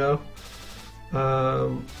probably know.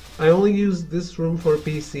 I only use this room for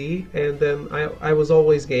PC, and then I was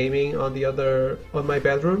always gaming on my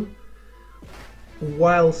bedroom.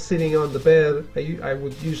 While sitting on the bed, I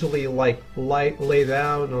would usually like lay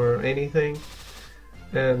down or anything,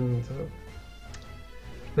 and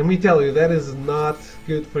let me tell you, that is not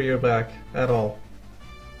good for your back at all.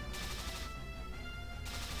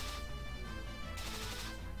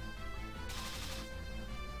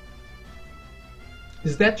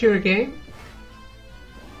 Is that your game?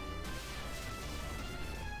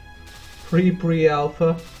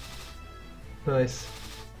 Pre-alpha? Nice.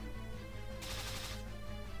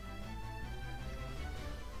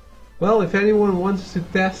 Well, if anyone wants to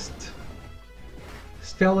test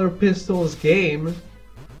Stellar Pistol's game,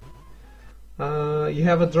 you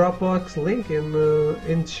have a Dropbox link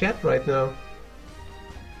in chat right now.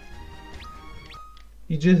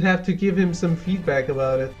 You just have to give him some feedback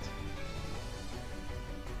about it.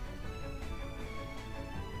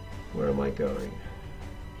 Where am I going?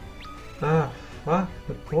 Ah, fuck,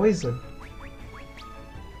 the poison.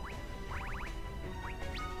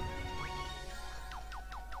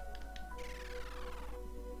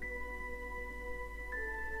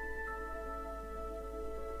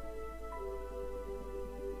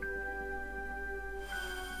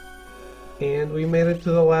 And we made it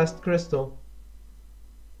to the last crystal.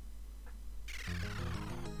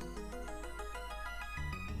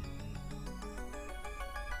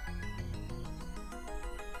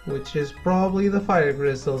 Which is probably the fire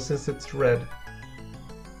crystal since it's red.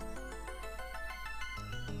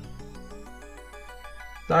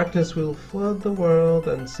 Darkness will flood the world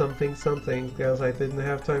and something something, because I didn't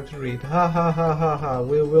have time to read. Ha ha ha ha ha,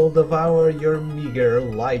 we will devour your meager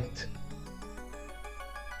light.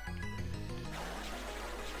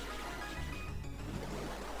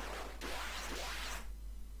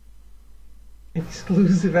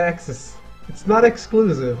 Exclusive access. It's not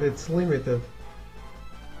exclusive, it's limited.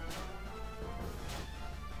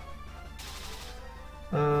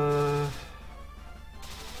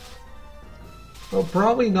 Well,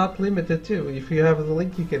 probably not limited too. If you have the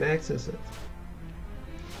link, you can access it.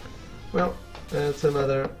 Well, that's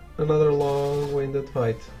another long-winded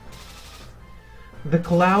fight. The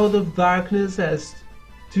Cloud of Darkness has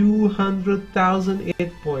 200,000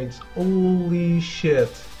 hit points. Holy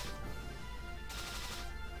shit!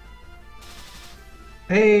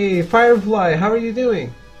 Hey, Firefly, how are you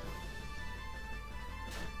doing?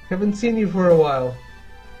 Haven't seen you for a while.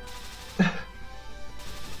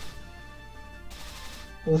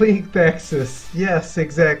 Link Texas. Yes,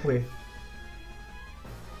 exactly.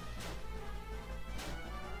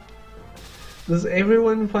 Does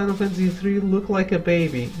everyone in Final Fantasy III look like a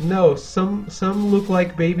baby? No, some look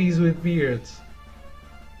like babies with beards.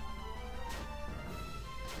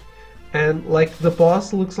 And like the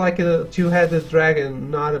boss looks like a two-headed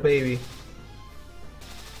dragon, not a baby.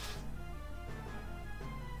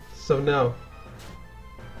 so no.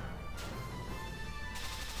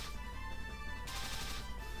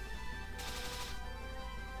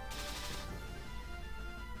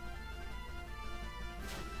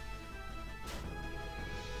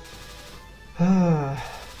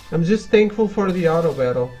 I'm just thankful for the auto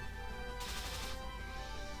battle.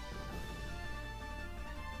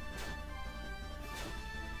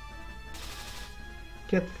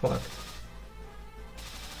 Get fucked.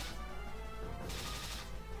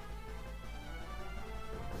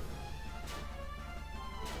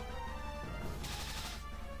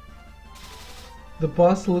 The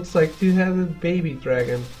boss looks like two-headed baby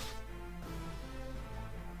dragon.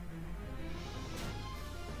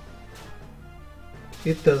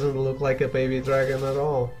 It doesn't look like a baby dragon at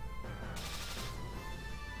all.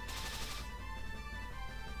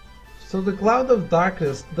 So the Cloud of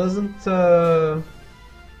Darkness doesn't still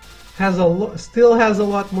has a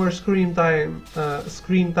lot more screen time than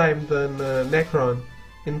Necron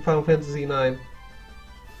in Final Fantasy IX.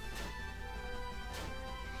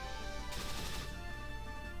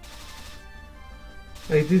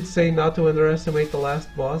 I did say not to underestimate the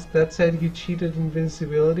last boss. That said, you cheated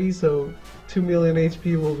invincibility, so 2 million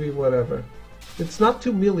HP will be whatever. It's not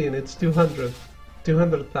 2 million, it's 200.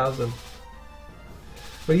 200,000.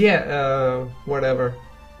 But yeah, whatever.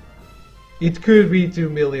 It could be 2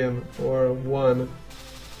 million or 1.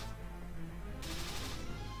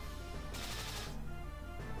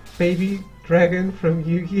 Baby dragon from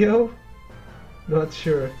Yu-Gi-Oh? Not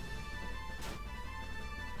sure.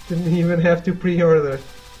 Didn't even have to pre-order.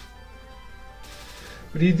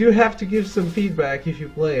 But you do have to give some feedback if you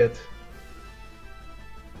play it.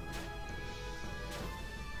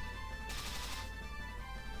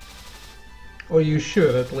 Or you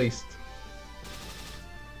should, at least.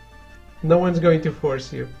 No one's going to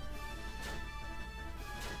force you.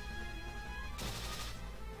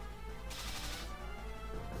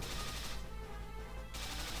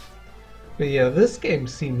 But yeah, this game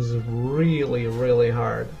seems really, really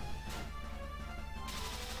hard.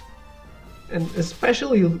 And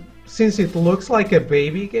especially since it looks like a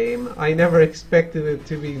baby game, I never expected it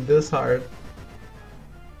to be this hard.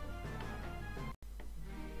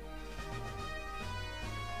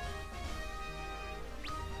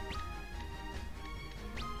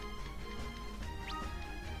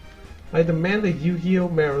 I demand a Yu-Gi-Oh!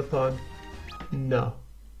 Marathon. No.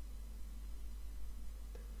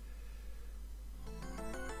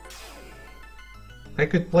 I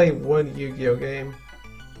could play one Yu-Gi-Oh! Game.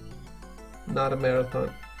 Not a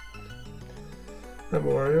marathon. I'm a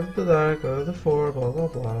warrior of the dark, of the four, blah blah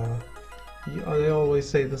blah. They always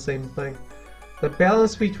say the same thing. The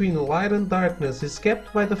balance between light and darkness is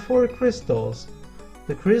kept by the four crystals.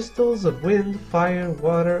 The crystals of wind, fire,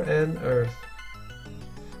 water, and earth.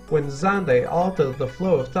 When Xande altered the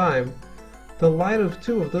flow of time, the light of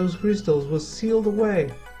two of those crystals was sealed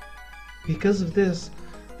away. Because of this,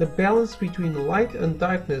 the balance between light and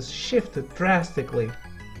darkness shifted drastically,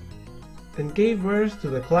 and gave birth to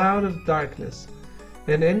the Cloud of Darkness,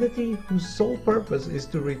 an entity whose sole purpose is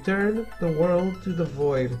to return the world to the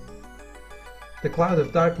void. The Cloud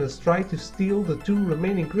of Darkness tried to steal the two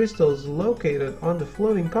remaining crystals located on the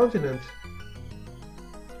floating continent.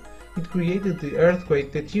 It created the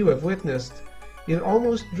earthquake that you have witnessed. It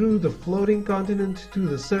almost drew the floating continent to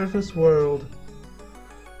the surface world.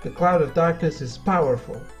 The Cloud of Darkness is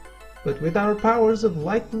powerful, but with our powers of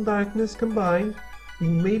light and darkness combined, we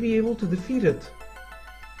may be able to defeat it.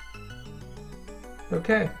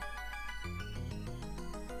 Okay.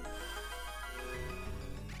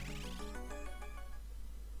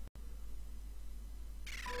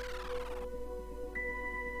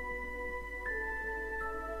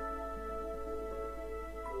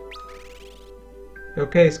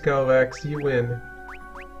 Okay, Skelvax, you win.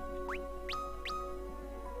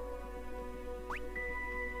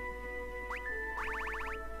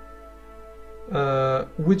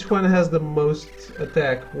 Which one has the most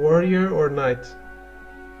attack, warrior or knight?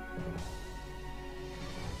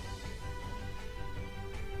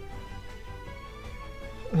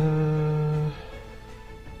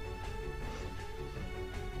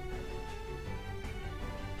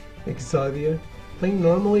 Exodia. Playing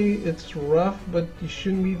normally it's rough, but you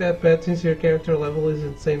shouldn't be that bad since your character level is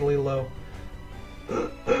insanely low.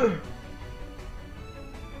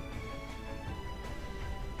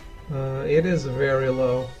 It is very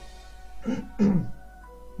low.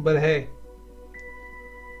 But hey,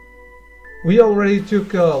 we already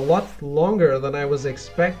took a lot longer than I was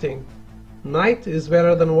expecting. Knight is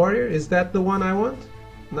better than warrior? Is that the one I want?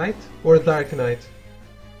 Knight or Dark Knight?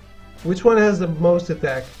 Which one has the most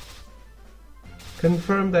attack?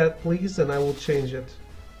 Confirm that please and I will change it.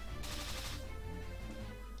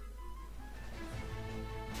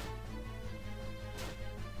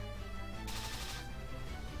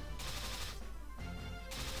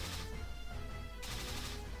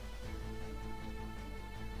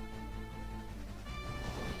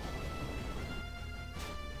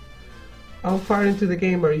 How far into the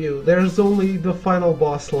game are you? There's only the final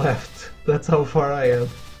boss left. That's how far I am.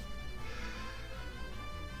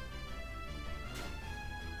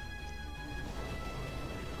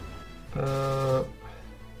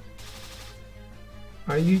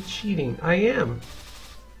 Are you cheating? I am.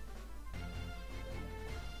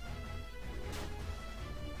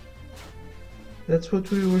 That's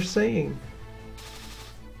what we were saying.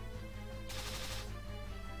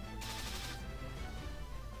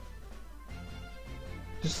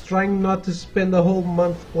 Just trying not to spend a whole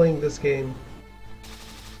month playing this game.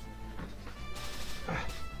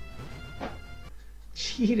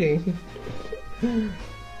 Cheating?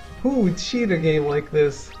 Who would cheat a game like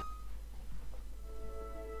this?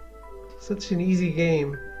 Such an easy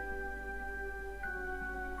game.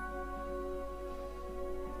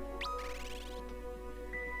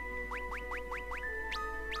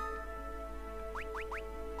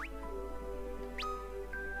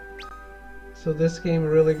 So this game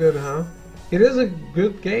really good, huh? It is a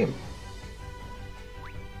good game.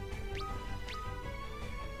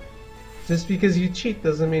 Just because you cheat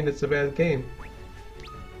doesn't mean it's a bad game.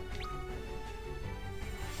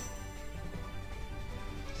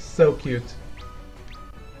 So cute.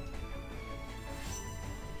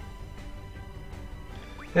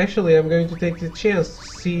 Actually, I'm going to take the chance to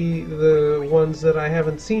see the ones that I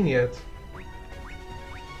haven't seen yet.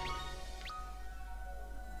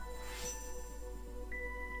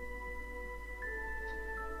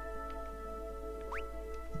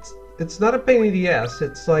 It's not a pain in the ass,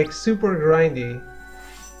 it's like super grindy,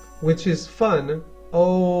 which is fun.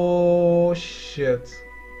 Oh shit,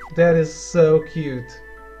 that is so cute.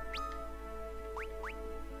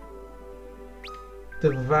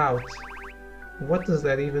 Devout. What does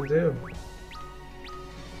that even do?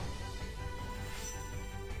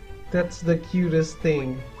 That's the cutest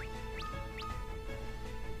thing.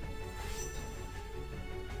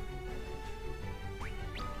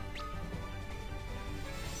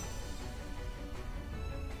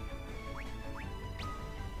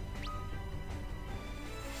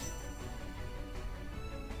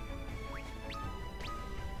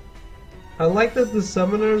 I like that the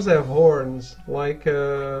summoners have horns, like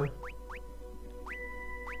Aiko.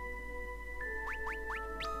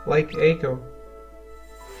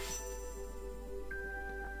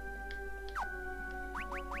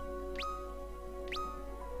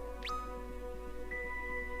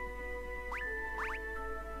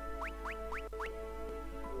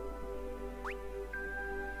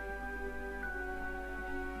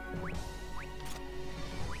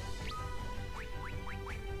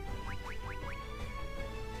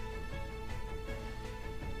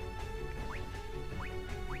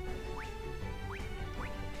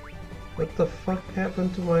 What the fuck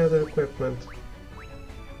happened to my other equipment?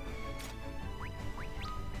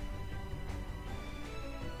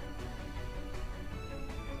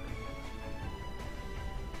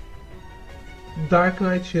 Dark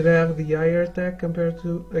Knight should have the higher attack compared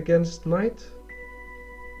to against Knight?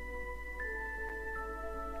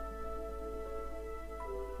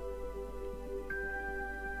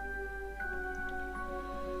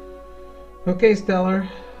 Okay, Stellar.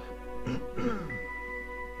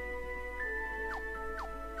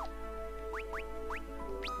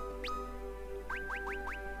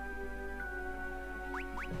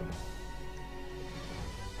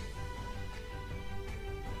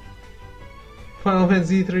 Final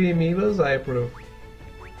Fantasy 3 amiibos, I approve.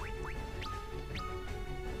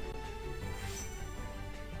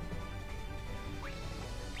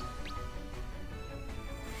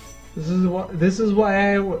 This is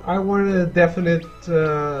why I wanted a definite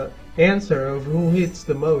answer of who hits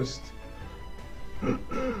the most.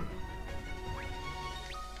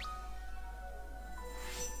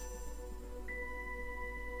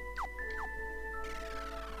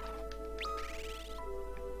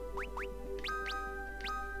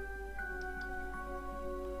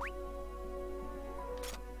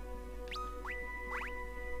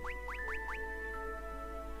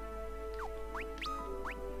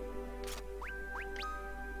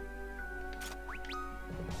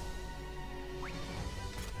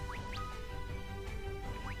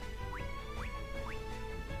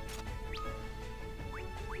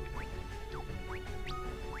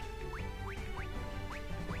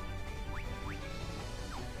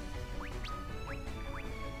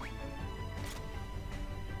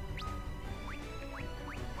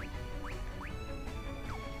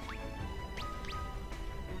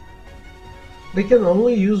 They can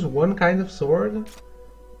only use one kind of sword?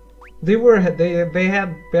 They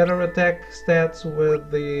had better attack stats with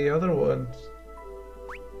the other ones.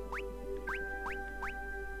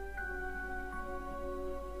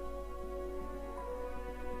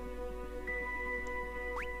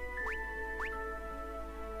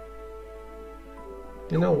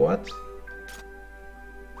 You know what?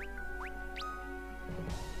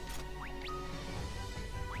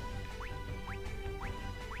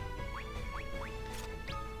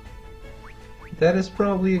 That is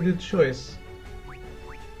probably a good choice.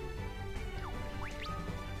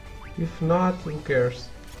 If not, who cares?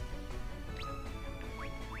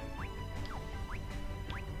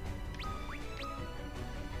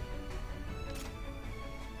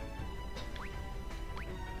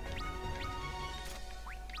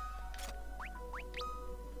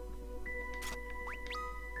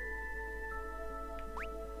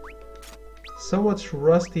 So much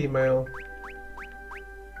Rusty mail.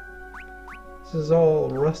 This is all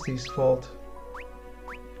Rusty's fault.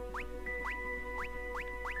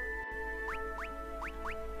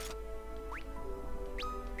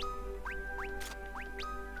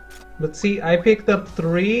 But see, I picked up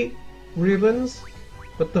 3 ribbons,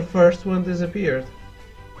 but the first one disappeared.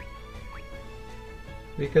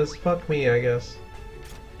 Because fuck me, I guess.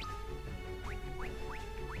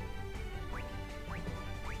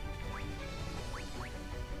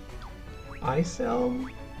 iCell?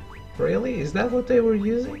 Really? Is that what they were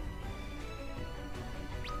using?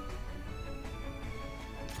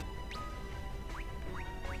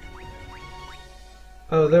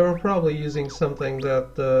 Oh, they were probably using something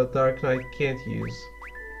that the Dark Knight can't use.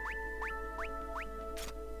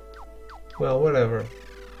 Well, whatever.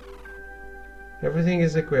 Everything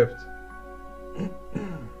is equipped.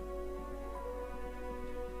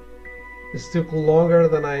 This took longer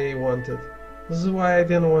than I wanted. This is why I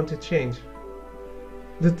didn't want to change.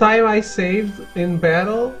 The time I saved in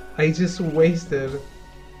battle, I just wasted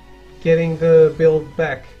getting the build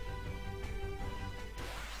back.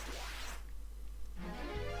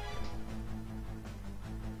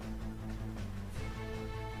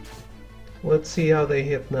 Let's see how they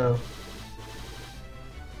hit now.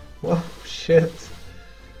 Whoa, shit.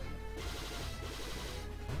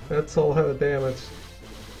 That's all her damage.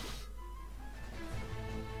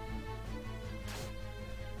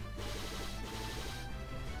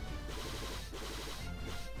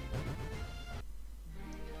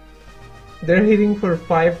 They're hitting for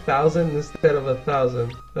 5,000 instead of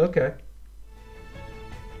 1,000. Okay.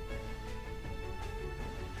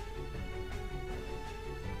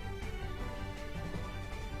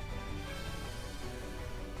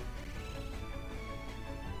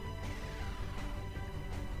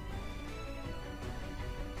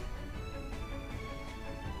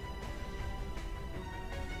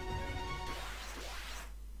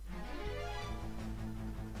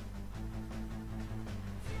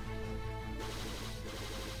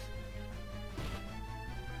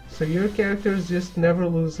 So your characters just never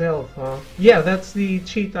lose health, huh? Yeah, that's the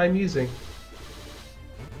cheat I'm using.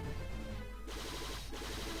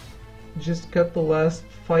 Just cut the last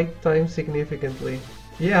fight time significantly.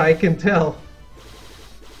 Yeah, I can tell.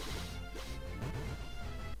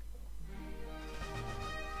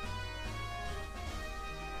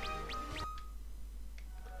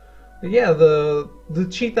 Yeah, the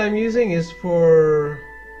cheat I'm using is for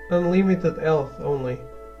unlimited health only.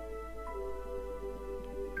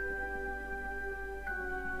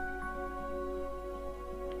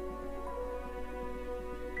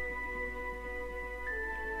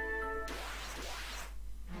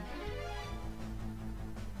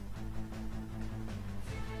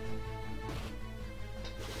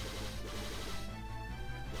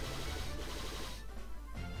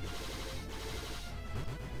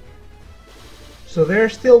 So they're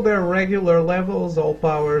still their regular levels, all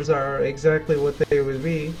powers are exactly what they would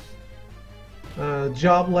be.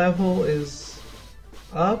 Job level is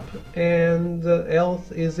up and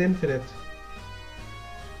health is infinite.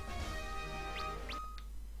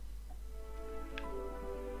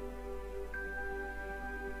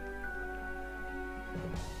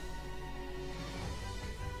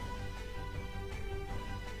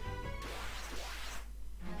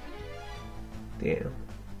 Damn.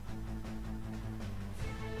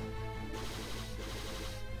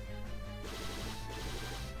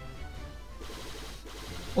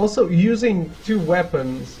 Also, using 2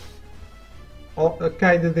 weapons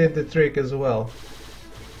kinda did the trick as well.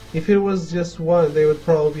 If it was just one, they would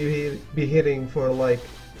probably be hitting for like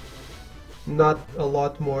not a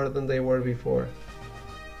lot more than they were before.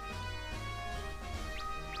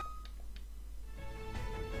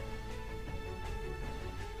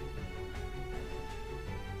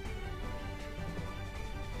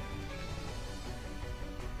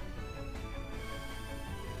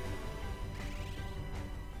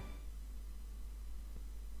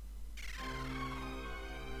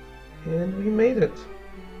 And we made it.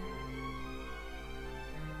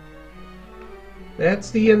 That's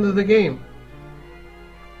the end of the game.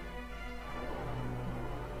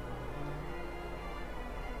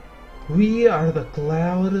 We are the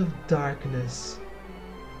cloud of darkness.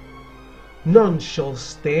 None shall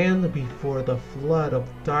stand before the flood of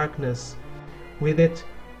darkness. With it,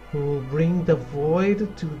 we will bring the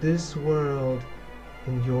void to this world,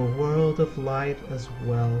 and your world of light as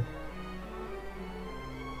well.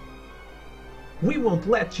 We won't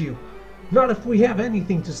let you, not if we have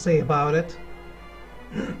anything to say about it.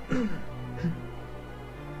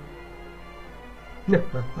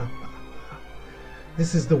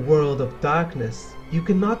 This is the world of darkness. You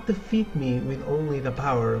cannot defeat me with only the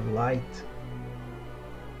power of light.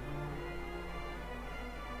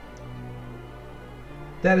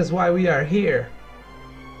 That is why we are here.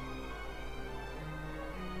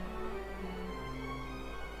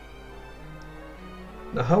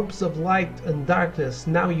 The hopes of light and darkness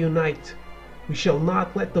now unite. We shall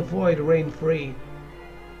not let the void reign free.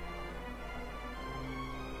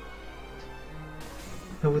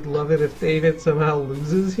 I would love it if David somehow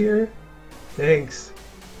loses here. Thanks.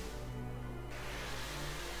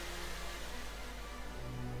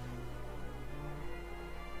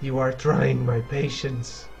 You are trying my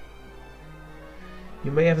patience.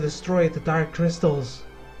 You may have destroyed the dark crystals,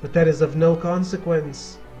 but that is of no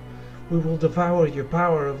consequence. We will devour your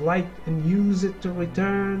power of light and use it to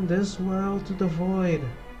return this world to the void.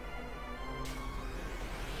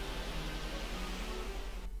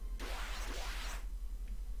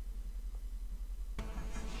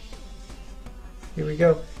 Here we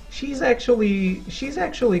go. She's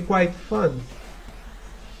actually quite fun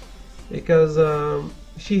because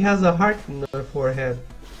she has a heart in her forehead.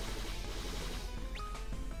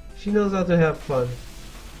 She knows how to have fun.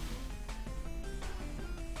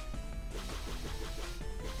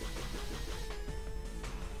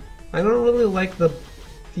 I don't really like the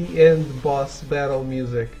end boss battle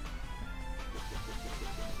music.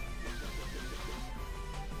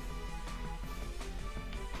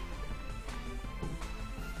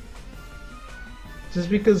 Just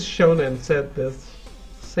because Shonen said this.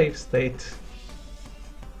 Save state.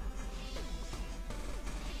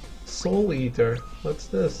 Soul Eater. What's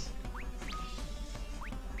this?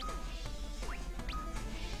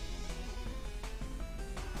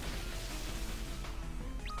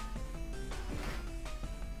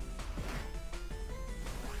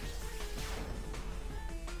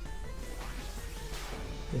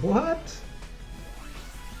 What?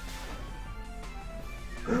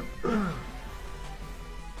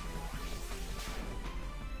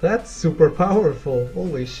 That's super powerful.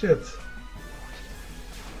 Holy shit.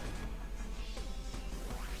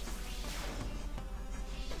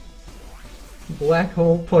 Black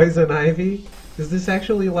Hole Poison Ivy? Is this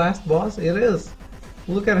actually last boss? It is.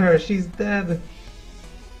 Look at her, she's dead.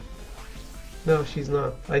 No, she's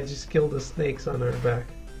not. I just killed the snakes on her back.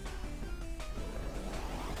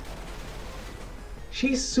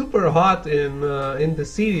 She's super hot in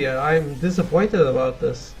Dissidia. I'm disappointed about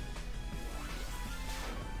this.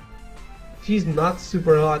 She's not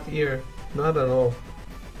super hot here. Not at all.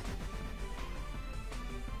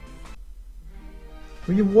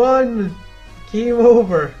 We won! Game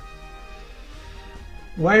over!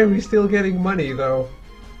 Why are we still getting money though?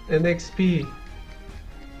 And XP.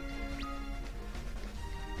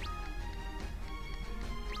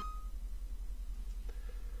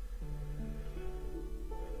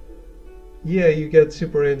 Yeah, you get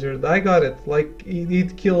super injured. I got it. Like,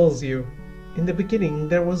 it kills you. In the beginning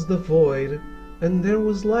there was the void, and there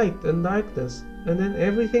was light and darkness, and then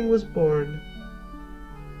everything was born.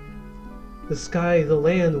 The sky, the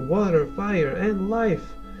land, water, fire, and life.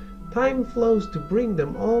 Time flows to bring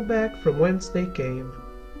them all back from whence they came.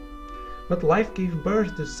 But life gave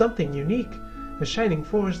birth to something unique, a shining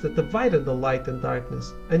force that divided the light and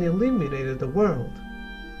darkness and illuminated the world.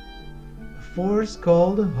 A force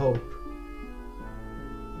called hope.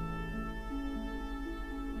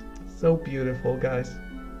 So beautiful, guys.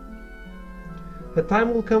 A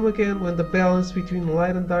time will come again when the balance between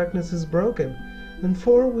light and darkness is broken, and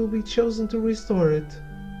four will be chosen to restore it.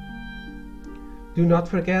 Do not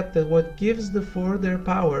forget that what gives the four their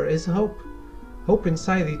power is hope. Hope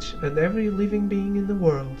inside each and every living being in the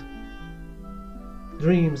world.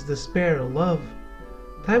 Dreams, despair, love.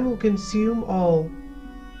 Time will consume all.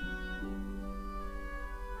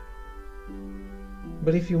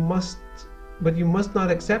 But you must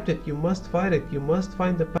not accept it, you must fight it, you must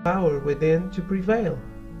find the power within to prevail.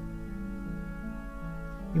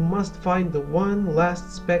 You must find the one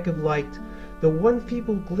last speck of light, the one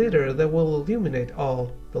feeble glitter that will illuminate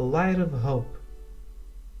all, the light of hope.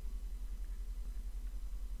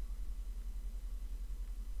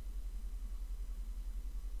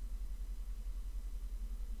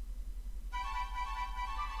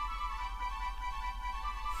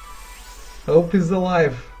 Hope is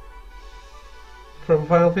alive. From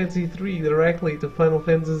Final Fantasy 3 directly to Final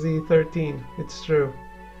Fantasy 13. It's true.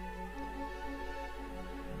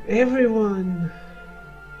 Everyone!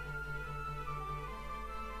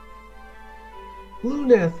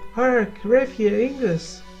 Luneth, Hark, Refia,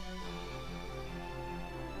 Ingus!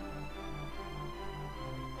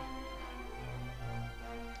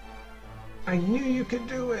 I knew you could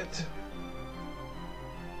do it!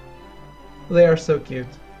 They are so cute.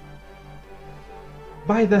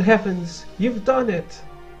 By the heavens, you've done it!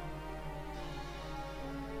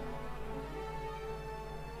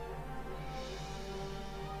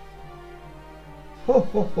 Ho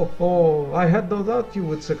ho ho ho! I had no doubt you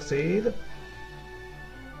would succeed.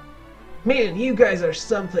 Man, you guys are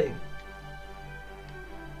something!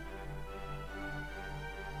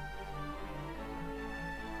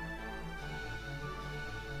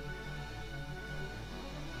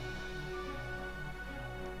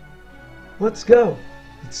 Let's go!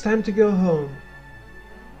 It's time to go home.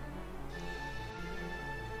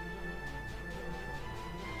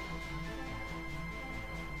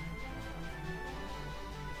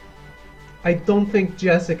 I don't think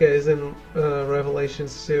Jessica is in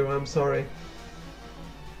Revelations 2, I'm sorry.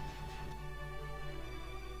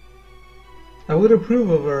 I would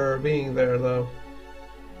approve of her being there though.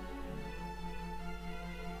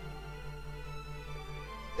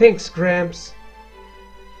 Thanks, Gramps.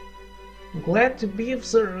 I'm glad to be of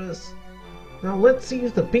service. Now let's see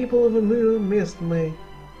if the people of the moon missed me.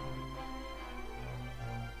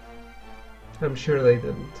 I'm sure they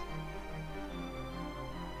didn't.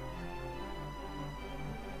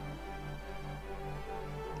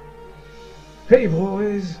 Hey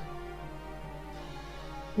boys!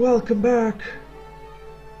 Welcome back!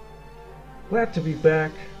 Glad to be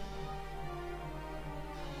back.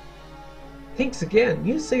 Thanks again,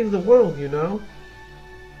 you saved the world, you know.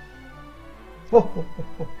 Ho ho ho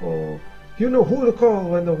ho ho! You know who to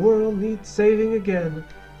call when the world needs saving again.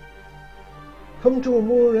 Come to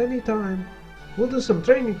Amur anytime. We'll do some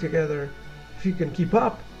training together, if you can keep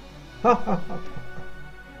up. Ha ha ha ha!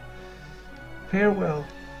 Farewell.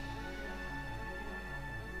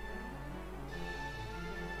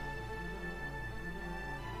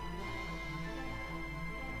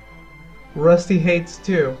 Rusty hates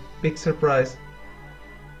too. Big surprise.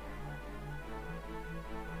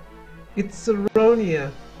 It's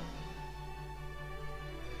Saronia.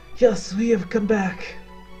 Yes, we have come back.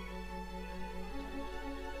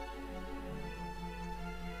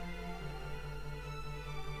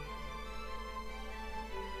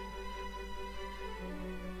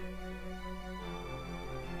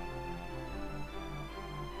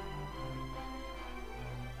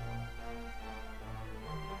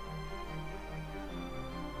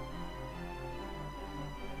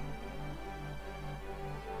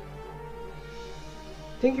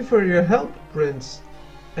 Thank you for your help, Prince.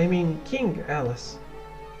 I mean, King Alice.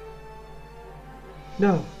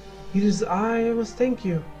 No, it is I who must thank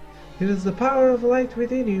you. It is the power of light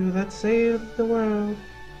within you that saved the world.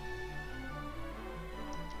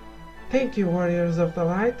 Thank you, warriors of the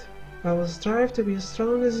light. I will strive to be as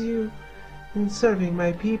strong as you in serving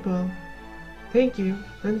my people. Thank you,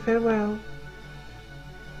 and farewell.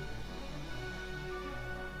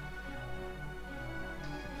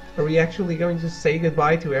 Are we actually going to say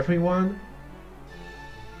goodbye to everyone?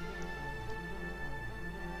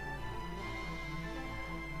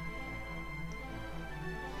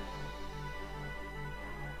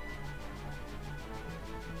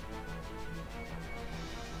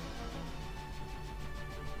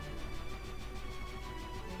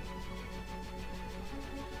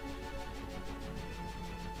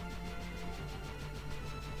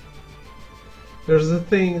 There's a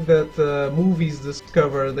thing that movies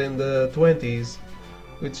discovered in the 20s,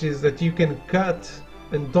 which is that you can cut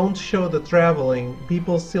and don't show the traveling.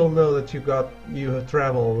 People still know that you have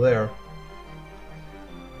traveled there.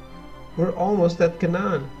 We're almost at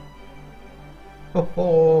Canaan. Oh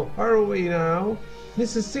ho, are we now?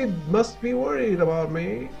 Mrs. Sid must be worried about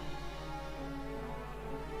me.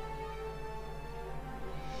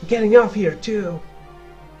 Getting off here too.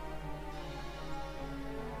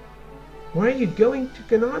 Why are you going to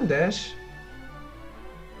Canaan, Dash?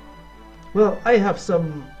 Well, I have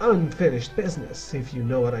some unfinished business, if you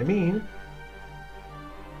know what I mean.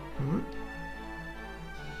 Hmm?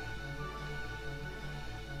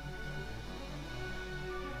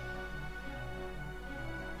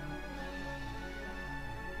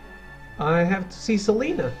 I have to see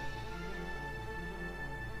Selena.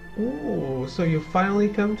 Ooh, so you finally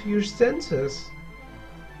come to your senses.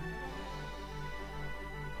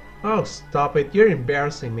 Oh, stop it. You're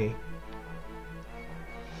embarrassing me.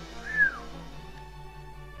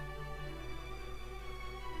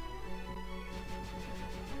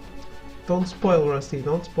 Don't spoil, Rusty.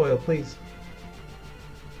 Don't spoil, please.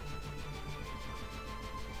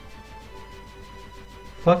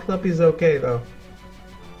 Fucked up is okay, though.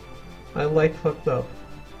 I like fucked up.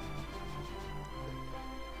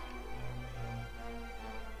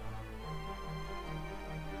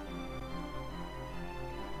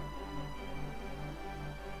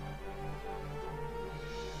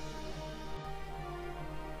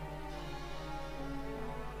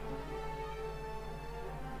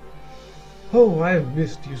 Oh, I've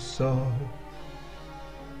missed you so.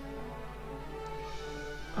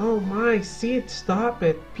 Oh my, Sid, stop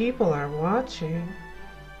it. People are watching.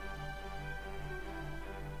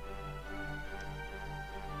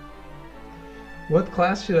 What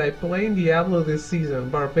class should I play in Diablo this season?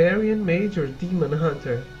 Barbarian, Mage, or Demon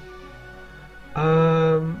Hunter?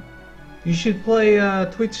 You should play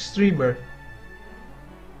Twitch streamer.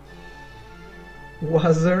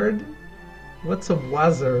 Wizard? What's a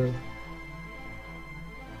wizard?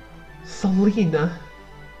 Selena.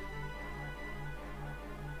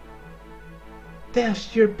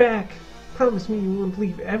 Dash, you're back. Promise me you won't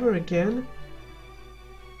leave ever again.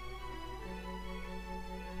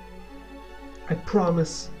 I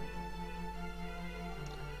promise.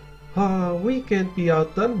 We can't be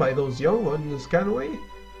outdone by those young ones, can we?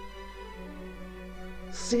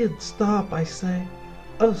 Sid, stop, I say.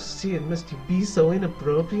 Oh, Sid, must you be so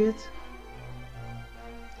inappropriate?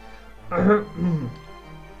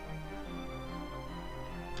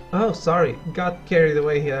 Oh, sorry, got carried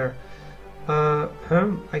away here.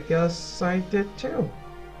 I guess I did too.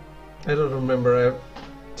 I don't remember, I have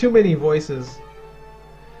too many voices.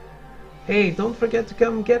 Hey, don't forget to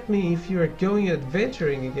come get me if you're going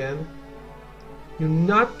adventuring again. You're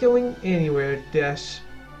not going anywhere, Dash.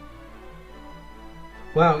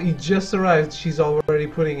 Wow, he just arrived. She's already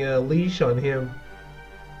putting a leash on him.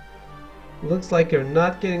 Looks like you're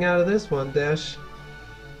not getting out of this one, Dash.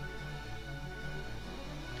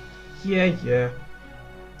 Yeah.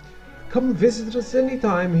 Come visit us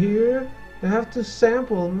anytime here. I have to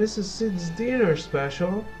sample Mrs. Sid's dinner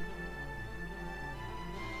special.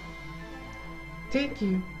 Thank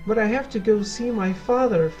you, but I have to go see my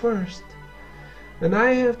father first. And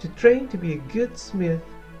I have to train to be a good smith.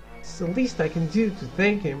 It's the least I can do to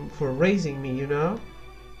thank him for raising me, you know?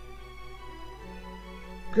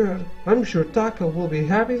 Good. I'm sure Taka will be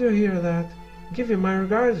happy to hear that. Give him my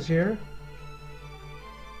regards here.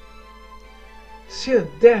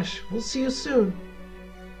 Shit, Dash, we'll see you soon.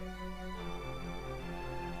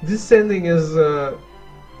 This ending is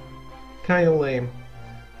kinda lame.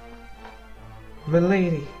 My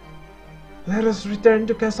lady, let us return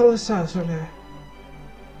to Castle Sasole.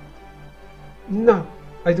 No,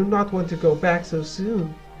 I do not want to go back so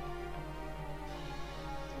soon.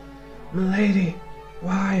 My lady,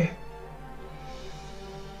 why?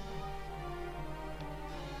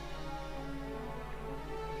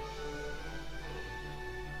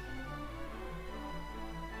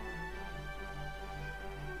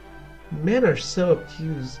 Men are so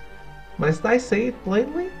obtuse. Must I say it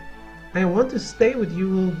plainly? I want to stay with you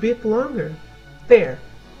a little bit longer. There.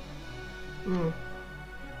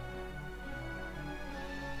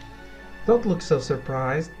 Don't look so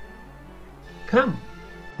surprised. Come,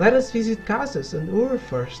 let us visit Casas and Ur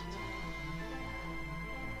first.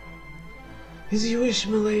 As you wish,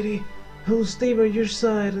 my lady. I will stay by your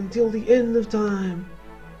side until the end of time.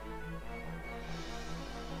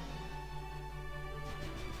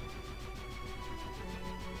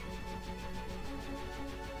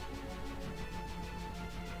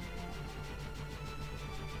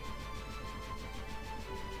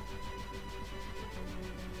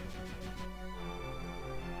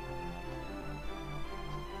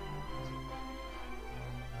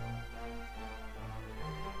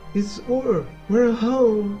 It's Ur. We're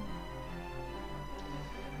home.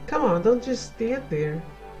 Come on, don't just stand there.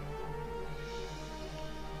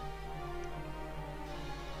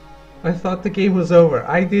 I thought the game was over.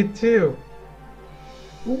 I did too.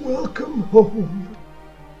 Welcome home.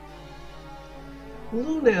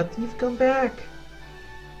 Lunat, you've come back.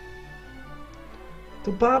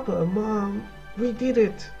 To Papa, Mom, we did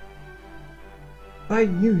it. I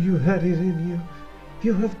knew you had it in you.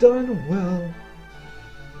 You have done well.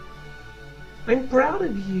 I'm proud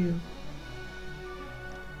of you.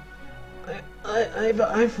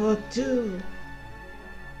 I fought too.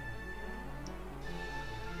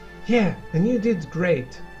 Yeah, and you did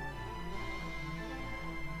great.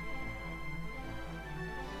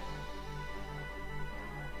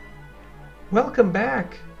 Welcome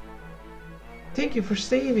back. Thank you for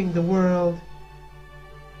saving the world.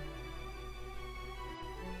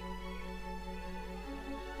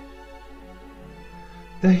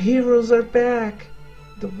 The heroes are back!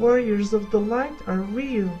 The warriors of the light are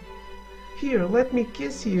real! Here, let me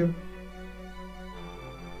kiss you!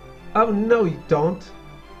 Oh no, you don't!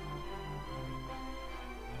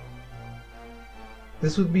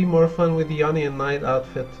 This would be more fun with the Onion Knight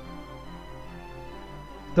outfit.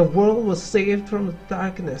 The world was saved from the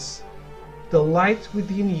darkness. The light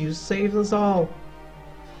within you saved us all.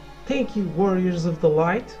 Thank you, warriors of the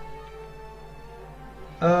light.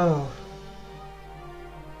 Oh.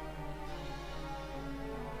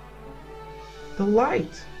 The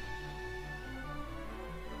light.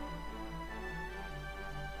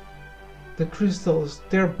 The crystals,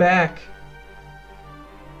 they're back.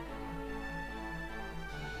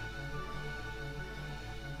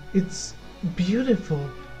 It's beautiful.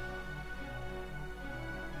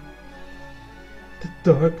 The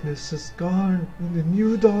darkness is gone and the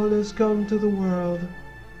new dawn has come to the world.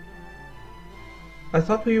 I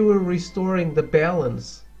thought we were restoring the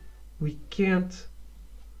balance. We can't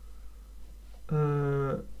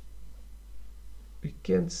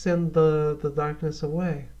send the darkness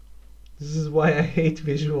away. This is why I hate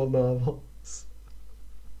visual novels.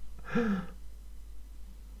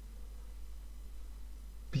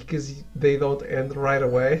 Because they don't end right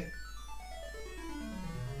away.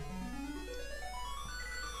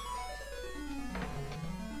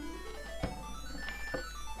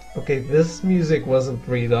 Okay, this music wasn't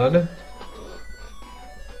redone.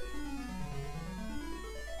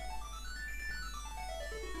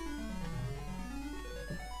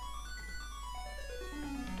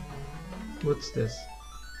 What's this?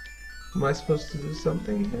 Am I supposed to do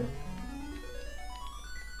something here?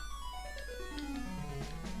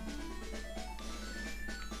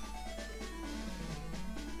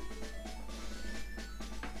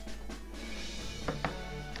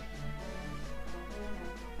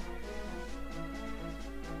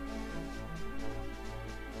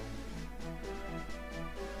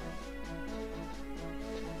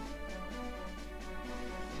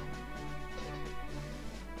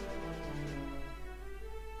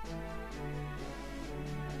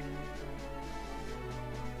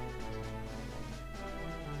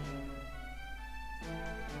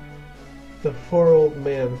 The four old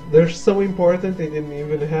men. They're so important they didn't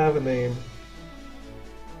even have a name.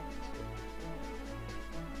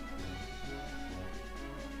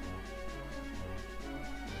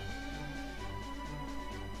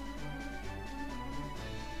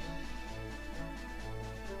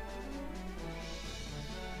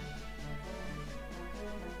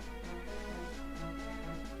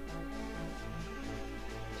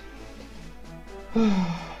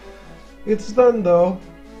 It's done though.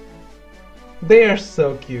 They are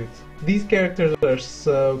so cute. These characters are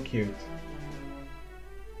so cute.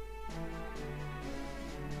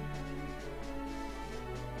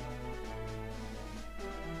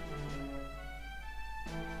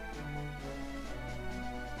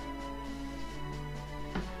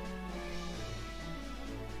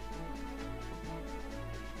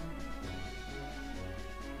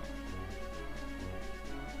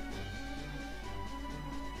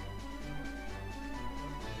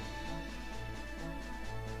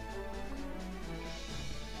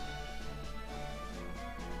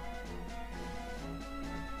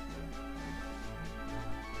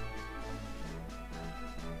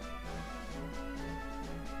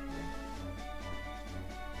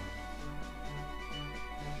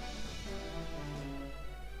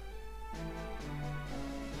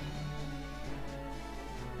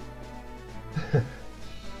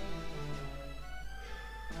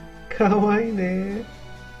 Kawaii ne.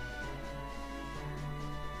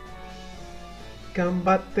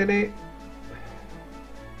 Gambatte ne.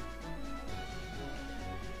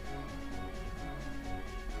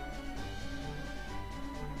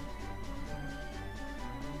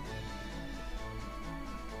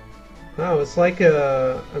 Wow, it's like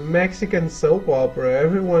a Mexican soap opera.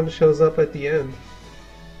 Everyone shows up at the end.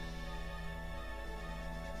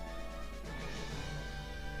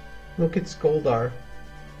 Look at Skoldar.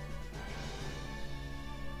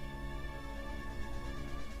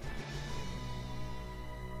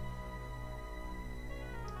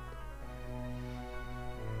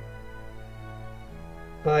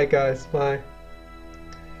 Bye guys, bye.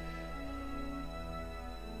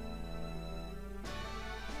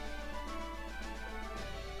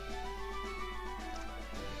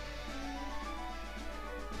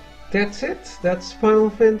 That's it. That's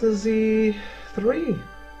Final Fantasy 3.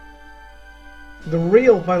 The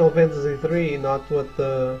real Final Fantasy 3, not what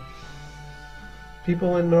the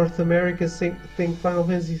people in North America think Final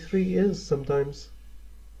Fantasy 3 is sometimes.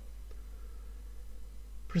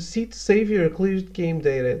 Proceed to save your cleared game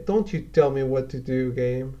data. Don't you tell me what to do,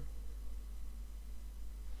 game.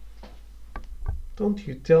 Don't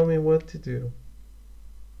you tell me what to do.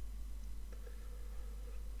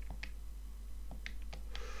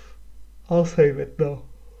 I'll save it though.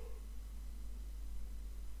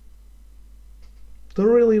 Don't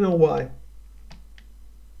really know why.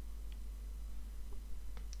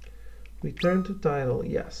 Return to title,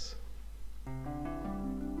 yes.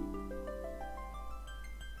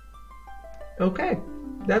 Okay,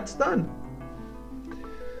 that's done.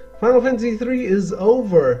 Final Fantasy III is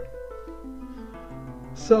over.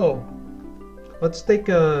 So, let's take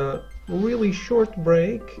a really short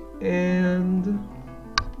break and...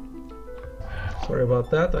 Sorry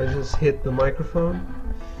about that, I just hit the microphone.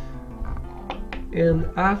 And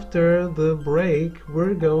after the break,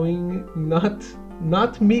 we're going not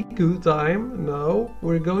Miku time, no.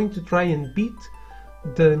 We're going to try and beat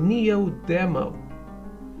the Neo demo.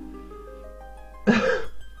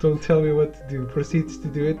 Don't tell me what to do. Proceeds to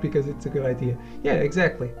do it because it's a good idea. Yeah,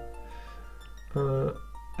 exactly. I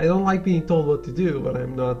don't like being told what to do, but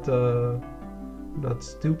I'm not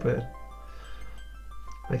stupid,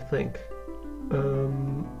 I think.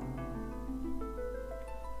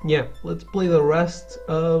 Yeah, let's play the rest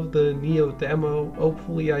of the Neo demo.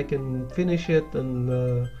 Hopefully I can finish it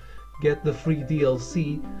and get the free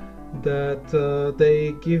DLC that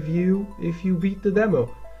they give you if you beat the demo.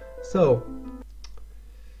 So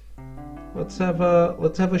let's have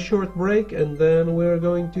a short break and then we're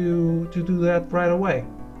going to do that right away.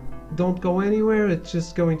 Don't go anywhere, it's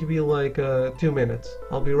just going to be like 2 minutes.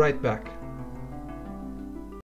 I'll be right back.